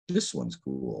like, this one's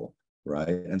cool, right?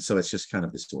 And so it's just kind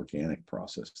of this organic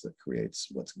process that creates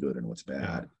what's good and what's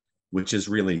bad, which is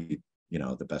really,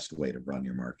 the best way to run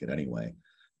your market anyway.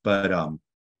 But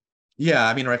yeah,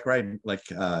 I mean, I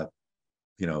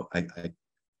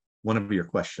one of your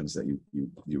questions that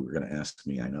you were going to ask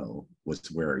me, I know,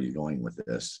 was where are you going with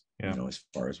this? As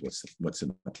far as what's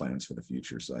in the plans for the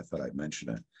future. So I thought I'd mention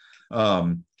it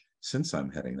since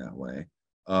I'm heading that way.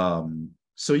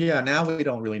 So yeah, now we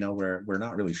don't really know we're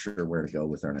not really sure where to go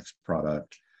with our next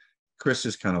product. Chris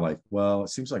is kind of like, well, it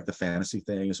seems like the fantasy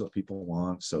thing is what people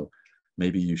want, so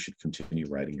maybe you should continue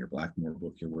writing your Blackmoor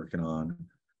book you're working on.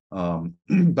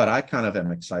 But I kind of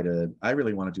am excited. I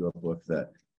really want to do a book that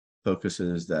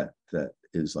focuses that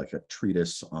is like a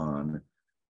treatise on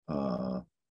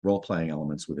role-playing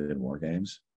elements within war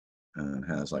games, and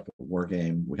has like a war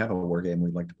game. We have a war game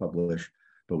we'd like to publish,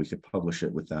 but we could publish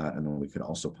it with that, and then we could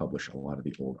also publish a lot of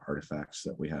the old artifacts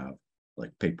that we have,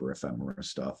 like paper ephemera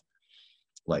stuff,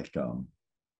 like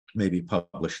maybe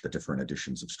publish the different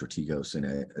editions of Strategos in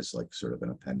it as like sort of an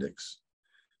appendix,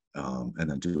 and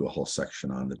then do a whole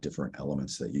section on the different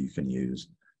elements that you can use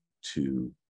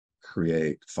to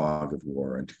create Fog of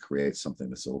War and to create something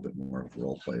that's a little bit more of a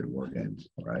role-played war game,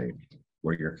 right?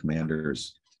 Where your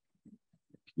commanders,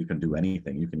 you can do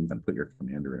anything. You can even put your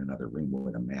commander in another room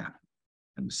with a map,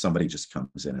 and somebody just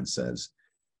comes in and says,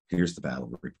 here's the battle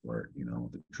report.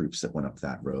 The troops that went up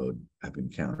that road have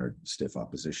encountered stiff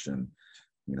opposition.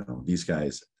 These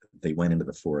guys, they went into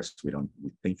the forest. We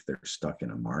think they're stuck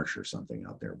in a marsh or something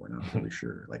out there. We're not really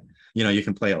sure. Like, you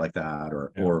can play it like that,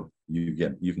 or you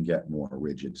can get more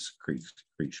rigid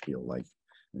Kriegspiel like,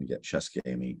 and get chess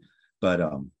gamey. But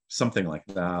something like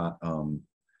that.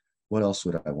 What else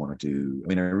would I want to do? I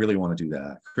mean, I really want to do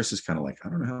that. Chris is kind of like, I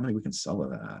don't know how many we can sell of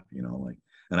that,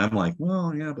 and I'm like,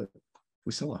 well, yeah, but if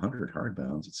we sell 100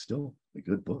 hardbounds, it's still a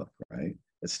good book, right?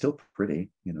 It's still pretty,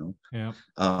 Yeah.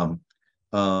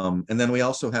 And then we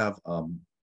also have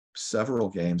several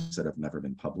games that have never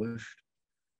been published.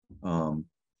 I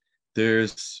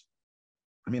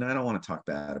don't want to talk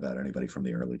bad about anybody from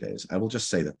the early days. I will just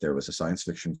say that there was a science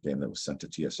fiction game that was sent to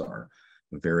TSR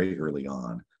very early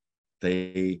on.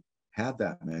 They had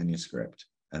that manuscript,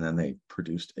 and then they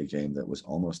produced a game that was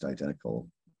almost identical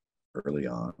early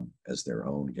on as their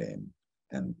own game,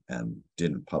 and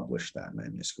didn't publish that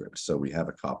manuscript. So we have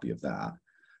a copy of that.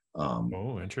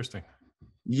 Oh, interesting.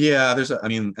 Yeah,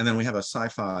 and then we have a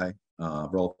sci-fi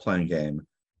role-playing game.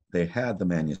 They had the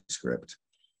manuscript.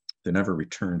 They never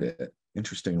returned it.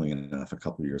 Interestingly enough, a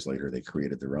couple of years later, they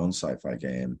created their own sci-fi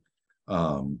game.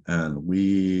 And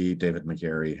David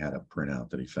McGarry had a printout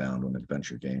that he found when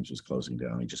Adventure Games was closing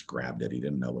down. He just grabbed it. He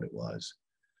didn't know what it was.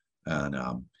 And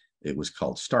it was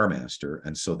called Star Master.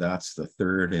 And so that's the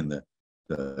third in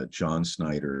the John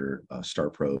Snyder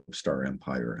Star Probe, Star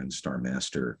Empire, and Star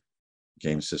Master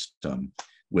game system,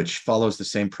 which follows the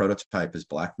same prototype as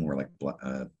Blackmoor.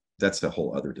 That's a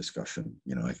whole other discussion.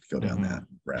 I could go down that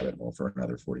rabbit hole for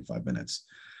another 45 minutes.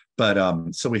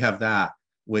 But so we have that,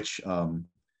 which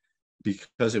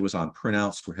because it was on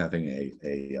printouts, we're having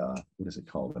a what is it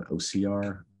called? An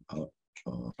OCR?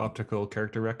 Optical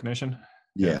character recognition?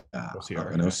 Yeah,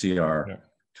 OCR, an OCR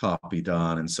copy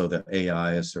done. And so the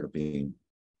AI is sort of being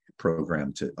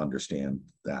programmed to understand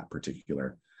that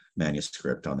particular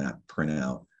manuscript on that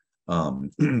printout.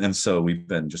 And so we've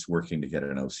been just working to get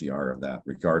an OCR of that,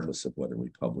 regardless of whether we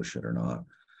publish it or not.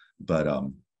 But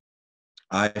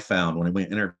I found when we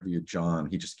interviewed John,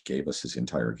 he just gave us his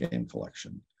entire game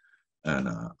collection.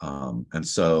 And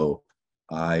so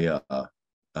I,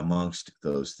 amongst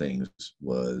those things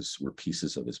were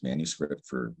pieces of his manuscript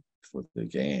for the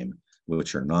game,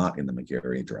 which are not in the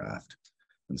McGarry draft.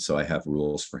 And so I have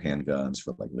rules for handguns,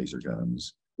 for like laser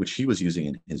guns, which he was using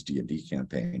in his D&D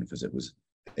campaign because it was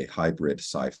a hybrid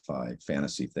sci-fi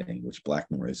fantasy thing, which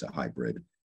Blackmoor is a hybrid.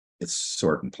 It's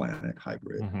Sword and Planet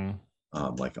hybrid,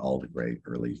 like all the great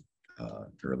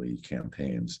early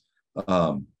campaigns.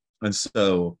 And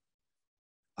so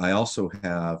I also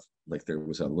have, like, there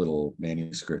was a little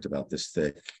manuscript about this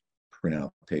thick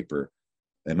printout paper.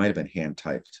 It might have been hand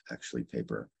typed, actually,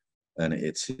 paper. and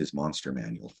it's his monster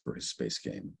manual for his space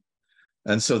game.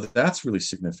 And so that's really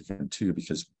significant too,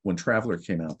 because when Traveller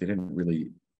came out, they didn't really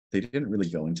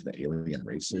go into the alien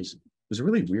races. It was a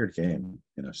really weird game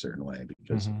in a certain way,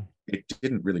 because it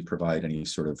didn't really provide any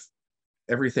sort of,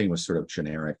 everything was sort of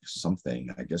generic something.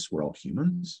 I guess we're all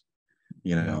humans,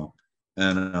 you know.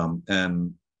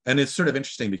 And it's sort of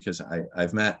interesting because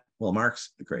I've met, well,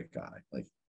 Mark's a great guy. Like,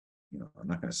 you know, I'm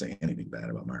not going to say anything bad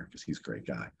about Mark because he's a great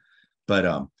guy,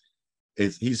 but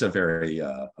he's a very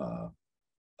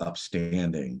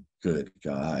upstanding, good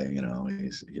guy. You know,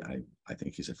 I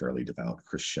think he's a fairly devout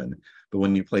Christian. But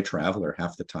when you play Traveller,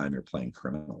 half the time you're playing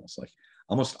criminals. Like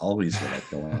almost always you're like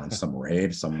going on some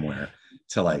raid somewhere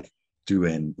to like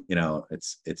doing, you know,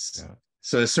 it's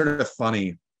so it's sort of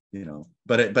funny, you know.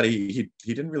 But he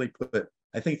didn't really put.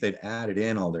 I think they've added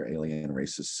in all their alien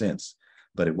races since,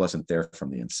 but it wasn't there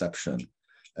from the inception.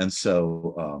 And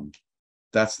so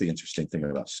that's the interesting thing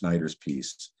about Snyder's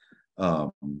piece.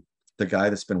 The guy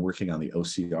that's been working on the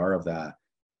OCR of that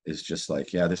is just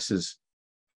like, yeah, this is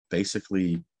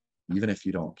basically, even if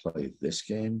you don't play this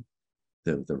game,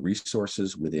 the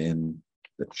resources within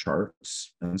the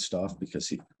charts and stuff, because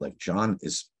he, like, John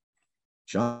is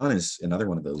another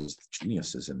one of those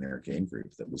geniuses in their game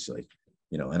group that was like,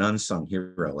 you know, an unsung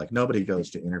hero. Like nobody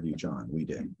goes to interview John. We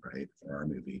did, right, for our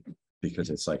movie, because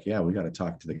it's like, yeah, we got to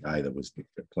talk to the guy that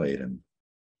played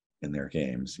in their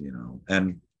games, you know.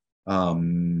 And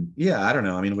yeah, I don't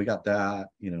know. I mean, we got that,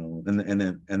 you know,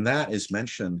 and that is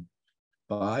mentioned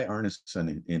by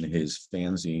Arneson in his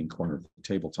fanzine Corner of the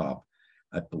Tabletop,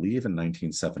 I believe in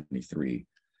 1973.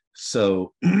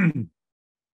 So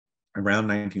around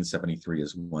 1973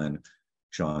 is when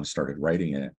John started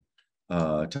writing it,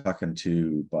 talking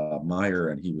to Bob Meyer,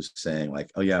 and he was saying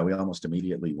like, oh yeah, we almost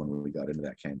immediately, when we got into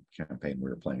that campaign, we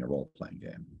were playing a role-playing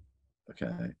game.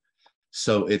 Okay.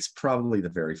 So it's probably the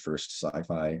very first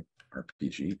sci-fi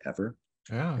RPG ever.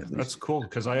 Yeah, that's cool,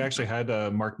 because I actually had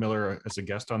Mark Miller as a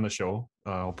guest on the show.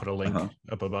 I'll put a link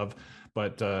up above.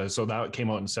 But so that came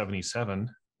out in 77.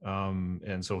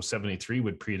 And so 73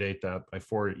 would predate that by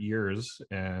 4 years.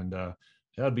 And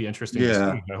that'd be interesting to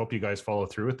see. I hope you guys follow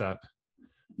through with that.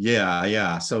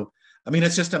 Yeah. So, I mean,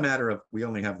 it's just a matter of, we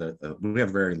only have we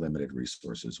have very limited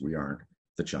resources. We aren't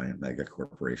the giant mega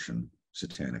corporation,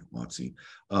 satanic Moxie.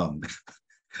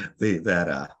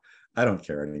 I don't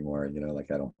care anymore, you know,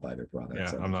 like I don't buy their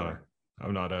products. Yeah,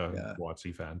 I'm not a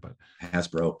WotC fan, but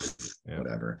Hasbro,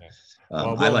 whatever. Yeah.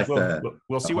 Well, I like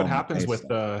we'll see what happens with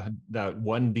that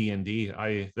one D&D.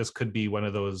 This could be one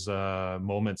of those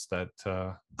moments that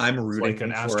I'm rooting like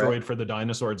an asteroid for the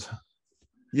dinosaurs.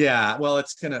 Yeah, well,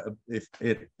 it's gonna, if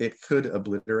it could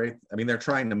obliterate. I mean, they're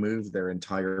trying to move their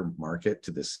entire market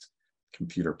to this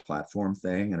computer platform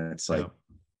thing, and it's like,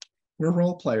 we're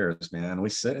role players, man. We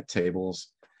sit at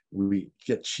tables, we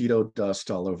get Cheeto dust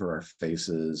all over our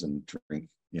faces and drink,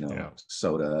 you know,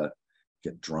 soda,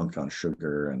 get drunk on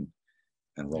sugar and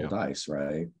roll dice,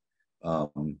 right?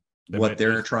 What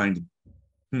they're trying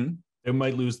to, They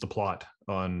might lose the plot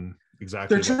on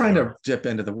exactly. They're trying to dip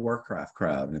into the Warcraft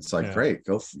crowd, and it's like, great,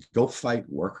 go fight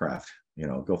Warcraft. You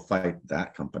know, go fight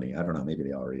that company. I don't know, maybe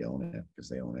they already own it because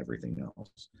they own everything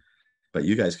else. But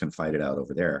you guys can fight it out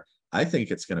over there. I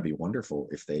think it's going to be wonderful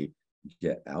if they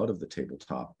get out of the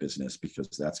tabletop business, because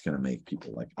that's going to make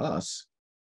people like us,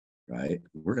 right?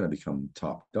 We're going to become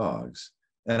top dogs.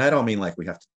 And I don't mean like we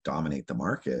have to dominate the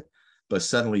market, but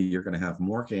suddenly you're going to have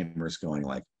more gamers going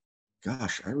like,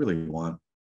 gosh, I really want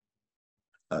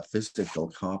a physical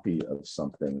copy of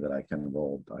something that I can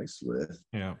roll dice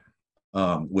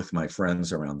with my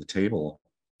friends around the table.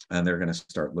 And they're going to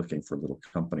start looking for little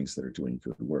companies that are doing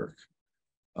good work.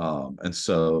 And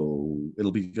so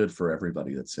it'll be good for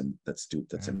everybody that's an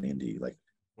indie. Like,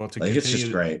 it's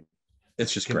just great.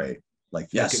 It's just great. Like,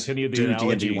 yes, continue the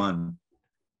analogy. D&D1.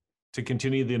 To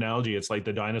continue the analogy, it's like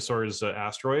the dinosaurs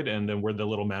asteroid, and then we're the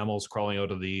little mammals crawling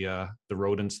out of the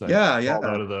rodents that crawled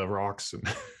out of the rocks.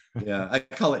 Yeah, I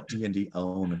call it D&D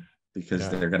own, because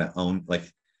they're going to own,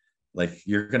 like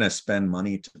you're going to spend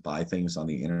money to buy things on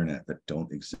the internet that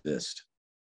don't exist.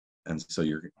 And so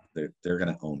they're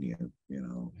going to own you, you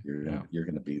know, you're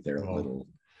going to be their little,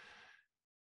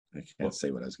 I can't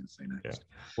say what I was going to say next.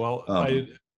 Yeah. Well,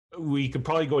 we could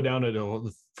probably go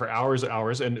down for hours.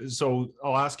 And so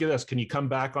I'll ask you this, can you come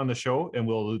back on the show and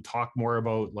we'll talk more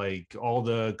about like all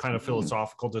the kind of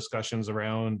philosophical discussions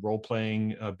around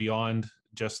role-playing beyond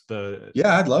just the...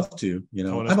 Yeah, I'd love to, you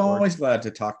know, I'm always glad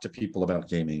to talk to people about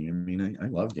gaming. I mean, I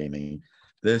love gaming.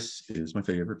 This is my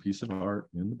favorite piece of art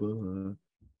in the book.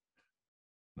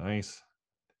 Nice.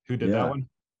 Who did that one?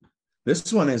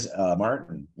 This one is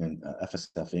Martin in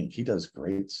FSF Inc. He does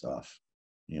great stuff.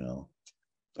 you know.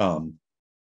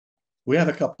 We have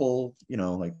a couple, you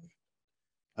know, like,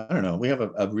 I don't know, we have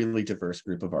a really diverse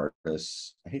group of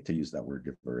artists. I hate to use that word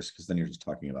diverse because then you're just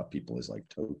talking about people as like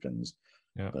tokens.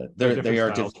 Yeah. But Very they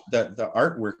are different the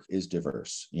artwork is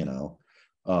diverse, you know.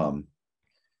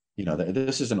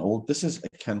 This is a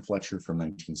Ken Fletcher from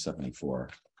 1974.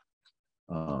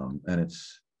 And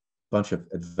it's a bunch of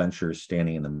adventurers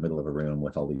standing in the middle of a room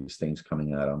with all these things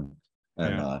coming at them.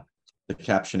 And Yeah. the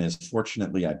caption is,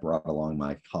 "Fortunately, I brought along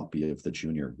my copy of the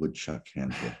Junior Woodchuck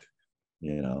Handbook."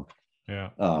 You know,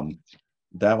 Yeah.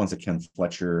 that one's a Ken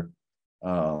Fletcher.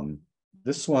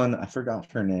 This one, I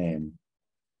forgot her name,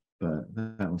 but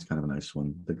that one's kind of a nice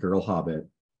one. The Girl Hobbit.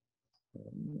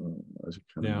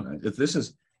 Yeah. This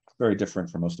is very different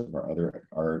from most of our other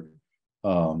art.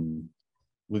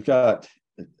 We've got,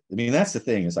 I mean, that's the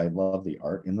thing, is I love the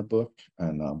art in the book,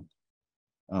 and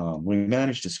we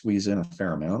managed to squeeze in a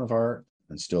fair amount of art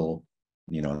and still,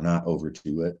 you know, not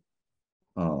overdo it.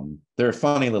 There are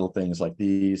funny little things like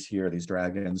these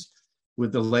dragons.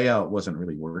 With the layout wasn't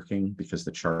really working because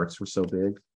the charts were so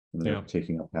big and they're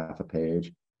taking up half a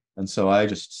page. And so I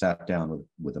just sat down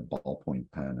with a ballpoint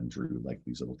pen and drew like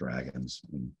these little dragons.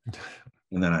 And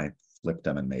then I flipped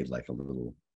them and made like a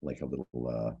little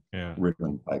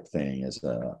ribbon type thing as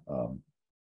a,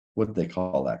 what do they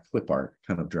call that? Clip art,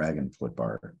 kind of dragon clip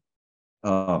art.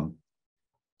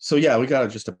 So yeah, we got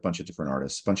just a bunch of different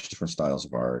artists, a bunch of different styles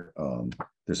of art.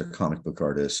 There's a comic book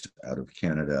artist out of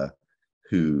Canada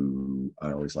who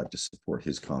I always like to support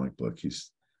his comic book.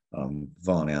 He's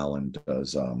Vaughn Allen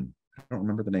does, I don't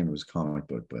remember the name of his comic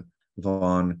book, but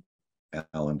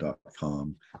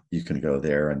vaughnallen.com. You can go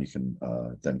there and you can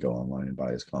then go online and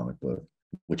buy his comic book,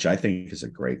 which I think is a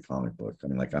great comic book. I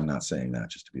mean, like, I'm not saying that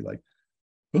just to be like,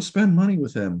 go spend money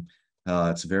with him.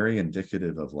 It's very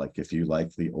indicative of, like, if you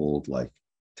like the old, like,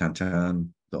 Tintin,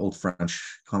 the old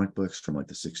French comic books from like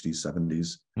the 60s,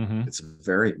 70s. Mm-hmm. It's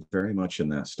very, very much in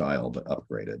that style, but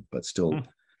upgraded, but still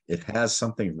it has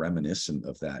something reminiscent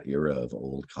of that era of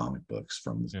old comic books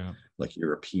from like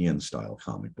European style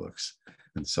comic books.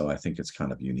 And so I think it's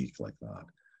kind of unique like that.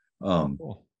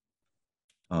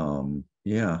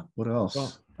 Yeah, what else?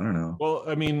 Well, I don't know. Well,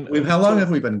 I mean, how long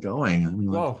have we been going? I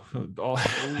mean,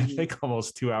 I think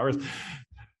almost 2 hours.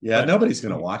 Yeah, but nobody's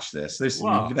going to watch this. You're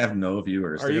going to have no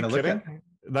viewers. Are you kidding?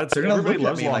 Everybody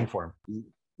loves long form.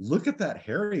 Look at that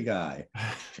hairy guy.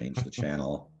 Change the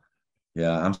channel.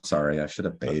 Yeah, I'm sorry. I should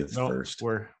have bathed first.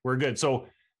 We're good. So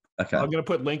okay. I'm going to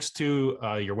put links to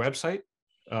your website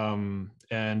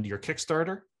and your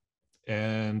Kickstarter.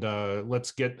 And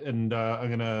let's get, and I'm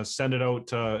going to send it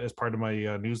out as part of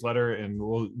my newsletter, and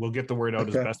we'll get the word out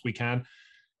as best we can.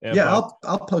 Yeah,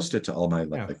 I'll post it to all my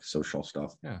like social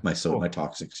stuff, my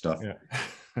toxic stuff,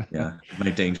 my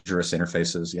dangerous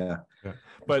interfaces,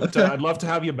 But I'd love to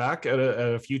have you back at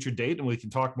a future date, and we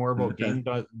can talk more about game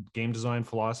design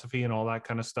philosophy and all that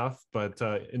kind of stuff. But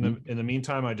in the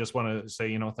meantime, I just want to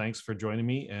say, thanks for joining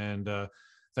me, and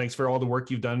thanks for all the work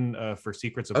you've done for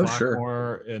Secrets of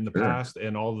Blackmore in the past,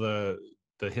 and all the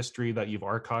history that you've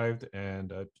archived,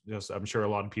 and I'm sure a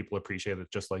lot of people appreciate it,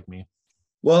 just like me.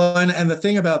 Well, and the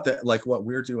thing about that, like what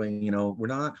we're doing, we're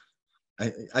not,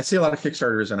 I see a lot of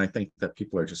Kickstarters, and I think that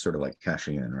people are just sort of like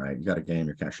cashing in, right? You got a game,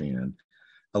 you're cashing in.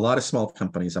 A lot of small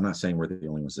companies, I'm not saying we're the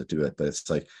only ones that do it, but it's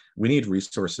like, we need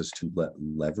resources to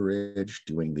leverage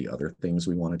doing the other things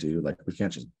we want to do. Like, we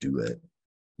can't just do it,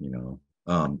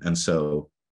 and so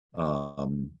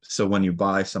when you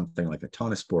buy something like a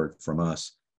Taunus board from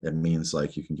us, it means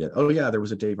like you can get, there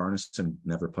was a Dave Arneson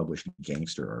never published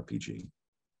gangster RPG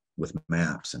with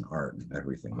maps and art and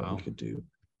everything that we could do.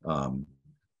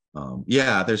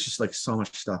 There's just like so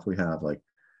much stuff we have. Like,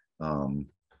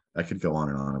 I could go on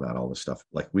and on about all the stuff.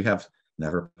 Like, we have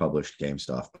never published game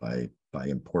stuff by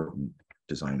important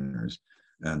designers,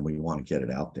 and we want to get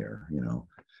it out there,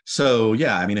 So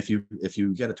yeah, I mean, if you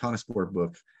get a Taunus board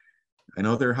book, I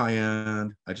know they're high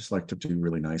end. I just like to do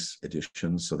really nice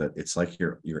editions so that it's like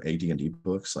your AD&D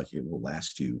books, like it will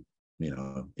last you.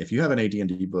 If you have an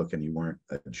AD&D book and you weren't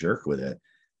a jerk with it,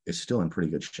 it's still in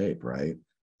pretty good shape, right?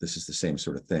 This is the same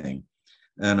sort of thing.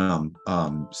 And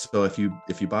so if you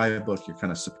buy a book, you're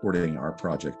kind of supporting our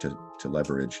project to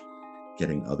leverage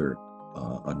getting other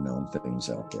unknown things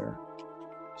out there.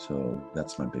 So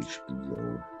that's my big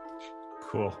spiel.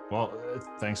 Cool. Well,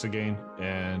 thanks again,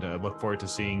 and look forward to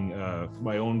seeing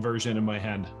my own version in my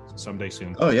hand someday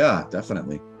soon. Oh yeah,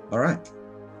 definitely. All right.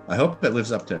 I hope it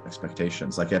lives up to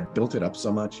expectations. Like, I built it up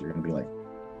so much, you're going to be like...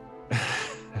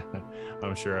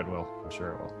 I'm sure it will.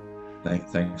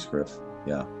 Thanks, Griff.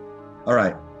 Yeah. All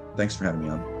right. Thanks for having me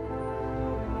on.